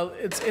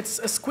it's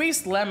a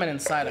squeezed lemon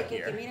inside of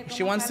here.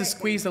 She wants to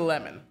squeeze the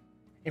lemon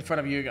in front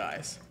of you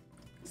guys.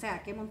 O sea,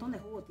 qué montón de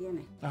jugo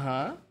tiene.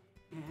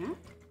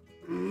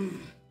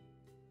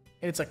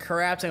 It's a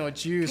crap ton of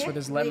juice with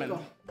this lemon.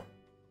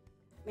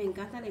 Me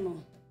encanta el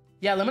limón.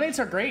 Yeah, lemonades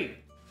are great.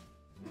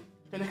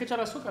 ¿Tienes que echar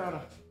azúcar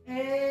ahora?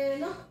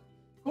 No.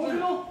 ¿Cómo que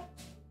no?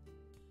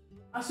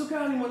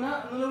 Azúcar a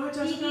limonada, no le vas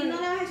a echar azúcar. Y no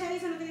le vas a echar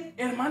eso, no tiene.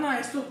 Hermana,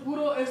 esto es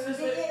puro, es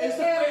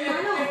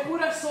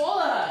pura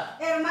soda.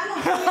 Hermano,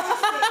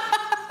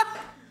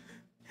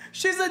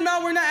 She said,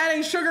 no, we're not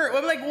adding sugar.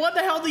 I'm like, what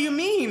the hell do you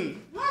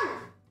mean?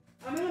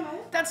 a mí no me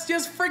gusta. That's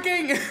just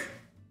freaking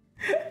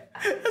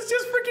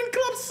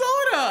club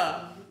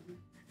soda.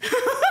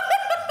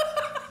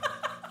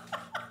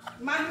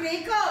 Más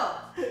rico.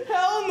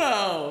 Hell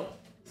no.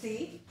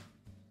 Sí.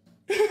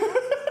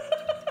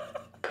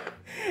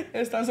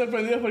 Están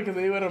sorprendidos porque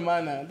te digo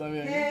hermana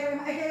también.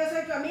 Es que yo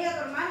soy tu amiga,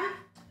 tu hermana.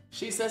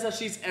 She says that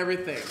she's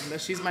everything.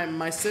 That she's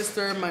my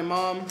sister, my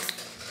mom.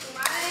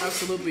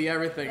 Absolutely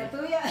everything. La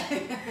tuya.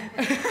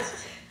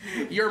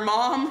 Your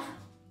mom.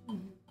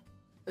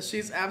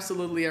 She's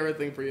absolutely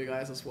everything for you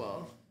guys as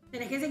well.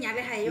 Tienes que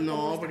enseñarles a ellos.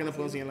 No, porque no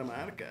puedo enseñar la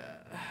marca.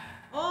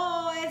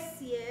 Oh, es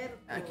cierto.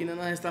 Aquí no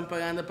nos están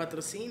pagando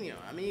patrocinio,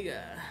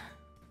 amiga.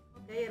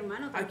 Okay,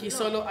 hermano, aquí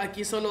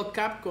solo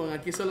Capcom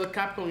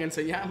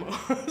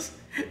enseñamos.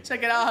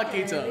 Check it out,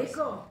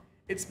 Hakitos.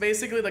 It's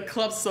basically the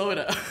club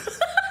soda.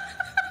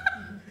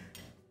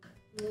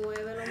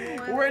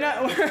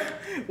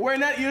 We're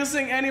not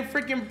using any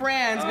freaking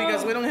brands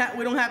because we don't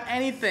have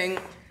anything.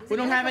 We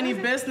don't have any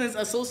business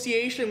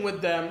association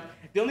with them.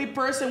 The only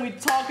person we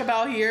talk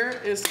about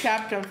here is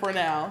Capcom for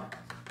now.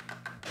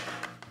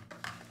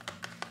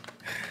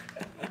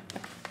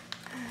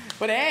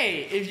 But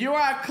hey, if you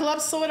are a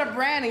club soda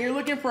brand and you're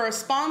looking for a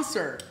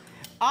sponsor,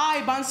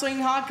 Banzoin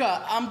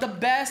Hakka, I'm the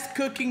best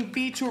cooking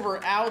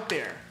VTuber out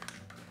there.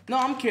 No,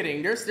 I'm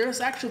kidding.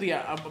 There's actually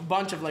a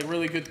bunch of like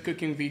really good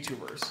cooking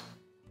VTubers.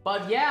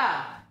 But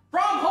yeah,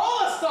 from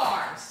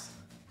HOLOSTARS,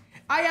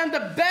 I am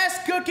the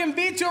best cooking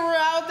VTuber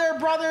out there,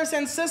 brothers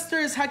and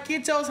sisters,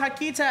 Hakitos,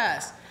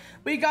 Hakitas.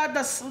 We got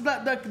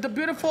the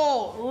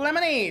beautiful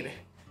lemonade,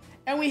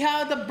 and we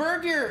have the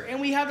burger, and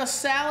we have the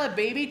salad,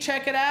 baby.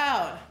 Check it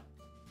out.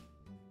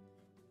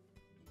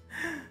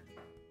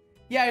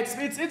 Yeah, it's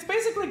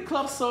basically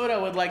club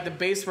soda with like the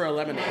base for a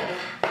lemonade.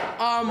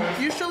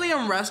 Usually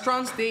in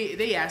restaurants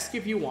they ask you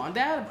if you want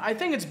that. I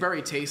think it's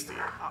very tasty.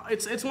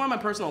 It's one of my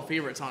personal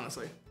favorites,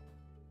 honestly.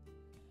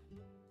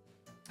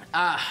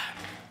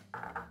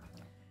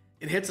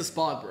 It hits a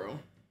spot, bro.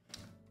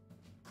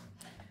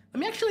 Let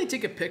me actually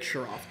take a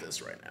picture of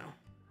this right now.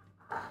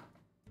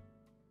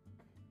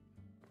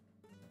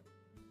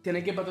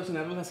 Tiene que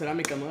patrocinarnos la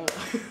cerámica, ¿no?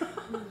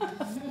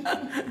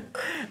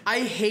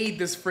 I hate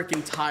this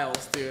freaking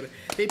tiles, dude.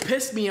 They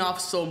piss me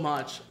off so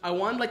much. I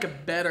want like a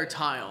better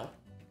tile.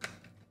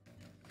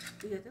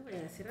 Yo te voy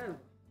a decir algo.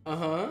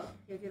 Ajá.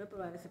 Yo quiero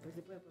probar ese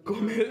principio.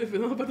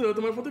 No, te voy a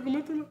tomar foto y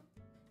comértelo.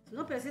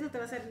 No, pero si no te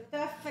va a hacer, no te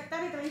va a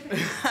afectar y te va a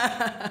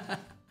infectar.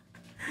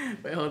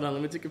 Wait, hold on.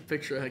 Let me take a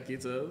picture of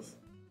Hakitos.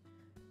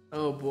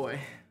 Oh boy.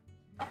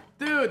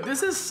 Dude,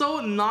 this is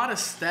so not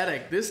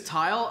aesthetic. This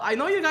tile, I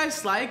know you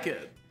guys like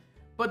it,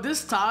 but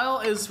this tile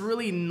is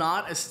really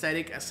not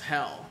aesthetic as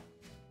hell.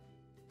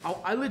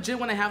 I legit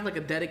want to have like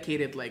a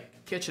dedicated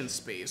like kitchen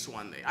space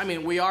one day. I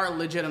mean, we are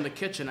legit in the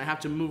kitchen. I have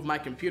to move my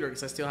computer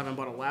because I still haven't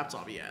bought a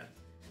laptop yet.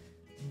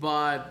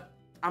 But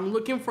I'm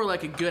looking for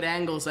like a good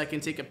angle so I can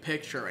take a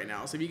picture right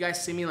now. So if you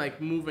guys see me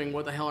like moving,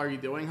 what the hell are you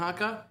doing,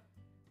 Hakka?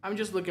 I'm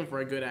just looking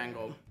for a good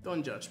angle.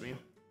 Don't judge me.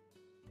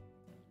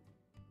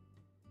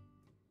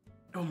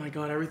 Oh my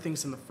god,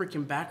 everything's in the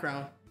freaking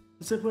background.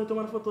 ¿Se puede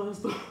tomar foto de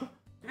esto?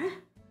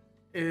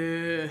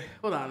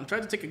 Hold on, I'm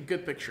trying to take a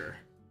good picture.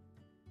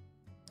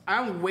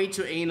 I'm way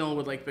too anal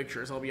with like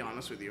pictures, I'll be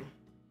honest with you.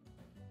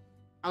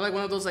 I'm like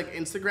one of those like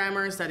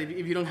Instagrammers that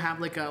if you don't have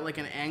like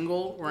an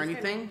angle or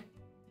anything,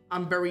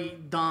 I'm very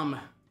dumb.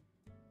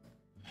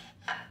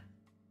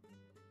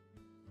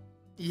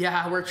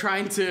 Yeah, we're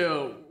trying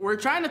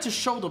not to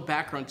show the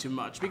background too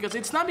much because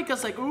it's not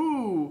because like,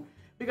 ooh,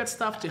 we got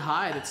stuff to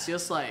hide. It's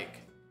just like,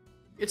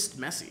 it's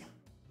messy.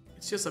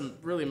 It's just a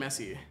really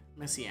messy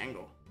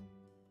angle.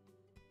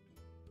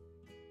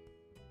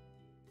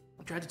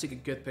 I tried to take a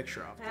good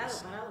picture of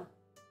this. Parado.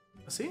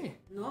 ¿Así?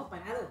 No,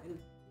 parado.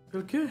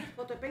 ¿Por qué?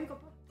 Foto de penco,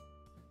 po.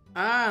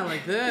 Ah,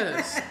 like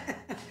this.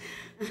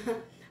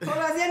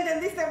 ¿Cómo así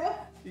entendiste vos?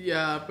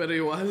 Yeah, pero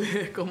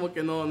igual como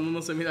que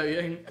no se mira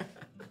bien.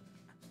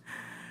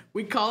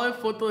 We call it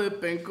foto de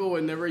penco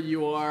whenever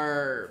you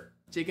are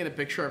taking a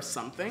picture of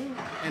something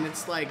and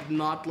it's like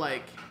not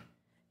like,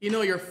 You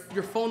know, your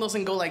phone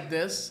doesn't go like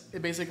this.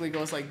 It basically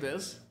goes like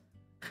this.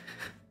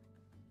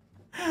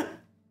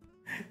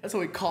 That's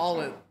what we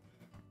call it.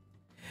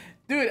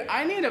 Dude,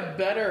 I need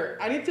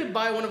to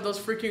buy one of those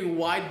freaking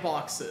wide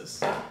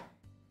boxes.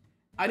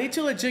 I need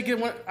to legit get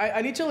one.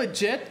 I need to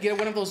legit get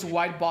one of those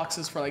wide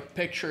boxes for like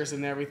pictures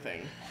and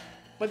everything.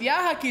 But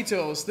yeah,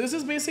 Hakitos, this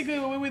is basically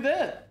what we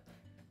did.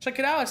 Check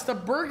it out, it's the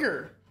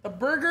burger. The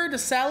burger, the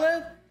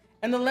salad,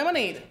 and the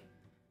lemonade.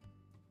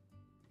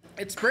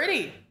 It's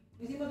pretty.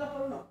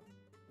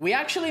 We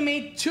actually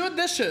made 2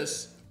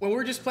 dishes when we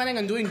were just planning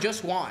on doing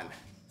just one.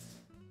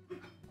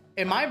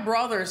 And my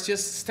brother's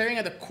just staring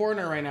at the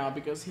corner right now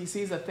because he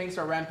sees that things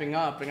are ramping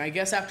up. And I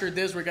guess after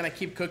this, we're gonna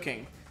keep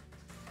cooking.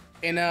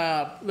 In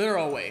a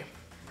literal way.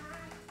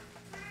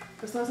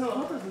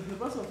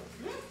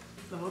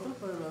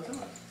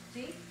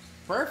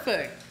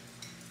 Perfect.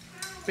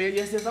 Pero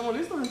ya estamos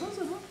listos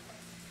entonces, ¿no?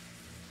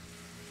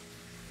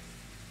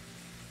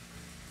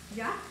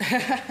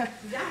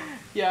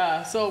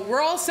 Yeah, so we're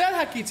all set,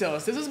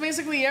 Hakitos. This is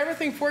basically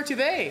everything for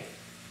today.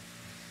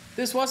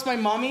 This was my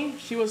mommy.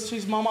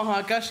 She's Mama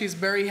Hakka. She's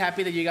very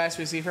happy that you guys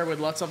receive her with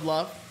lots of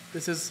love.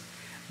 This is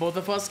both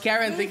of us.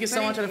 Karen, thank you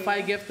so much for the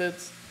 5 gifted.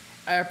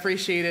 I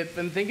appreciate it.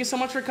 And thank you so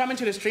much for coming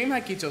to the stream,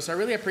 Hakitos. I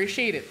really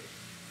appreciate it.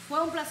 Fue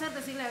un placer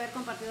decirle haber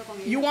compartido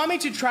con You want me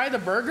to try the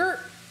burger?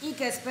 Y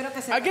que espero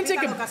que se I can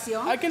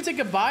take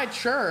a bite,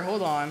 sure.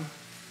 Hold on.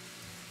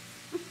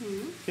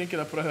 Can't get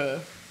up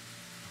here.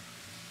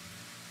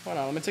 Hold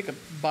on, let me take a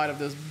bite of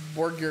this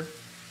BORGIR.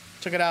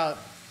 Check it out.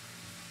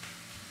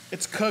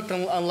 It's cooked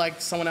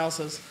unlike someone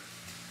else's.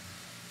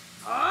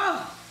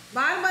 Oh,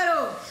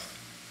 bárbaro.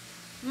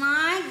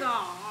 My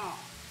God.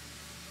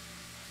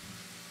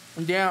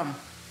 Damn.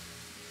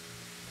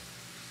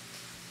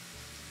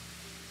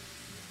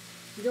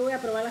 Yo voy a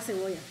probar la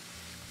cebolla.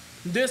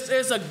 This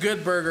is a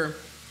good burger.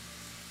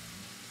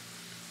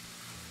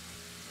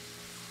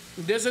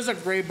 This is a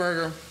great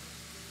burger.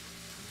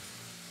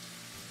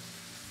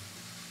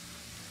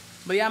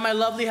 But yeah, my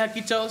lovely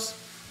Hakitos,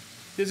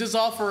 this is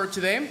all for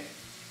today.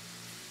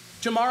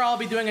 Tomorrow I'll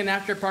be doing an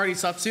after party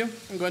satsu.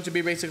 I'm going to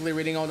be basically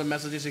reading all the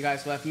messages you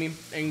guys left me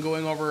and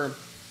going over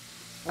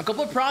a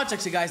couple of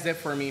projects you guys did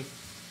for me.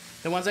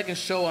 The ones I can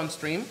show on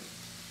stream.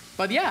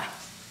 But yeah,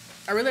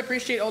 I really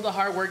appreciate all the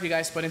hard work you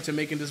guys put into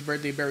making this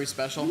birthday very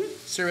special.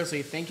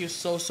 Seriously, thank you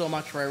so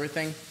much for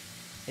everything.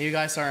 And you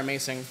guys are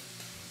amazing.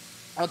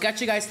 I'll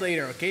catch you guys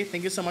later, okay?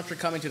 Thank you so much for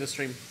coming to the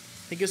stream.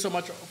 Thank you so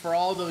much for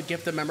all the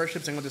gifted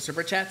memberships and all the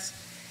super chats.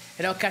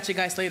 And I'll catch you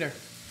guys later.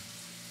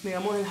 Me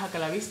llamo en Hakka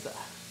la Vista.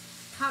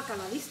 Hakka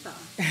la Vista.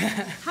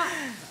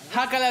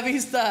 Hakka la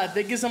Vista.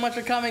 Thank you so much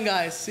for coming,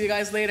 guys. See you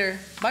guys later.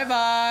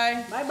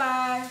 Bye-bye.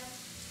 Bye-bye.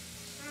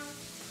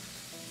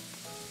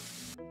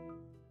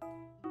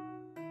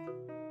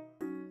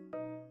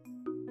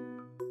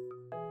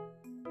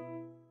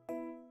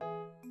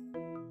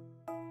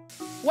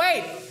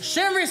 Wait,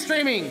 Shinri's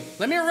streaming.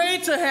 Let me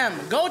raid to him.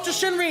 Go to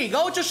Shinri.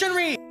 Go to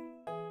Shinri.